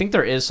I think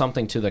there is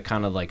something to the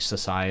kind of like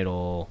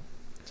societal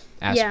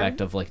aspect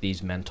of like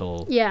these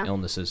mental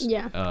illnesses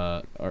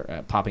are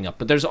popping up,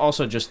 but there's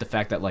also just the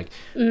fact that like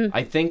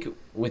I think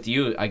with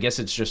you, I guess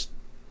it's just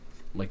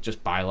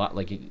by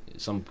like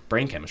some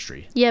brain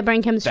chemistry.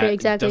 Brain chemistry, that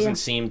exactly. Doesn't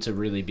seem to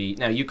really be.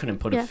 Now you couldn't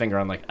put a finger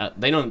on like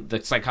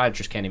the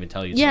psychiatrist can't even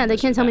tell you. They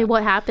can't tell me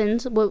what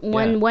happened,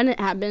 when it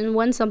happened,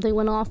 when something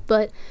went off.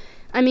 But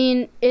I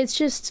mean, it's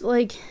just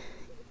like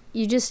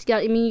you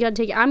got to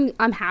take it.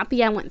 I'm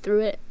happy I went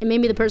through it. It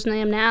made me the person I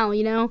am now,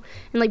 And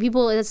like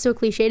people, that's so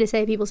cliche to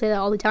say. People say that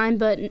all the time,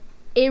 but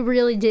it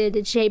really did.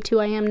 It shaped who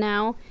I am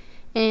now,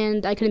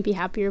 and I couldn't be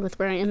happier with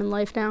where I am in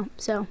life now.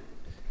 So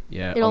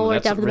yeah, it all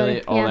worked out for the better.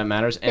 That's really all that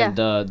matters. And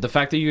the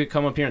fact that you could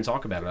come up here and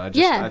talk about it,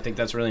 I think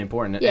that's really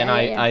important. Yeah,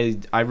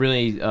 and I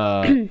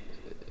really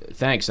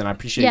thanks, and I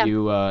appreciate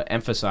you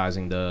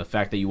emphasizing the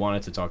fact that you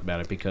wanted to talk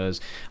about it, because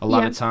a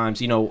lot of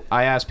times,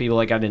 I ask people,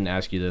 like I didn't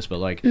ask you this, but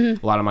like a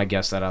lot of my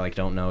guests that I like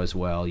don't know as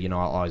well, I'll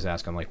always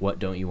ask them like, what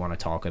don't you want to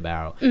talk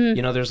about?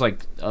 There's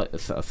like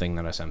a thing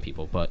that I send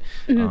people, but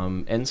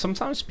and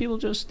sometimes people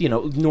just,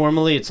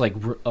 normally it's like,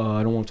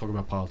 I don't want to talk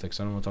about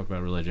politics, I don't want to talk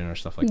about religion or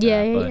stuff like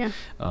that.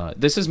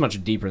 But this is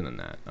much deeper than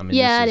that. I mean,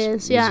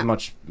 this is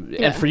much,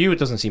 and for you it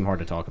doesn't seem hard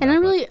to talk about.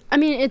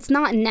 And it's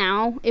not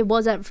now. It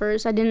was at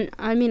first. I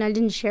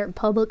didn't share it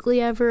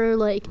publicly ever.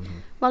 Like a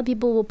lot of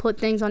people will put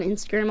things on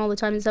Instagram all the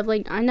time and stuff.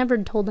 Like I never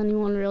told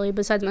anyone really,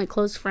 besides my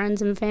close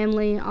friends and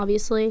family,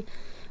 obviously.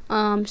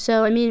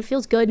 So I mean, it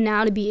feels good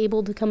now to be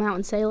able to come out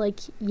and say like,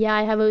 yeah,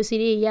 I have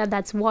OCD. Yeah,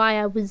 that's why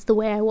I was the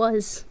way I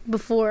was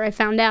before I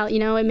found out.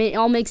 It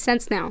all makes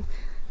sense now.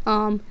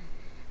 And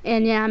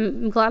yeah,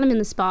 I'm glad I'm in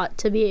the spot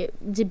to be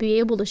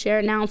able to share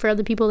it now for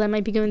other people that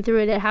might be going through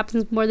it. It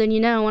happens more than you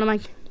know. One of my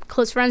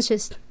close friends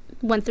just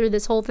went through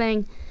this whole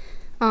thing.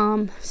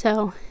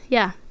 So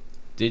yeah.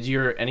 Did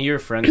any of your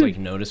friends like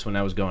notice when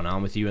that was going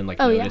on with you and like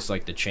notice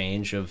like the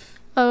change of?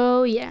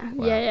 Oh yeah,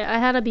 Wow. yeah. I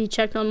had to be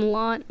checked on a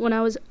lot when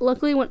I was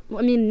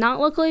not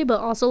luckily, but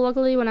also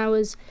luckily when I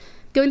was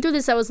going through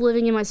this. I was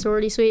living in my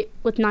sorority suite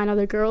with 9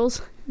 other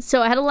girls,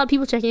 so I had a lot of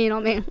people checking in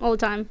on me all the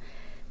time.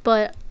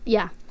 But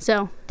yeah,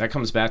 so that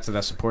comes back to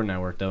that support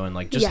network though, and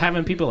like just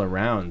having people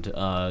around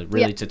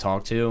really to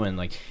talk to, and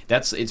like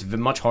it's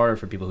much harder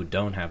for people who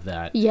don't have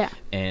that. Yeah.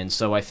 And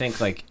so I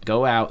think like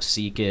go out,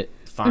 seek it,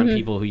 find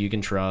people who you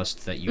can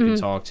trust that you can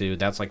talk to.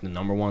 That's like the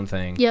number one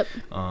thing. Yep.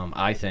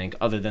 I think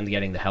other than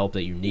getting the help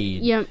that you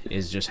need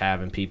is just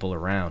having people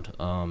around.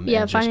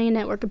 Finding a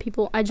network of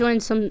people. I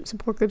joined some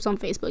support groups on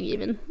Facebook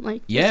even.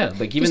 Like even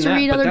just to that,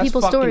 read but other that's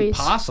people's fucking stories.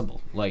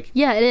 possible. Like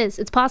yeah, it is.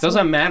 It's possible.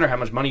 Doesn't matter how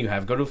much money you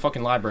have. Go to a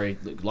fucking library,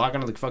 log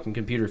onto the fucking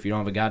computer if you don't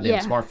have a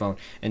goddamn smartphone,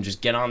 and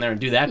just get on there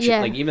and do that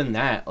shit. Like even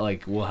that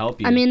like will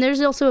help you. I mean,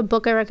 there's also a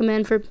book I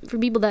recommend for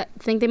people that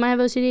think they might have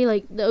OCD,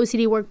 like the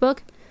OCD workbook.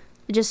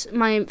 Just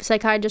my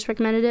psychiatrist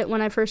recommended it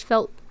when I first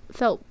felt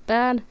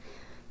bad,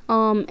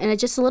 and it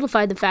just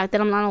solidified the fact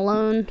that I'm not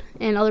alone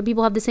and other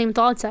people have the same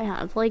thoughts I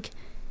have. Like,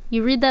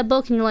 you read that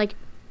book and you're like,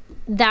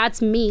 that's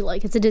me.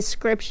 Like, it's a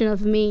description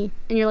of me,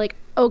 and you're like,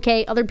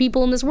 okay, other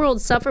people in this world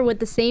suffer with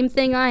the same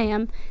thing I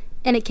am,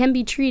 and it can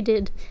be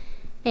treated.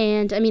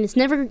 And I mean, it's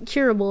never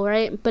curable,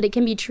 right? But it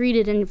can be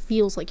treated, and it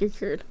feels like you're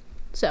cured.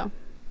 So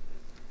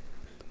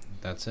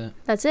that's it.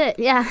 That's it.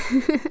 Yeah.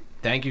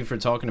 Thank you for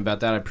talking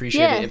about that. I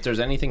appreciate it. If there's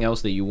anything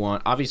else that you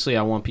want, obviously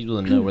I want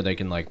people to know where they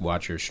can like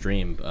watch your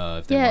stream.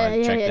 If they want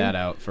to check that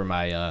out for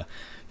my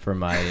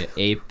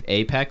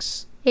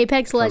Apex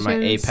Legends. For my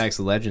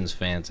Apex Legends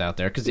fans out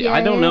there, because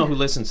I don't know who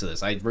listens to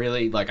this. I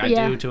really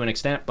I do to an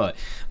extent, but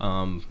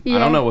I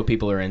don't know what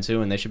people are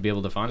into, and they should be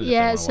able to find it.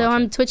 Yeah, so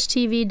I'm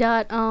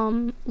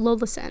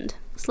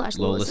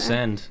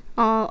twitchtv.lolasend/lolasend.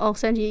 I'll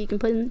send you. You can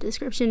put in the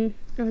description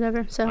or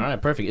whatever. So. All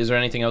right, perfect. Is there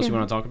anything else you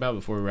want to talk about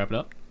before we wrap it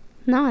up?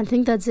 No, I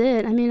think that's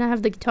it. I mean, I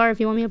have the guitar if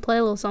you want me to play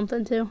a little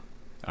something too.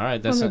 All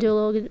right, that's it.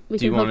 We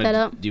can hook that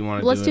up. Do you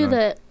want to Let's do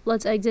that.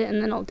 Let's exit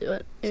and then I'll do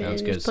it.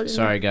 Sounds good.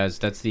 Sorry guys,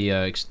 that's the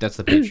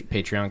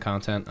Patreon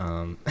content.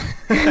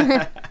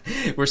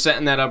 We're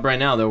setting that up right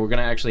now though. We're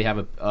gonna actually have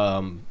a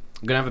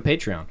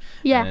Patreon.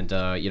 Yeah. And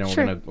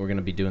we're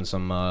gonna be doing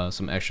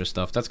some extra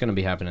stuff. That's gonna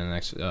be happening in the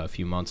next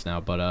few months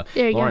now. But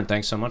Lauren,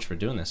 thanks so much for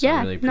doing this. Yeah,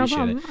 I really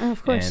appreciate it.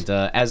 Of course.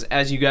 And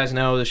as you guys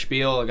know, the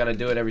spiel, I gotta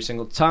do it every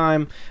single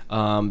time.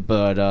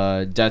 But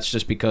that's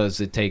just because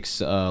it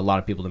takes a lot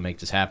of people to make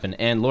this happen.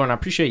 And Lauren, I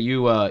appreciate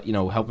you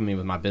helping me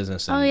with my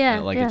business. And,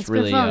 it's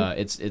really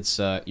it's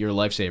you're a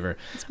lifesaver.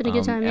 It's been a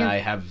good time. And I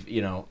have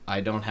I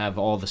don't have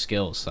all the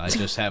skills. I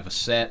just have a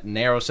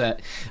narrow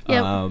set.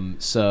 Yep.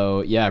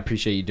 So yeah, I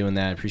appreciate you doing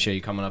that. I appreciate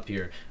you coming up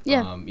here.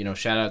 Yeah.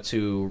 Shout out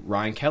to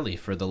Ryan Kelly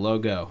for the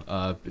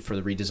logo, for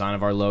the redesign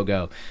of our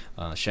logo.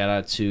 Shout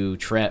out to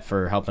Tret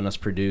for helping us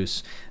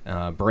produce.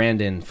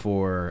 Brandon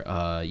for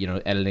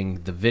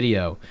editing the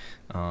video,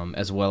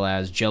 as well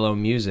as Jello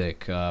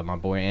Music, my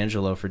boy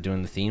Angelo for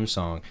doing the theme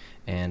song.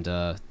 And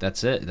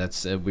that's it.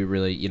 That's we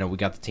really we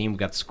got the team, we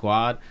got the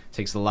squad. It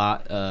takes a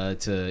lot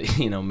to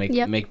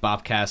make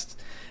Bobcast.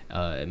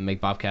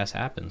 Make Bobcast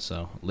happen.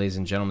 So, ladies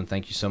and gentlemen,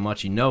 thank you so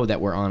much. You know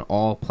that we're on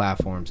all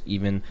platforms,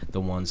 even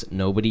the ones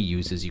nobody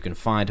uses. You can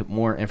find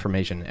more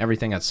information,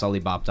 everything at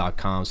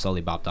sullybop.com,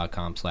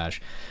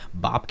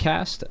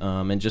 sullybop.com/Bobcast,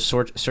 and just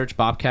search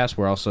Bobcast.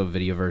 We're also a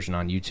video version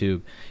on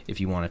YouTube if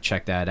you want to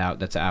check that out.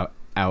 That's out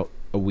a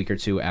week or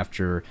two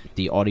after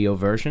the audio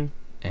version.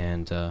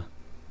 And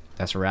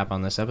that's a wrap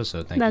on this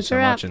episode. Thank you so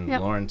much. And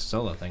Lauren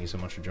Solo, thank you so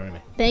much for joining me.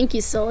 Thank you,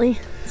 Sully.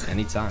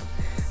 Anytime.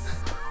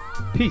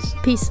 Peace.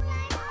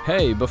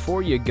 Hey,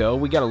 before you go,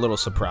 we got a little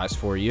surprise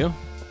for you.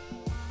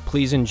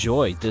 Please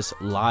enjoy this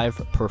live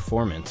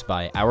performance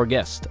by our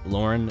guest,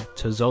 Lauren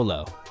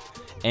Tozzolo,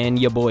 and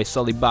your boy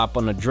Sully Bop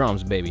on the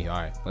drums, baby. All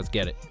right, let's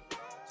get it.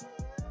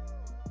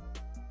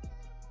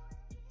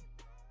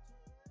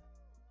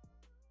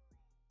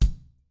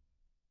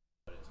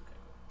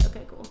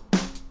 Okay, cool.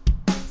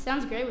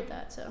 Sounds great with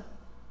that, so.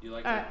 You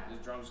like it? The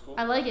drums cool?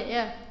 I like it,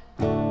 yeah.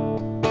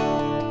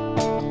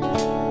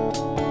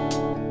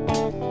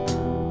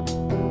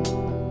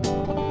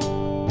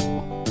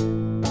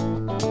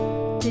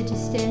 Did you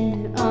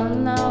stand there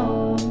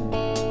alone?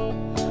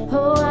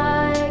 Oh,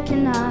 I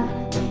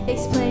cannot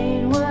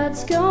explain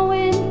what's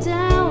going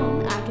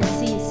down. I can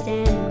see you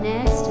standing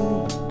next to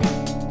me,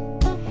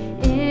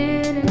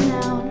 in and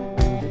out,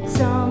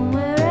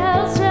 somewhere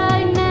else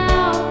right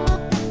now.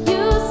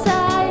 You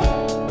sigh,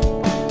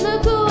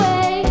 look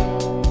away.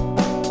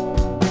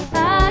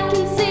 I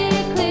can see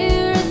it clearly.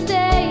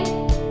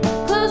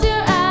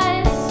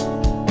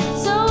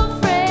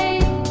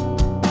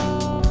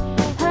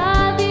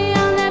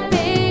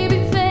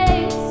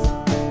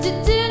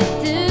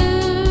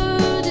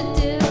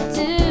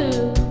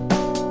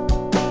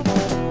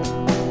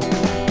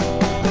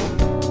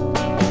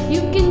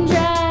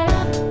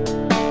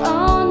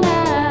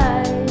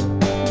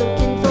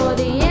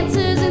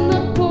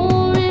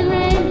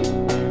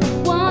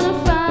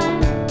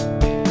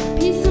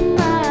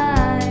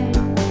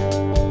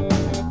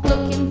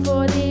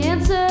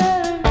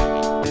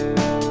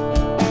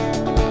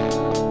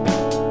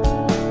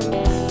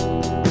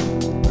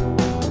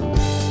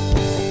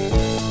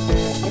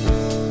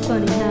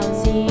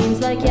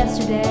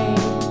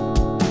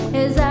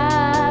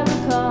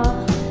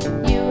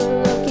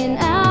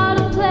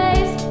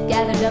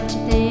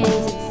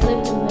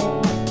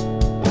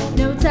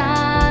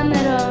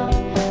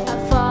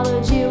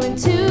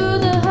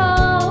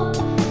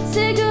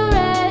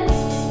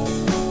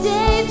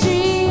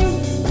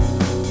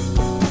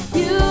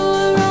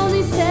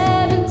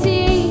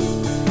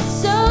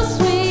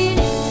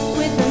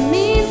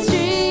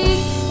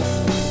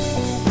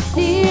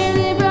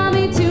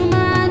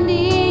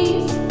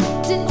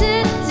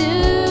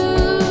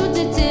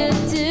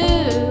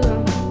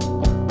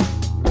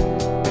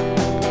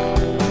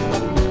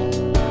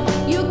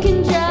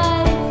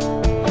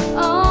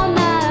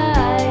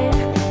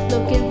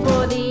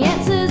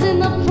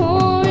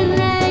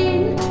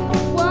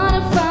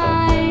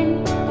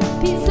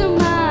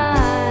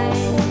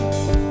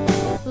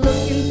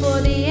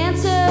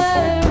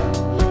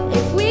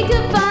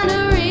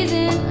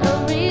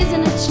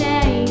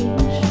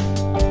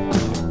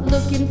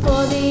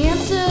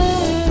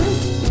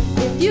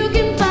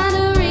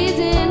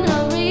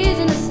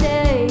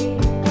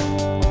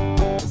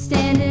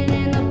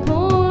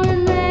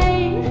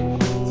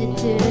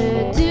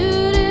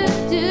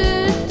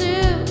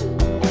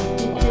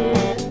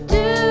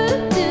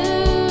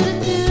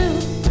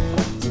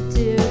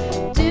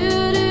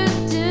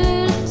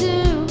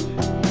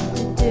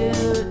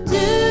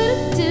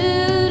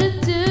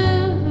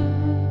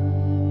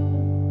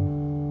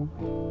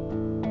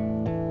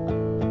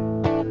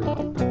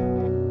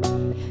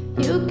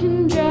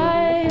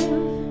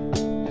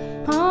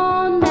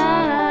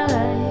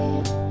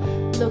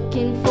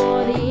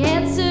 for the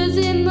answers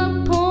in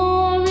the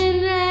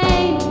pouring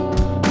rain.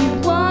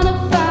 You wanna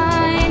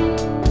find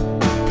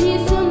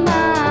peace of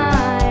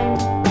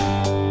mind,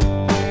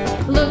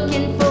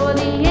 looking for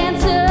the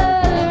answer.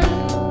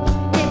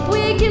 If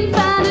we can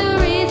find a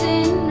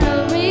reason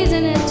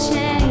to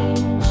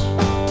change,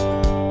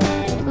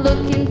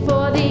 looking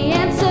for the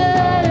answer.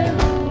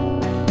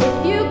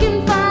 If you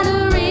can find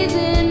a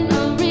reason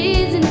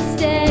to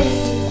stay,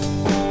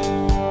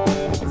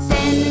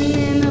 standing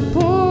in the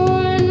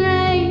pouring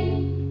rain.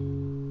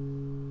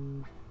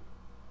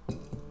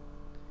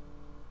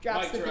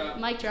 Drops Mic the drop.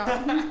 mic drop.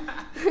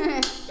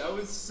 That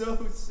was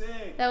so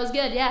sick. That was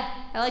good,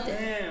 yeah. I liked it.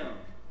 Damn.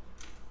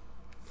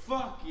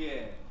 Fuck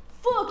yeah.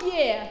 Fuck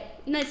yeah!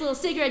 Nice little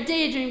Cigarette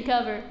Daydream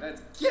cover.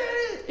 Let's get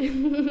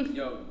it.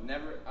 Yo,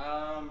 never.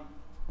 I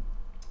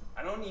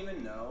don't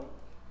even know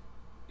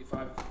if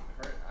I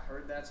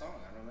heard that song.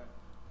 I don't know.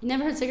 You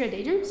never heard Cigarette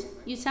Daydreams?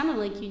 You sounded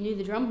like you knew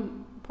the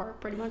drum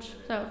part pretty much,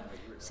 so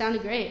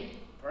sounded great.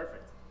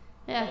 Perfect.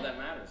 Yeah. All that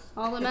matters.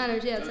 All that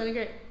matters, yeah, it sounded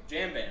great.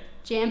 Jam band.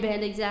 Jam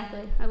band,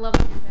 exactly. I love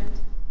jam band.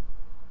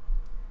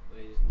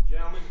 Ladies and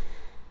gentlemen,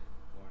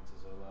 Lawrence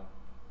Azzola,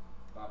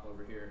 Bop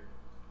over here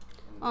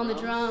On the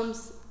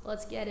drums,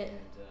 let's get it. And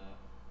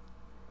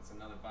that's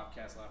another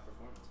Bopcast live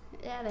performance.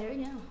 Yeah, there we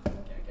go.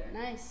 Okay.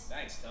 Nice.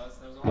 Thanks, Tuz.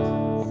 That was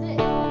awesome. Sick.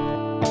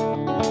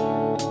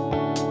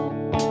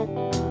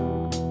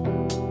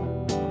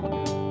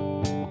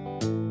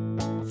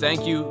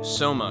 Thank you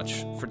so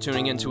much for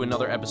tuning in to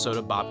another episode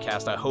of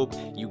Bopcast. I hope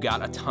you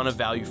got a ton of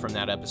value from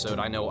that episode.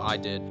 I know I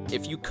did.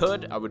 If you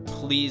could, I would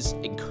please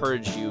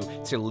encourage you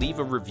to leave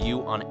a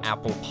review on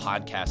Apple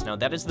Podcasts. Now,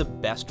 that is the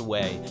best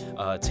way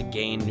to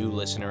gain new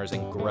listeners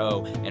and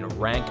grow and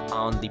rank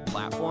on the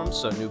platform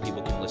so new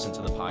people can listen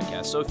to the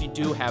podcast. So if you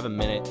do have a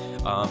minute,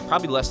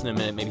 probably less than a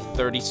minute, maybe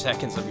 30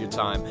 seconds of your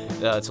time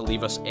to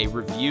leave us a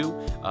review,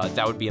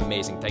 that would be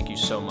amazing. Thank you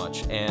so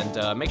much.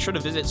 And make sure to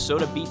visit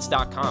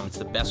sodabeats.com. It's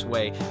the best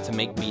way to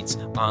make beats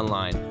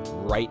online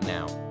right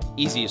now.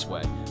 Easiest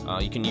way.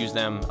 You can use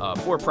them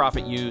for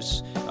profit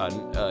use,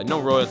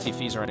 no royalty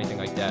fees or anything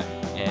like that,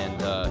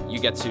 and you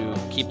get to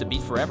keep the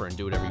beat forever and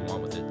do whatever you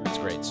want with it. It's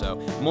great. So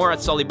more at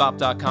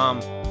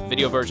sullybop.com,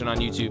 video version on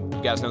YouTube.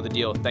 You guys know the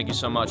deal. Thank you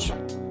so much.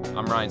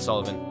 I'm Ryan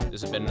Sullivan.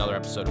 This has been another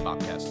episode of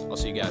Bopcast. I'll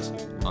see you guys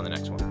on the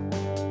next one.